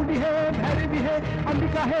 अरे चामुंडी है, भैरवी है,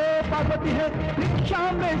 अंबिका है, पार्वती है, भिक्षा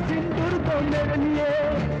में सिंदूर दो मेरे लिए,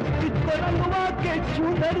 इसको रंगवा के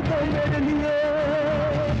चूनर दो मेरे लिए।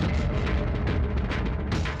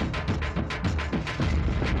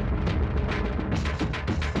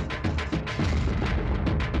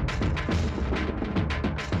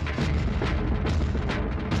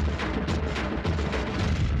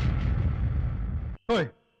 ओए,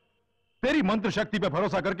 तेरी मंत्र शक्ति पे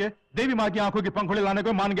भरोसा करके देवी माँ की आंखों की पंखुड़ी लाने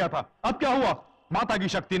को मान गया था। अब क्या हुआ? माता की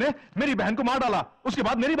शक्ति ने मेरी बहन को मार डाला, उसके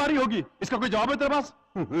बाद मेरी बारी होगी। इसका कोई जवाब है तेरे पास?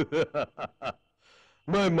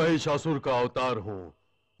 मैं महिषासुर का अवतार हूं।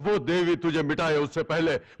 वो देवी तुझे मिटाए उससे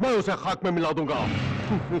पहले मैं उसे खाक में मिला दूंगा।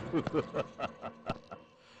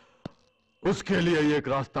 उसके लिए एक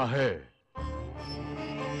रास्ता है।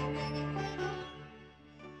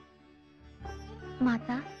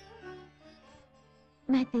 माता,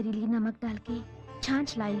 मैं तेरे लिए नमक डाल के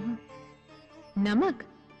छाछ लाई हूँ। नमक?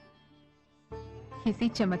 किसी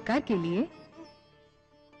चमत्कार के लिए?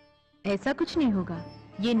 ऐसा कुछ नहीं होगा।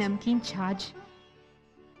 ये नमकीन छाछ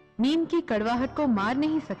नीम की कड़वाहट को मार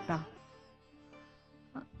नहीं सकता।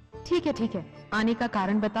 ठीक है, आने का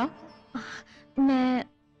कारण बताओ। मैं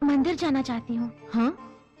मंदिर जाना चाहती हूँ। हाँ?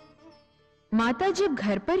 माता जब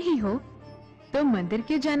घर पर ही हो तो मंदिर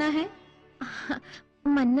क्यों जाना है?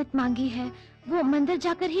 मन्नत मांगी है, वो मंदिर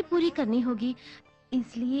जाकर ही पूरी करनी होगी,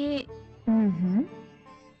 इसलिए।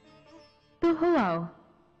 तो हो आओ।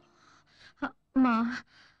 माँ,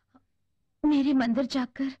 मेरे मंदिर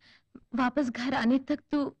जाकर वापस घर आने तक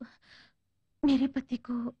तू मेरे पति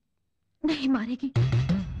को नहीं मारेगी।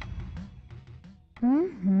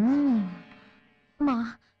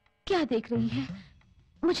 माँ, क्या देख रही है?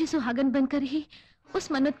 मुझे सुहागन बनकर ही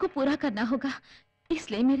उस मन्नत को पूरा करना होगा,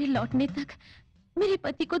 इसलिए मेरे लौटने तक मेरे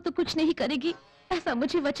पति को तो कुछ नहीं करेगी, ऐसा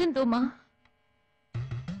मुझे वचन दो माँ।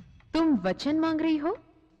 तुम वचन मांग रही हो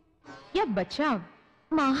या बचाव?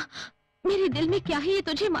 माँ, मेरे दिल में क्या है ये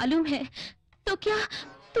तुझे मालूम है, तो क्या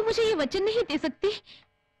तू मुझे ये वचन नहीं दे सकती?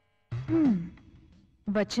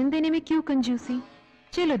 वचन देने में क्यों कंजूसी?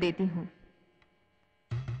 चलो देती हूँ।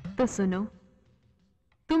 तो सुनो,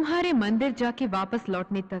 तुम्हारे मंदिर जाके वापस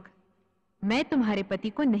लौटने तक मैं तुम्हारे पति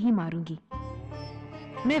को नहीं मारूंगी।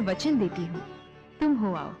 मैं वचन देती हूँ, तुम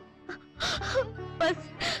हो आओ। बस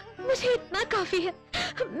मुझे इतना काफी है,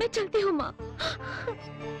 मैं चलती हूँ माँ।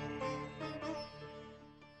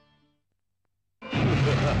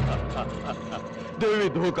 देवी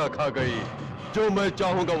धोखा खा गई, जो मैं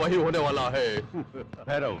चाहूंगा वही होने वाला है।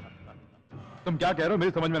 भैरव, तुम क्या कह रहे हो?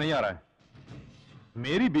 मेरी समझ में नहीं आ रहा है।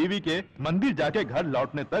 मेरी बीवी के मंदिर जाके घर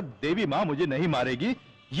लौटने तक देवी माँ मुझे नहीं मारेगी,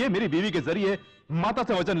 ये मेरी बीवी के जरिए माता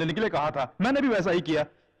से वचन लेने के लिए कहा था। मैंने भी वैसा ही किया।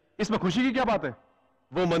 इसमें खुशी की क्या बात है?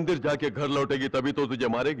 वो मंदिर जाके घर लौटेगी तभी तो तुझे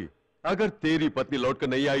मारेगी। अगर तेरी पत्नी लौट कर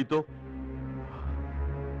नहीं आई तो?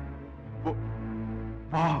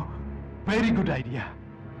 वाह, वेरी गुड आइडिया।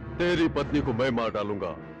 तेरी पत्नी को मैं मार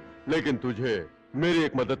डालूंगा, लेकिन तुझे मेरी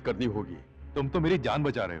एक मदद करनी होगी। तुम तो मेरी जान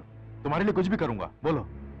बचा रहे हो, तुम्हारे लिए कुछ भी करूंगा, बोलो।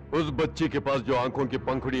 उस बच्ची के पास जो आंखों की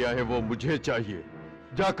पंखुड़ियां हैं वो मुझे चाहिए,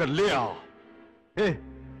 जाकर ले आओ।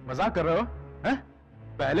 मजाक कर रहे हो? हैं?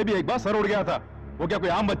 पहले भी एक बार सर उड़ गया था। वो क्या कोई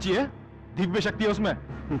आम बच्ची है? दिव्य शक्ति है उसमें।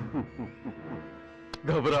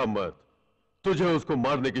 घबरा मत, तुझे उसको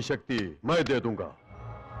मारने की शक्ति मैं दे दूंगा।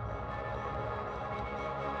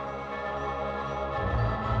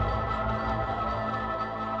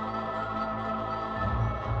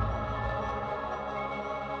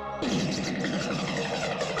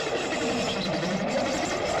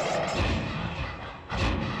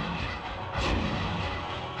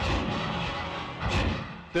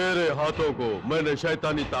 तेरे हाथों को मैंने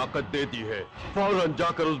शैतानी ताकत दे दी है, फौरन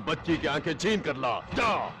जाकर उस बच्ची की आंखें छीन कर ला,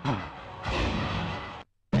 जा।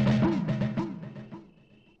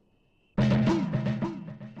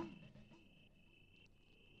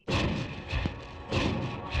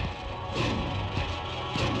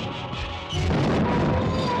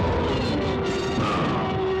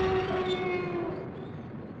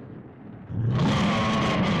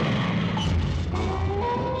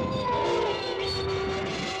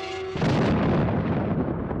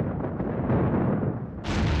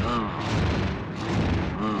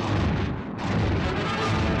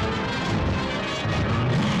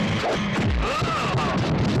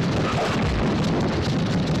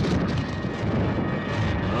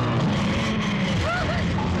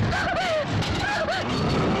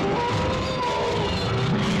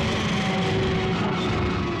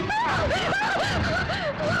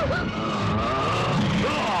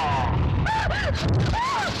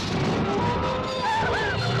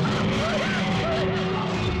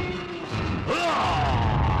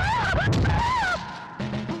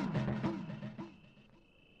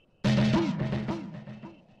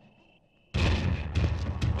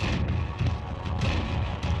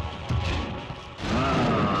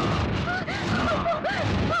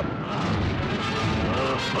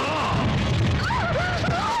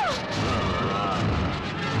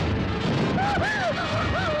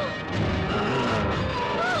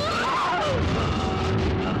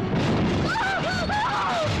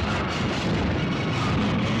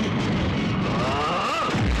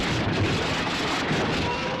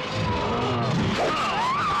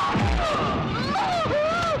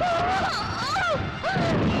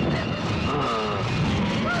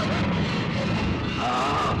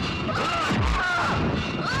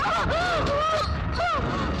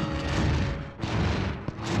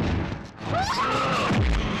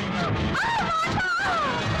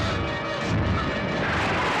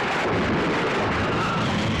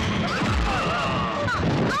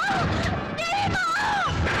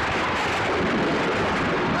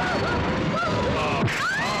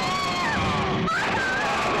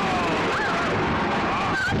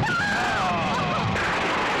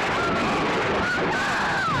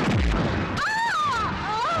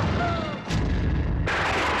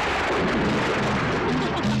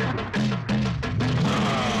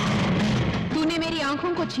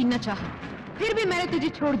 छीनना चाहा, फिर भी मैंने तुझे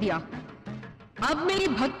छोड़ दिया। अब मेरी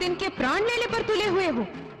भक्तिन के प्राण लेने पर तुले हुए हो,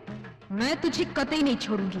 मैं तुझे कतई नहीं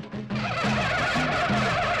छोड़ूंगी।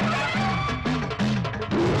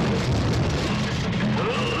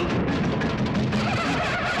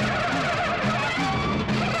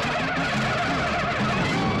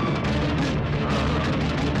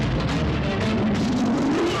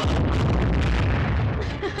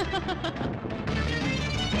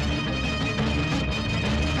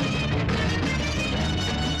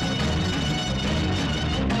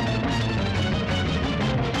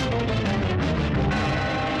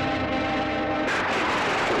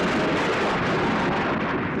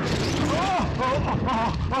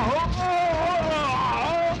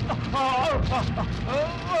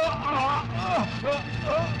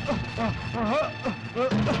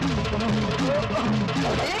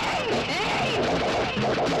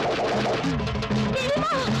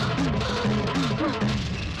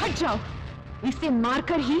 हट जाओ, इसे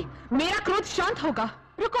मारकर ही मेरा क्रोध शांत होगा।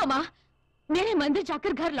 रुको माँ, मेरे मंदिर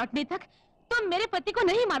जाकर घर लौटने तक तुम मेरे पति को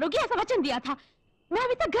नहीं मारोगी ऐसा वचन दिया था। मैं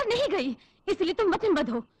अभी तक घर नहीं गई, इसलिए तुम वचनबद्ध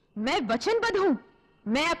हो। मैं वचनबद्ध हूँ,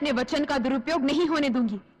 मैं अपने वचन का दुरुपयोग नहीं होने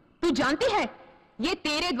दूंगी। तू जानती है, ये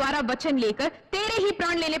तेरे द्वारा वचन लेकर तेरे ही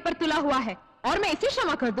प्राण लेने पर तुला हुआ है, और मैं इसे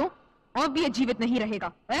क्षमा कर दूं, अब ये जीवित नहीं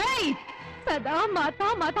रहेगा। सदा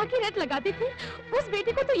माता माता की रट लगाती थी, उस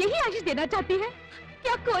बेटी को तो यही आशीष देना चाहती है।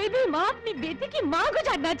 क्या कोई भी माँ अपनी बेटी की माँ को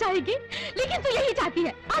जानना चाहेगी? लेकिन तू यही चाहती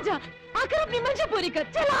है। आजा, आकर अपनी मंशा पूरी कर,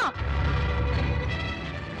 चला।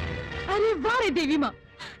 अरे वाह रे देवी माँ,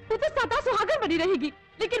 तू तो सदा सुहागन बनी रहेगी,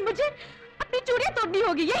 लेकिन मुझे अपनी चूड़ियां तोड़नी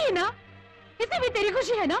होगी, यही ना? इसे भी तेरी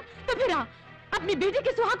खुशी है ना? तो फिर आ, अपनी बेटी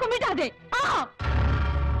के सुहाग को मिटा दे। आ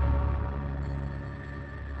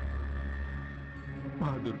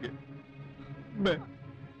माँ दुर्गे, मैं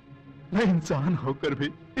इंसान होकर भी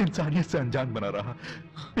इंसानियत से अनजान बना रहा।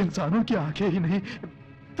 इंसानों की आंखें ही नहीं,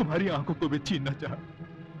 तुम्हारी आंखों को भी छीनना चाहा।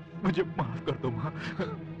 मुझे माफ कर दो माँ।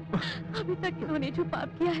 अभी तक इन्होंने जो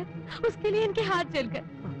पाप किया है उसके लिए इनके हाथ जल गए,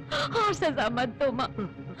 और सजा मत दो माँ।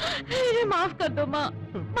 मुझे माफ कर दो माँ,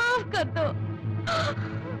 माफ कर दो।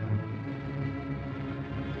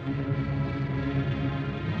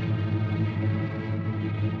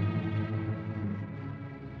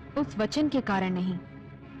 उस वचन के कारण नहीं,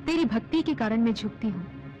 तेरी भक्ति के कारण मैं झुकती हूँ।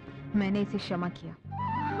 मैंने इसे क्षमा किया।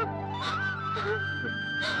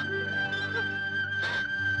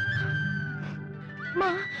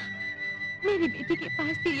 माँ, मेरी बेटी के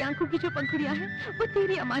पास तेरी आंखों की जो पंखुड़ियां हैं, वो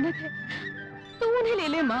तेरी अमानत है, तू उन्हें ले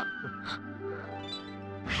ले माँ।